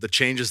back on the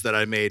changes that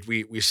I made.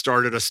 We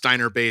started a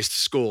Steiner-based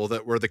school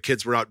where the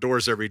kids were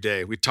outdoors every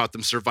day. We taught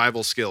them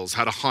survival skills,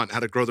 how to hunt, how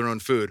to grow their own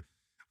food.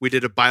 We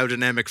did a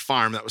biodynamic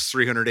farm that was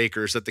 300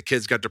 acres that the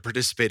kids got to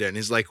participate in.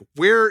 He's like,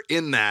 where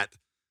in that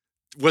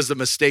was the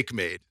mistake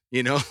made?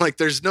 Like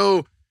there's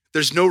no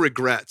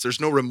regrets. There's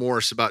no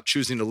remorse about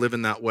choosing to live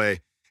in that way.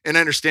 And I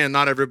understand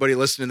not everybody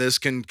listening to this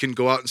can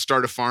go out and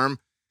start a farm.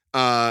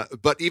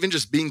 But even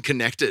just being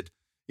connected,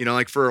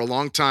 like for a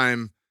long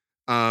time,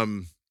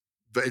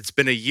 but it's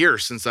been a year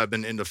since I've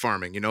been into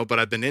farming, but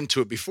I've been into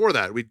it before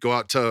that. We'd go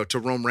out to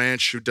Rome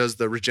Ranch, who does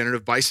the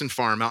regenerative bison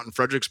farm out in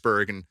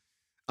Fredericksburg, and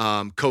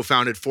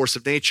co-founded Force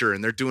of Nature,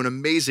 and they're doing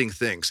amazing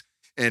things.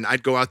 And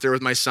I'd go out there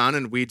with my son,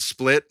 and we'd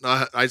split.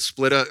 I'd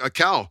split a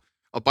cow,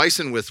 a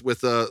bison with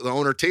the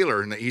owner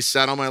Taylor, and he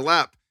sat on my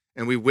lap,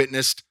 and we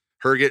witnessed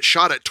her get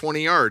shot at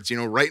 20 yards,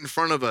 right in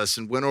front of us,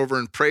 and went over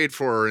and prayed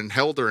for her and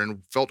held her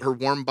and felt her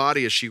warm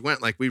body as she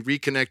went. Like we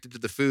reconnected to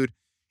the food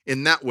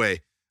in that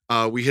way.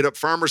 We hit up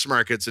farmers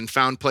markets and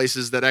found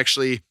places that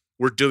actually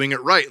we're doing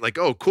it right. Like,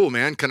 oh, cool,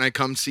 man. Can I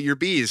come see your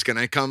bees? Can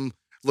I come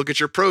look at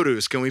your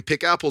produce? Can we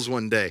pick apples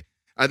one day?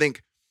 I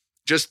think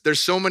just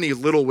there's so many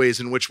little ways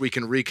in which we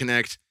can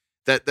reconnect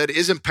that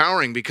is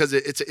empowering, because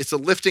it's a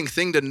lifting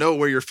thing to know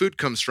where your food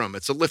comes from.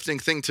 It's a lifting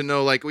thing to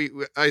know, like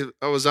I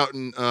was out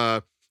in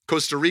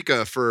Costa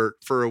Rica for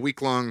a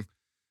week long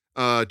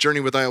journey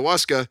with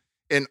ayahuasca,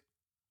 and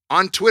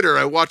on Twitter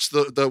I watched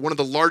the one of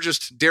the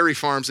largest dairy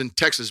farms in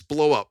Texas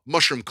blow up,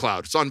 mushroom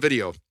cloud. It's on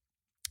video.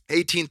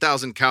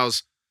 18,000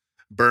 cows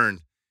burned.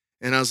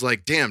 And I was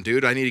like, damn,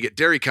 dude, I need to get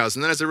dairy cows.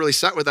 And then as I really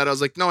sat with that, I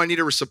was like, no, I need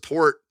to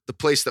support the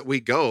place that we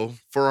go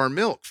for our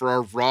milk, for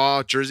our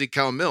raw Jersey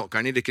cow milk.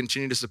 I need to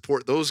continue to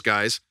support those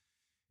guys.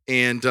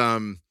 And,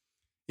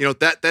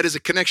 that is a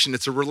connection.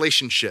 It's a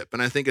relationship.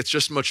 And I think it's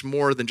just much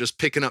more than just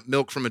picking up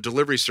milk from a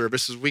delivery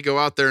service. As we go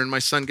out there and my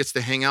son gets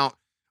to hang out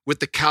with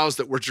the cows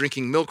that we're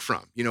drinking milk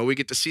from, we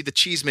get to see the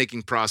cheese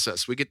making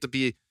process. We get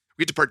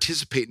to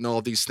participate in all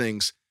of these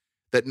things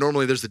that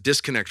normally there's a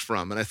disconnect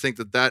from. And I think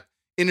that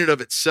in and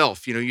of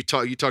itself, you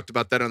talked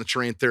about that on the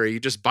terrain theory. You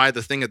just buy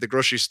the thing at the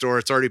grocery store.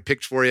 It's already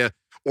picked for you,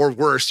 or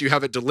worse, you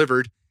have it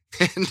delivered,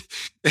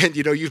 and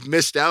you've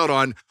missed out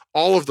on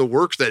all of the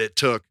work that it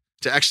took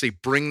to actually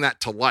bring that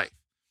to life.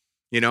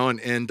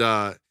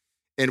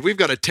 And we've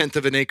got 1/10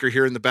 of an acre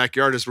here in the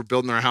backyard as we're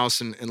building our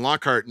house in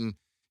Lockhart, and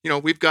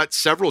we've got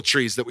several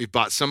trees that we've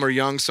bought. Some are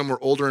young, some are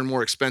older and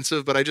more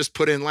expensive. But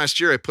last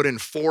year I put in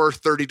 4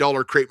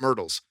 $30 crepe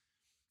myrtles.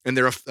 And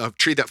they're a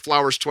tree that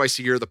flowers twice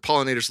a year. The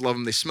pollinators love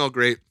them. They smell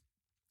great.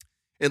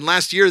 And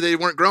last year they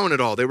weren't growing at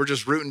all. They were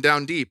just rooting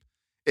down deep.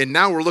 And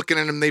now we're looking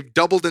at them. They've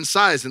doubled in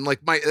size. And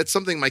that's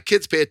something my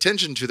kids pay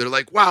attention to. They're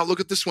like, wow, look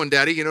at this one,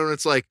 Daddy. And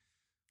it's like,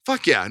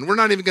 fuck yeah. And we're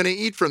not even going to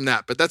eat from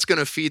that, but that's going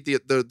to feed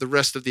the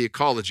rest of the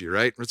ecology,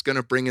 right? It's going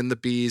to bring in the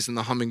bees and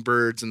the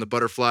hummingbirds and the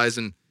butterflies.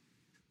 And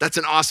that's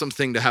an awesome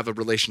thing to have a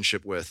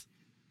relationship with.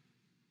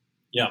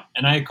 Yeah.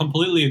 And I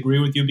completely agree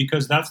with you,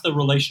 because that's the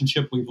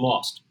relationship we've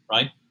lost,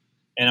 right?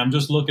 And I'm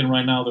just looking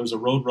right now, there's a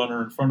road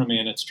runner in front of me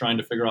and it's trying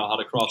to figure out how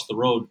to cross the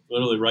road,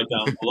 literally right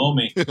down below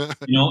me,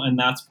 and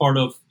that's part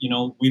of,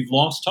 we've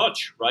lost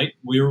touch, right?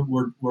 We're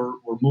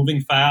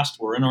moving fast.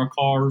 We're in our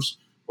cars.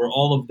 We're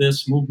all of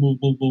this move,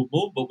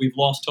 but we've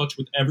lost touch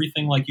with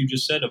everything, like you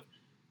just said, of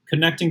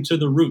connecting to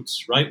the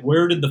roots, right?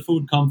 Where did the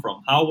food come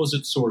from? How was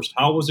it sourced?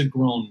 How was it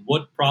grown?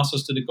 What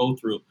process did it go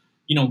through?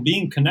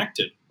 Being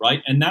connected,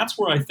 right? And that's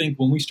where I think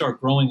when we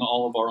start growing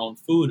all of our own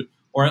food,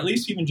 or at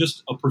least even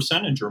just a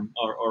percentage or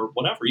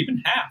whatever,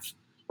 even half,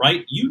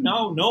 right? You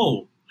now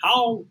know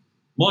how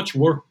much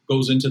work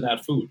goes into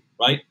that food,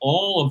 right?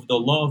 All of the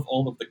love,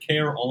 all of the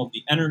care, all of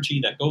the energy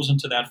that goes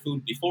into that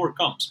food before it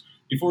comes.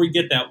 Before you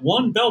get that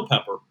one bell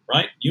pepper,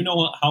 right? You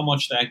know how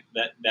much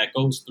that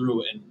goes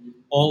through, and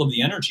all of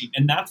the energy.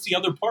 And that's the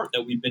other part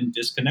that we've been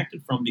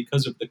disconnected from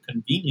because of the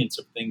convenience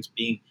of things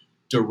being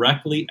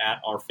directly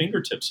at our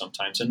fingertips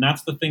sometimes. And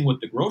that's the thing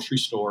with the grocery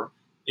store,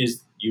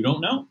 is you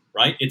don't know,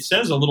 right? It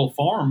says a little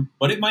farm,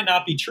 but it might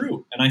not be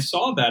true. And I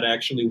saw that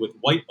actually with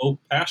White Oak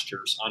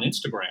Pastures on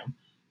Instagram.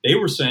 They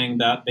were saying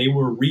that they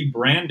were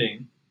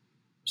rebranding,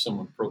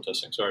 someone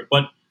protesting, sorry,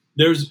 but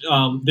there's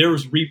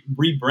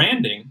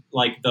rebranding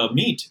like the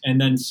meat, and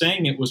then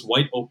saying it was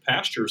White Oak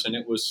Pastures and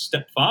it was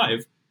step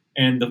 5.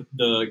 And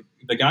the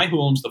guy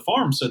who owns the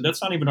farm said,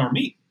 that's not even our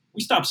meat.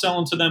 We stopped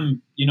selling to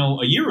them,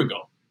 a year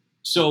ago.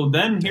 So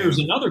then here's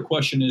another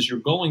question: is you're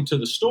going to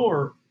the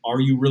store,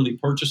 are you really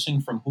purchasing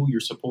from who you're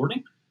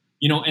supporting?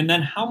 And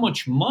then how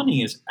much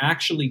money is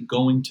actually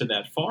going to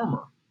that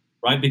farmer,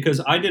 right? Because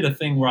I did a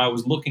thing where I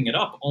was looking it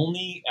up.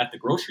 Only at the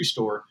grocery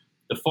store,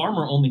 the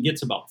farmer only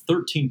gets about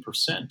 13%,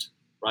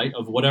 right,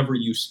 of whatever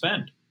you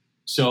spend.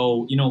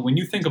 So, when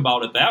you think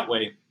about it that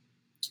way,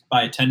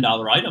 buy a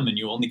 $10 item and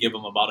you only give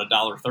them about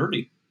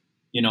 $1.30.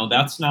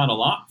 That's not a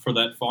lot for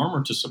that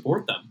farmer to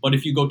support them. But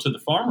if you go to the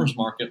farmer's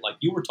market, like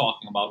you were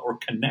talking about, or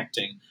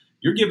connecting,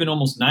 you're giving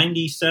almost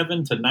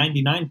 97 to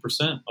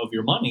 99% of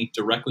your money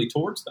directly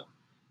towards them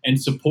and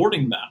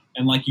supporting that.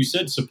 And like you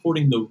said,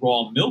 supporting the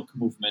raw milk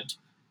movement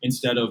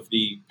instead of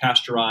the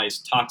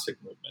pasteurized toxic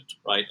movement,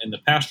 right? And the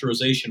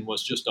pasteurization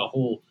was just a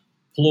whole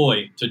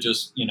ploy to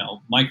just,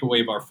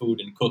 microwave our food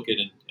and cook it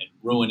and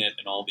ruin it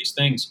and all these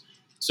things.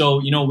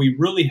 So, we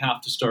really have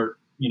to start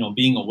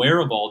being aware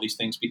of all these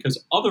things, because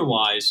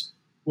otherwise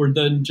we're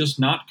then just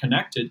not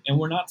connected and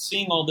we're not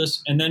seeing all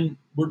this. And then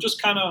we're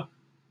just kind of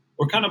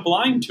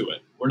blind to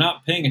it. We're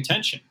not paying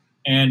attention,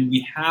 and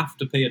we have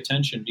to pay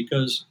attention,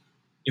 because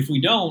if we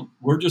don't,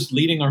 we're just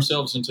leading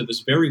ourselves into this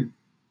very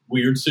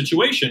weird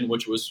situation,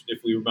 which was,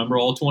 if we remember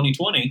all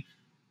 2020,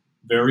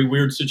 very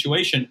weird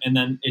situation. And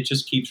then it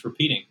just keeps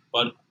repeating.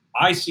 But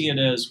I see it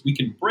as we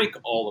can break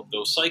all of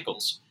those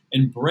cycles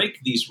and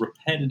break these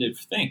repetitive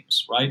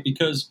things, right?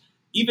 Because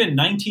even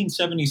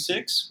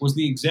 1976 was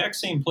the exact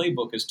same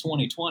playbook as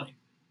 2020,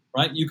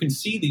 right? You can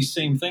see these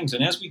same things.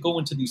 And as we go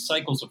into these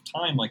cycles of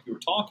time, like you were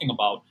talking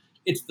about,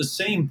 it's the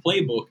same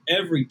playbook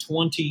every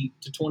 20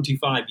 to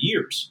 25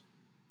 years.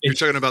 You're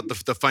talking about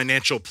the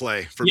financial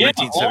play for Yeah,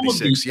 all of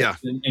 1976. these Yeah.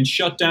 things, and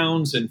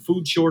shutdowns and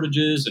food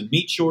shortages and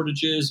meat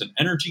shortages and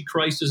energy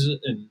crisis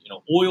and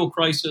oil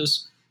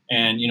crisis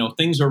and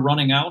things are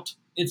running out.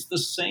 It's the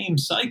same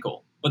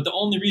cycle. But the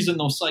only reason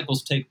those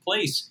cycles take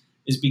place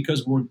is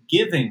because we're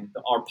giving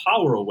our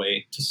power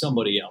away to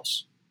somebody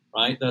else,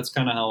 right? That's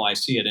kind of how I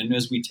see it. And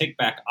as we take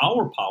back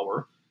our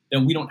power,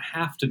 then we don't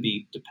have to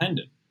be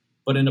dependent.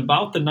 But in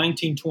about the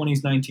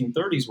 1920s,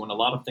 1930s, when a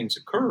lot of things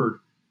occurred,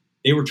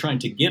 they were trying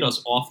to get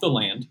us off the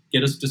land,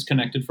 get us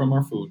disconnected from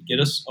our food, get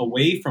us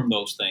away from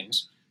those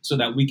things so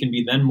that we can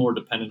be then more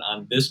dependent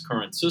on this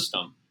current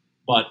system.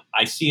 But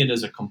I see it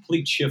as a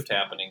complete shift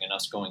happening and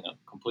us going a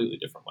completely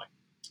different way.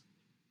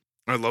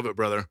 I love it,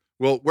 brother.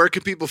 Well, where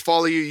can people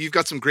follow you? You've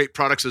got some great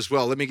products as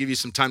well. Let me give you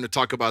some time to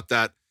talk about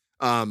that.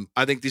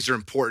 I think these are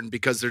important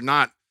because they're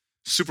not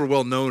super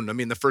well known. I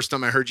mean, the first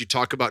time I heard you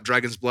talk about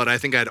Dragon's Blood, I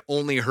think I'd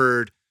only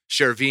heard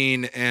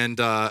Chervin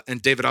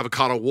and David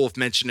Avocado Wolf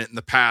mention it in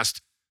the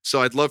past.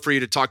 So I'd love for you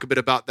to talk a bit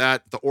about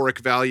that, the auric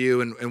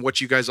value and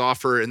what you guys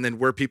offer, and then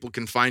where people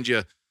can find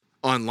you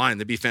online.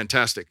 That'd be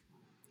fantastic.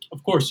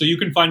 Of course. So you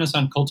can find us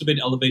on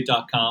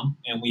cultivateelevate.com,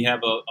 and we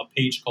have a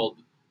page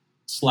called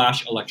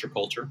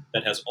 /electroculture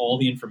that has all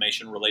the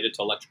information related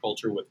to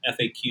electroculture with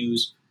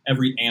FAQs,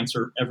 every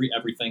answer,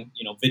 everything,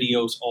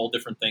 videos, all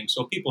different things.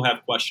 So if people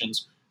have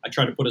questions, I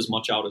try to put as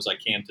much out as I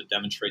can to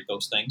demonstrate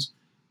those things.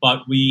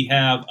 But we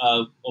have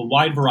a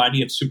wide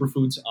variety of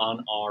superfoods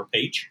on our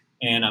page.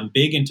 And I'm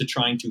big into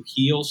trying to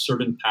heal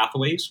certain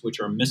pathways which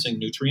are missing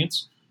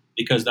nutrients,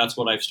 because that's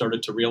what I've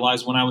started to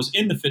realize when I was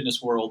in the fitness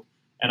world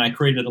and I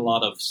created a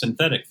lot of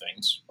synthetic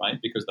things, right?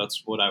 Because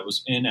that's what I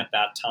was in at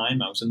that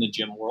time. I was in the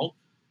gym world.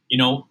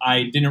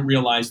 I didn't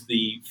realize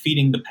the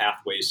feeding the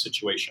pathways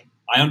situation.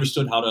 I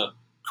understood how to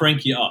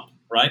crank you up,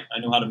 right? I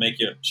knew how to make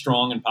you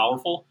strong and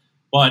powerful,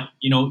 but,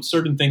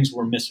 certain things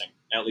were missing.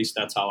 At least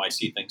that's how I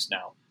see things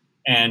now.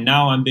 And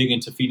now I'm big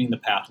into feeding the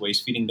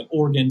pathways, feeding the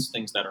organs,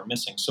 things that are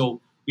missing.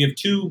 So we have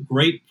two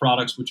great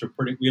products, which are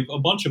we have a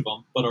bunch of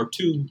them, but our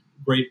two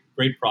great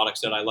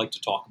products that I like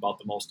to talk about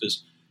the most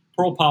is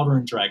Pearl Powder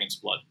and Dragon's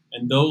Blood.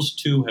 And those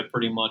two have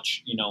pretty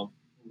much,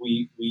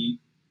 we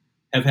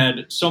have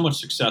had so much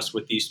success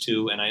with these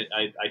two. And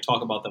I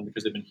talk about them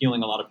because they've been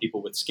healing a lot of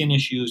people with skin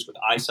issues, with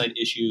eyesight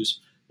issues,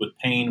 with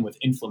pain, with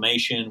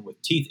inflammation,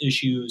 with teeth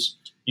issues.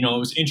 It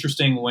was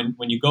interesting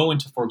when you go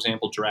into, for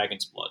example,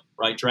 Dragon's Blood,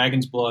 right?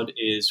 Dragon's Blood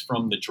is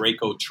from the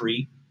Draco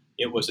tree.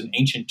 It was an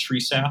ancient tree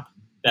sap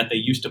that they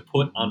used to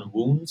put on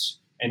wounds,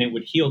 and it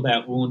would heal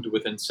that wound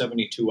within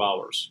 72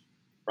 hours,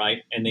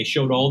 right? And they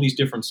showed all these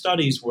different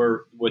studies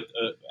where with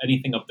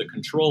anything of the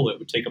control, it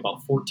would take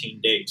about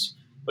 14 days.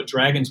 But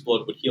Dragon's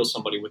Blood would heal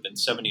somebody within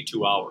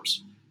 72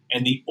 hours.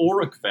 And the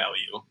auric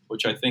value,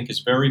 which I think is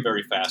very,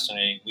 very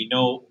fascinating. We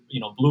know,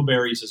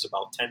 blueberries is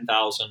about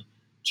 10,000.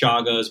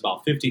 Chaga is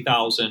about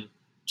 50,000.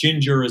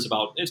 Ginger is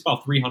about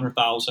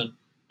 300,000.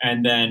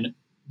 And then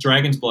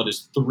Dragon's Blood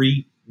is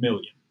 3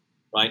 million,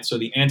 right? So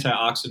the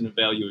antioxidant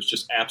value is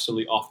just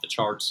absolutely off the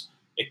charts.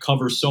 It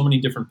covers so many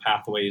different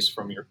pathways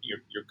from your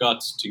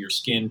guts to your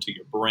skin to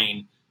your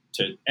brain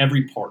to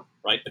every part,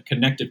 right? The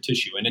connective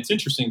tissue. And it's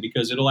interesting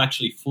because it'll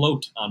actually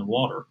float on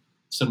water,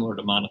 similar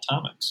to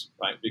monatomics,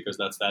 right? Because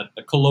that's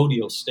the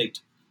colloidal state,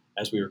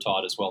 as we were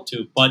taught as well,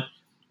 too. But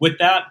with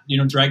that,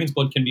 Dragon's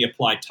Blood can be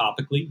applied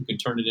topically. You can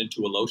turn it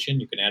into a lotion.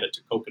 You can add it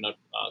to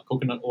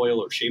coconut oil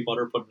or shea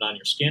butter, put it on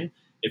your skin.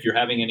 If you're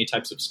having any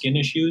types of skin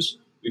issues,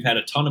 we've had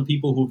a ton of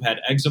people who've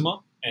had eczema,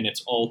 and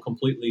it's all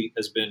completely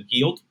has been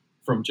healed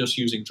from just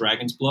using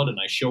Dragon's Blood. And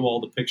I show all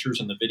the pictures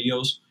and the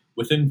videos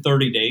within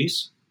 30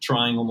 days,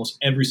 trying almost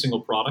every single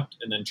product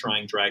and then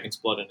trying Dragon's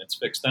Blood, and it's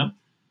fixed them.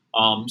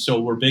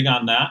 So we're big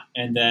on that.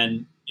 And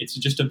then it's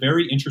just a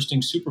very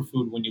interesting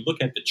superfood. When you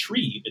look at the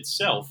tree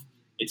itself,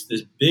 it's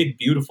this big,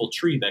 beautiful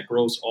tree that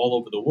grows all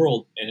over the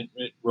world, and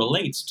it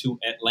relates to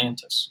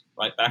Atlantis,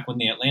 right? Back when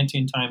the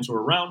Atlantean times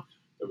were around,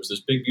 there was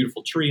this big,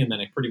 beautiful tree, and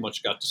then it pretty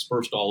much got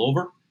dispersed all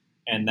over.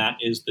 And that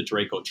is the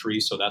Draco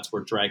tree. So that's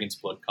where Dragon's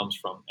Blood comes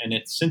from. And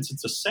since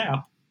it's a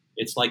sap,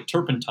 it's like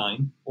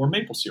turpentine or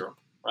maple syrup,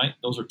 right?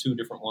 Those are two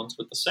different ones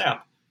with the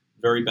sap.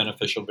 Very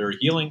beneficial, very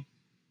healing.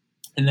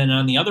 And then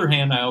on the other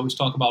hand, I always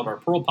talk about our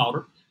Pearl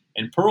Powder.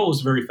 And Pearl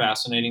is very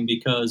fascinating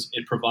because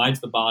it provides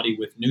the body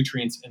with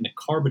nutrients in the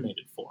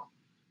carbonated form,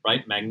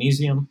 right?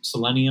 Magnesium,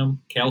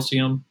 selenium,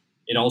 calcium.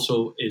 It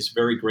also is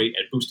very great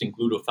at boosting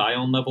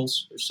glutathione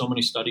levels. There's so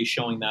many studies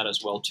showing that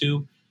as well,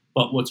 too.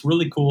 But what's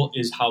really cool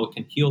is how it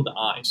can heal the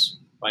eyes,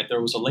 right?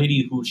 There was a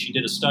lady she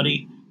did a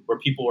study where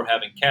people were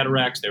having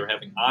cataracts, they were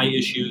having eye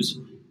issues,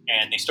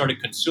 and they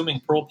started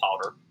consuming Pearl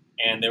Powder,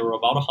 and there were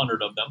about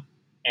 100 of them.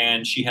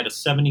 And she had a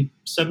 70%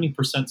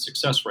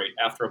 success rate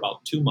after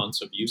about 2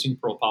 months of using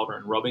Pearl Powder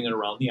and rubbing it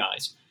around the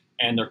eyes,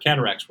 and their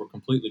cataracts were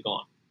completely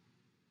gone.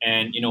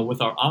 And,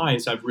 with our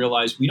eyes, I've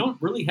realized we don't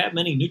really have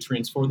many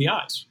nutrients for the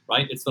eyes,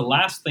 right? It's the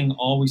last thing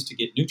always to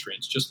get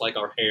nutrients, just like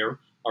our hair,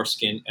 our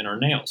skin, and our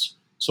nails.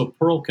 So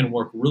Pearl can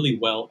work really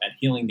well at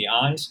healing the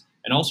eyes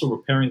and also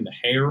repairing the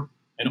hair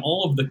and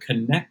all of the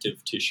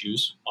connective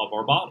tissues of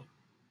our body.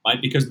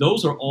 right? Because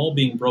those are all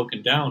being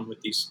broken down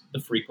with the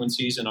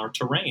frequencies in our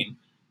terrain,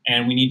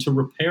 and we need to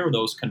repair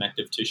those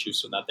connective tissues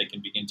so that they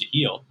can begin to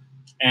heal.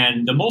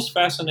 And the most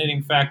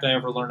fascinating fact I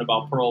ever learned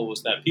about pearl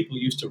was that people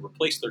used to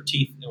replace their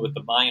teeth with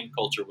the Mayan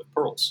culture with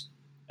pearls,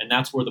 and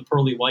that's where the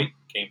pearly white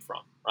came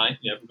from, right?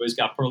 Everybody's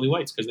got pearly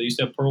whites because they used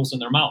to have pearls in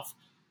their mouth.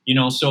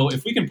 So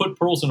if we can put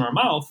pearls in our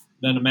mouth,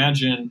 then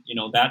imagine,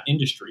 that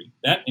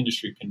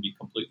industry can be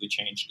completely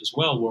changed as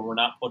well, where we're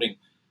not putting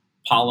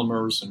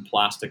polymers and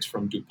plastics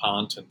from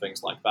DuPont and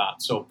things like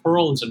that. So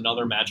pearl is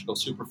another magical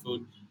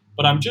superfood.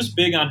 But I'm just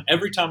big on,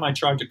 every time I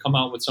try to come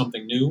out with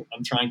something new,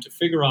 I'm trying to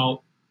figure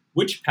out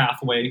which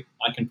pathway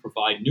I can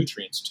provide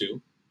nutrients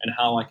to and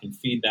how I can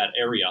feed that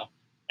area.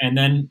 And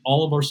then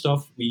all of our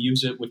stuff, we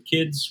use it with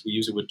kids, we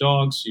use it with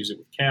dogs, use it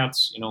with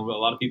cats. A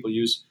lot of people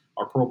use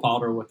our pearl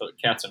powder with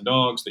cats and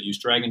dogs. They use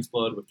dragon's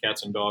blood with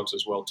cats and dogs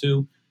as well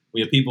too.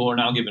 We have people who are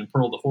now giving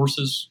pearl to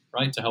horses,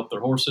 right, to help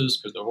their horses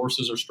because their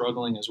horses are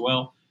struggling as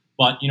well.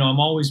 But, I'm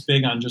always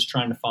big on just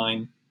trying to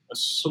find a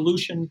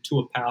solution to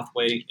a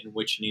pathway in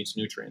which needs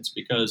nutrients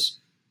because,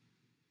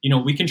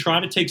 we can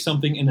try to take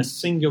something in a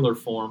singular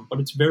form,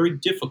 but it's very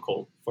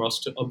difficult for us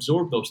to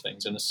absorb those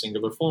things in a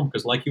singular form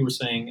because like you were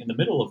saying in the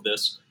middle of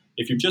this,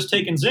 if you're just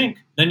taking zinc,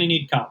 then you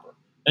need copper.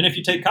 Then if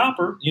you take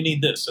copper, you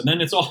need this. And then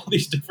it's all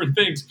these different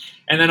things.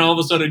 And then all of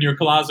a sudden your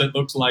closet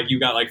looks like you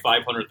got like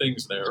 500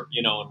 things there,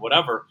 and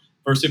whatever.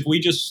 Versus if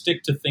we just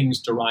stick to things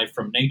derived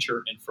from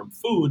nature and from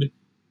food,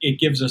 it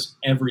gives us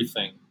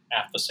everything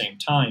at the same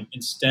time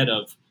instead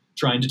of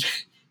trying to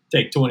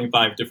take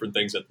 25 different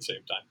things at the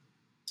same time.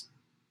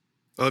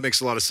 Well, that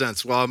makes a lot of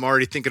sense. Well, I'm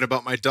already thinking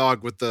about my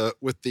dog with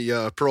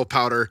the pearl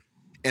powder,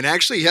 and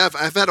actually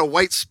I've had a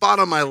white spot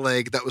on my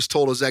leg that was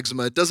told as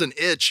eczema. It doesn't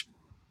itch,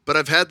 but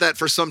I've had that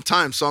for some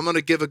time. So I'm going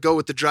to give a go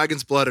with the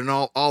dragon's blood, and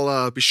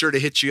I'll be sure to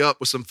hit you up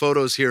with some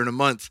photos here in a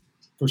month.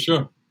 For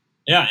sure.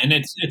 Yeah, and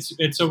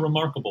it's a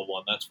remarkable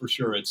one, that's for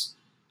sure.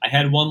 I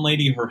had one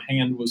lady, her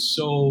hand was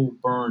so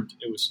burned,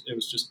 it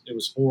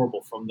was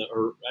horrible from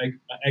her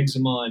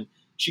eczema, and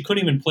she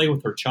couldn't even play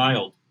with her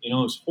child. It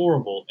was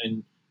horrible.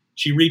 And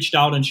she reached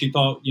out and she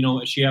thought,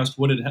 she asked,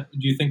 do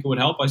you think it would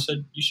help? I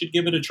said, you should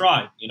give it a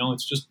try.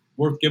 It's just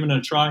worth giving it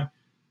a try.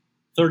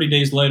 30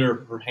 days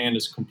later, her hand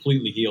is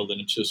completely healed,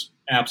 and it's just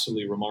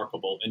absolutely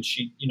remarkable. And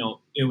she,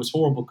 it was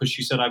horrible because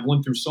she said, I've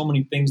went through so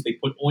many things. They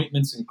put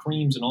ointments and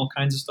creams and all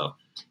kinds of stuff.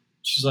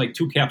 She's like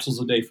 2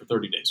 capsules a day for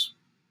 30 days.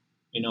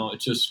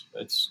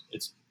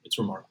 It's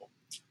remarkable.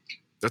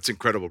 That's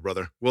incredible,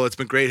 brother. Well, it's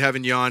been great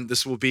having you on.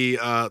 This will be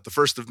the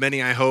first of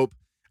many, I hope.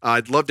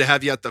 I'd love to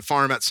have you at the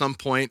farm at some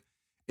point.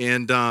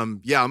 And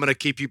I'm going to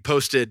keep you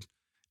posted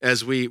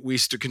as we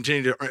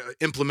continue to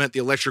implement the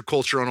electric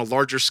culture on a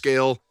larger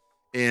scale.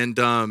 And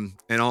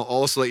I'll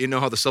also let you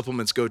know how the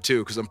supplements go too,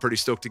 because I'm pretty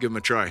stoked to give them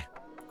a try.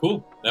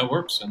 Cool. That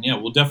works. And yeah,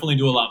 we'll definitely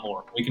do a lot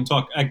more. We can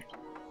talk.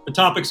 The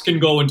topics can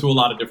go into a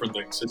lot of different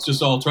things. It's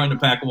just all trying to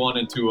pack one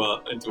into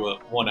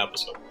one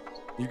episode.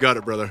 You got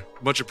it, brother.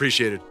 Much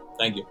appreciated.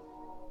 Thank you.